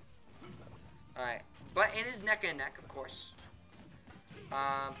 All right, but it is neck and neck, of course.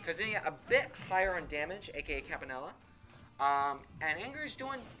 Kazuya a bit higher on damage, aka Campanella. And Inger's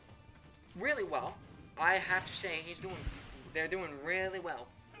doing really well. I have to say, they're doing really well.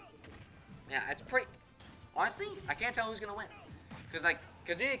 Yeah, it's pretty. Honestly, I can't tell who's gonna win. Because, like,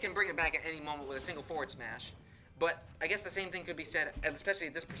 Kazuya can bring it back at any moment with a single forward smash. But I guess the same thing could be said, especially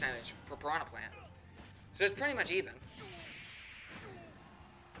at this percentage, for Piranha Plant. So it's pretty much even.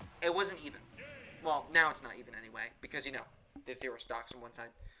 It wasn't even. Well, now it's not even anyway, because, there's 0 stocks on one side.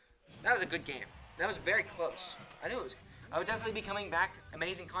 That was a good game. That was very close. I knew it was. I would definitely be coming back.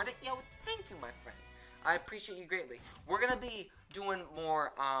 Amazing content. Yo, thank you, my friend. I appreciate you greatly. We're going to be doing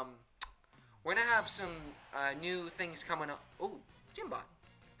more, we're gonna have some new things coming up. Oh, Jimbot.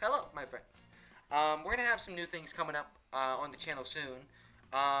 Hello, my friend. We're gonna have some new things coming up on the channel soon.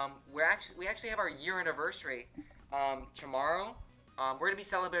 We actually have our year anniversary tomorrow. We're gonna be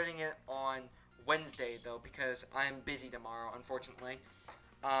celebrating it on Wednesday though, because I'm busy tomorrow, unfortunately.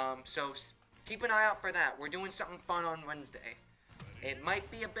 So keep an eye out for that. We're doing something fun on Wednesday. It might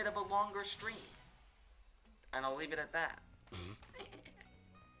be a bit of a longer stream, and I'll leave it at that.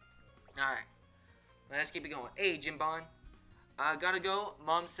 Alright, let's keep it going. Hey, Jimbon. Gotta go.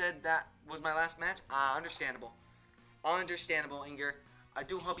 Mom said that was my last match. Understandable. Understandable, Inger. I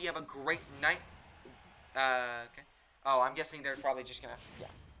do hope you have a great night. Okay. Oh, I'm guessing they're probably just gonna... Yeah.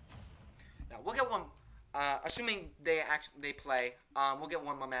 Now, we'll get one... assuming they play, we'll get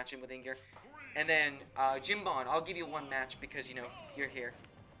one more match in with Inger. And then, Jimbon, I'll give you one match because, you know, you're here.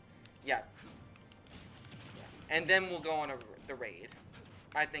 Yeah. And then we'll go on the raid.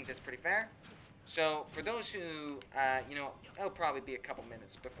 I think that's pretty fair. So, for those who, you know, it'll probably be a couple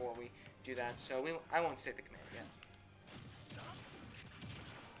minutes before we do that. So, I won't say the command yet.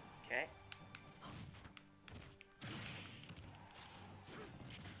 Okay.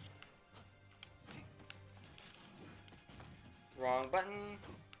 Wrong button.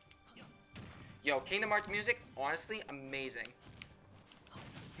 Yo, Kingdom Hearts music, honestly, amazing.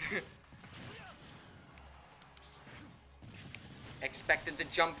 Expected the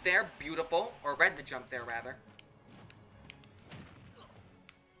jump there, beautiful. Or read the jump there, rather.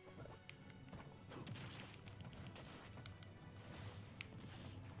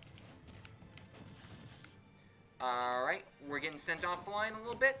 Alright, we're getting sent offline a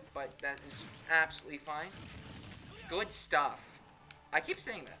little bit, but that is absolutely fine. Good stuff. I keep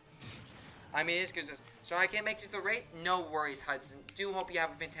saying that. I mean, it's because... So I can't make it to the raid? No worries, Hudson. Do hope you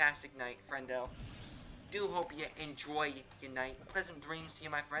have a fantastic night, friendo. Do hope you enjoy your night. Pleasant dreams to you,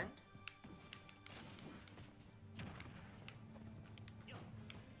 my friend.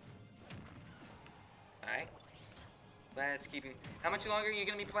 Alright. Let's keep it. How much longer are you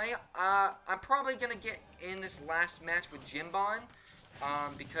going to be playing? I'm probably going to get in this last match with Jimbon.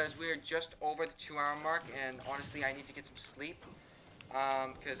 Because we're just over the 2-hour mark. And honestly, I need to get some sleep.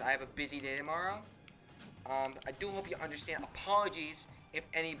 Because I have a busy day tomorrow. I do hope you understand. Apologies if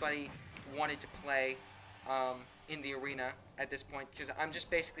anybody wanted to play in the arena at this point, because I'm just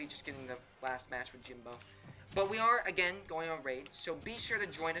basically just getting the last match with Jimbo. But we are, again, going on raid, so be sure to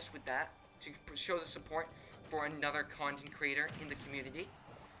join us with that to show the support for another content creator in the community.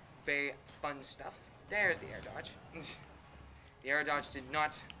 Very fun stuff. There's the air dodge. The air dodge did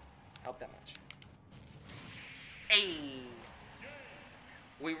not help that much. Hey!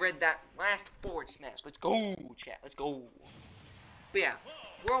 We read that last forward smash. Let's go, chat. Let's go. But yeah,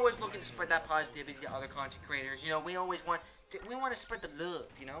 we're always looking to spread that positivity to other content creators. You know, we always want to spread the love,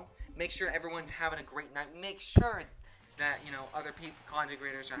 you know? Make sure everyone's having a great night. Make sure that, you know, other people, content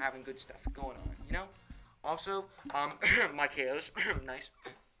creators are having good stuff going on, you know? Also, my KOs. Nice.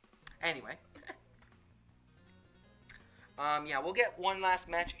 Anyway. Yeah, we'll get one last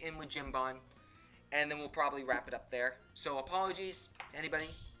match in with Jimbon. And then we'll probably wrap it up there. So apologies, anybody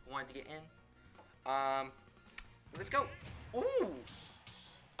who wanted to get in. Let's go. Ooh,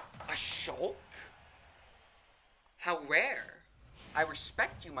 a Shulk? How rare. I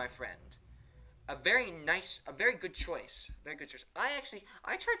respect you, my friend. A very nice, a very good choice. Very good choice. I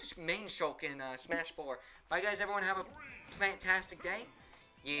tried to main Shulk in Smash 4. Bye guys, everyone have a fantastic day.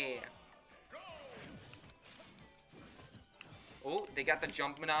 Yeah. Oh, they got the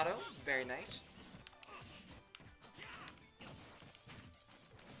jump Monado. Very nice.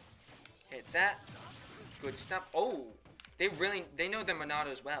 Hit that. Good stuff. Oh, they know their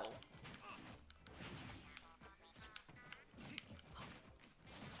Monados well.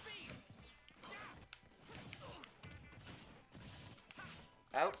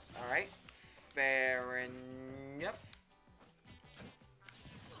 Out. Alright. Fair enough.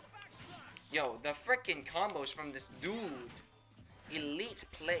 Yo, the frickin' combos from this dude. Elite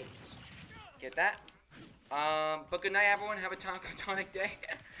plays. Get that? But good night, everyone. Have a tonic day.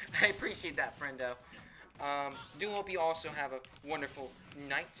 I appreciate that, friendo. Do hope you also have a wonderful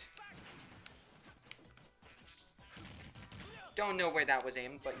night. Don't know where that was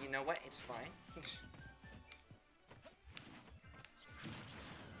aimed, but you know what? It's fine.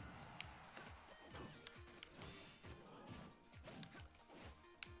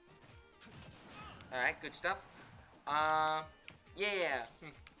 Alright, good stuff. Yeah.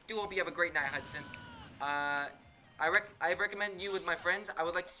 Do hope you have a great night, Hudson. I recommend you with my friends. I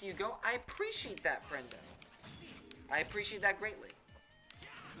would like to see you go. I appreciate that, friendo. I appreciate that greatly.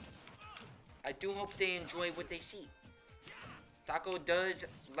 I do hope they enjoy what they see. Taco does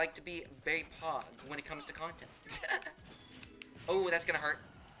like to be very pog when it comes to content. Oh, that's gonna hurt.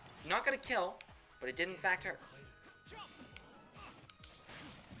 Not gonna kill, but it did in fact hurt.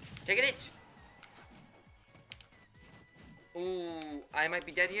 Taking it! Ooh, I might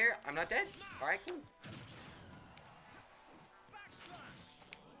be dead here. I'm not dead. Alright, cool.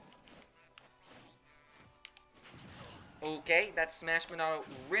 Okay, that's Smash Monado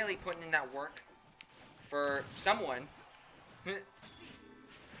really putting in that work for someone.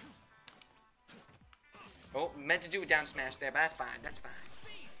 Oh, meant to do a down smash there, but that's fine. That's fine.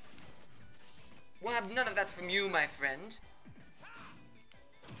 We'll have none of that from you, my friend.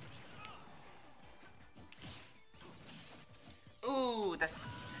 Ooh, that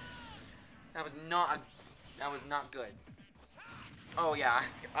was not good. Oh yeah,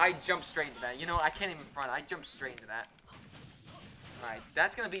 I jumped straight into that. You know, I can't even front. I jumped straight into that. Alright,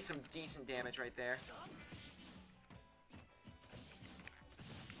 that's gonna be some decent damage right there.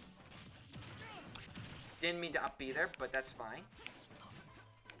 Didn't mean to up B there, but that's fine.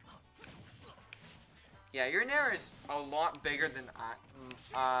 Yeah, your Nair is a lot bigger than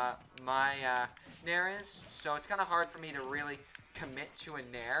my Nair is, so it's kind of hard for me to really commit to a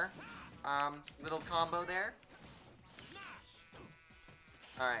Nair little combo there.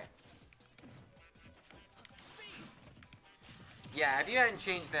 Alright. Yeah, if you hadn't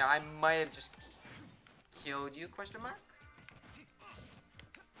changed there, I might have just killed you, question mark?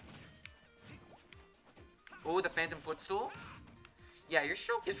 Oh, the Phantom Footstool? Yeah, your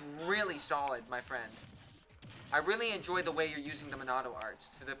stroke is really solid, my friend. I really enjoy the way you're using the Monado arts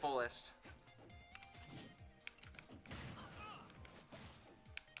to the fullest.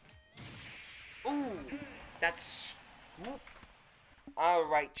 Ooh, that's swoop.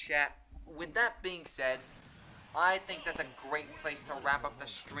 Alright, chat. With that being said, I think that's a great place to wrap up the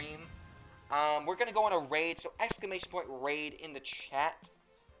stream. We're gonna go on a raid, so exclamation point raid in the chat.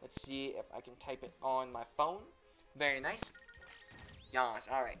 Let's see if I can type it on my phone. Very nice. Yes,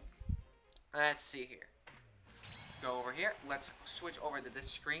 alright. Let's see here. Let's go over here. Let's switch over to this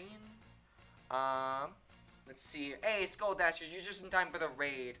screen. Let's see here. Hey, Skull Dashers, you're just in time for the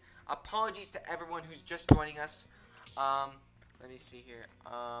raid. Apologies to everyone who's just joining us. Let me see here.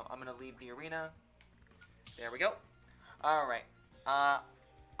 I'm gonna leave the arena. There we go. Alright.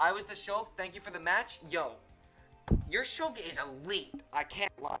 I was the Shulk. Thank you for the match. Yo. Your Shulk is elite. I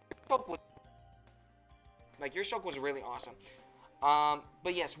can't lie. Your Shulk was really awesome.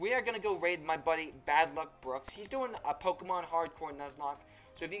 But yes, we are gonna go raid my buddy Bad Luck Brooks. He's doing a Pokemon Hardcore Nuzlocke.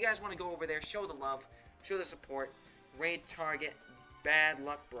 So if you guys want to go over there, show the love, show the support. Raid target Bad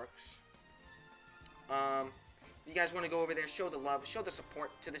Luck Brooks. You guys want to go over there, show the love, show the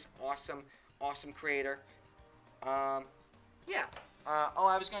support to this awesome creator. Yeah. Oh,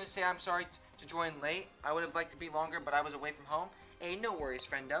 I was going to say I'm sorry to join late. I would have liked to be longer, but I was away from home. Hey, no worries,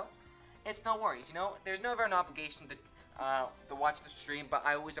 friendo. It's no worries, you know. There's never an obligation to watch the stream, but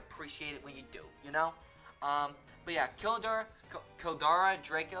I always appreciate it when you do, you know. But yeah, Kildara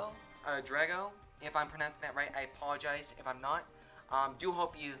Drago, if I'm pronouncing that right, I apologize if I'm not. Do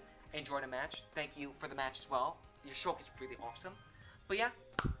hope you enjoyed the match. Thank you for the match as well. Your show is really awesome. But yeah,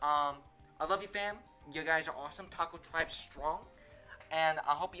 I love you, fam. You guys are awesome. Taco Tribe strong. And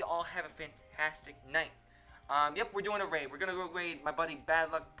I hope you all have a fantastic night. Yep, we're doing a raid. We're gonna go raid my buddy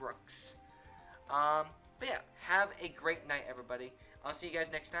Bad Luck Brooks. But yeah, have a great night, everybody. I'll see you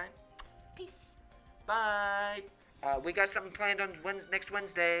guys next time. Peace. Bye. We got something planned on next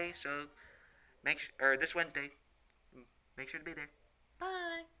Wednesday, so this Wednesday. Make sure to be there. Bye.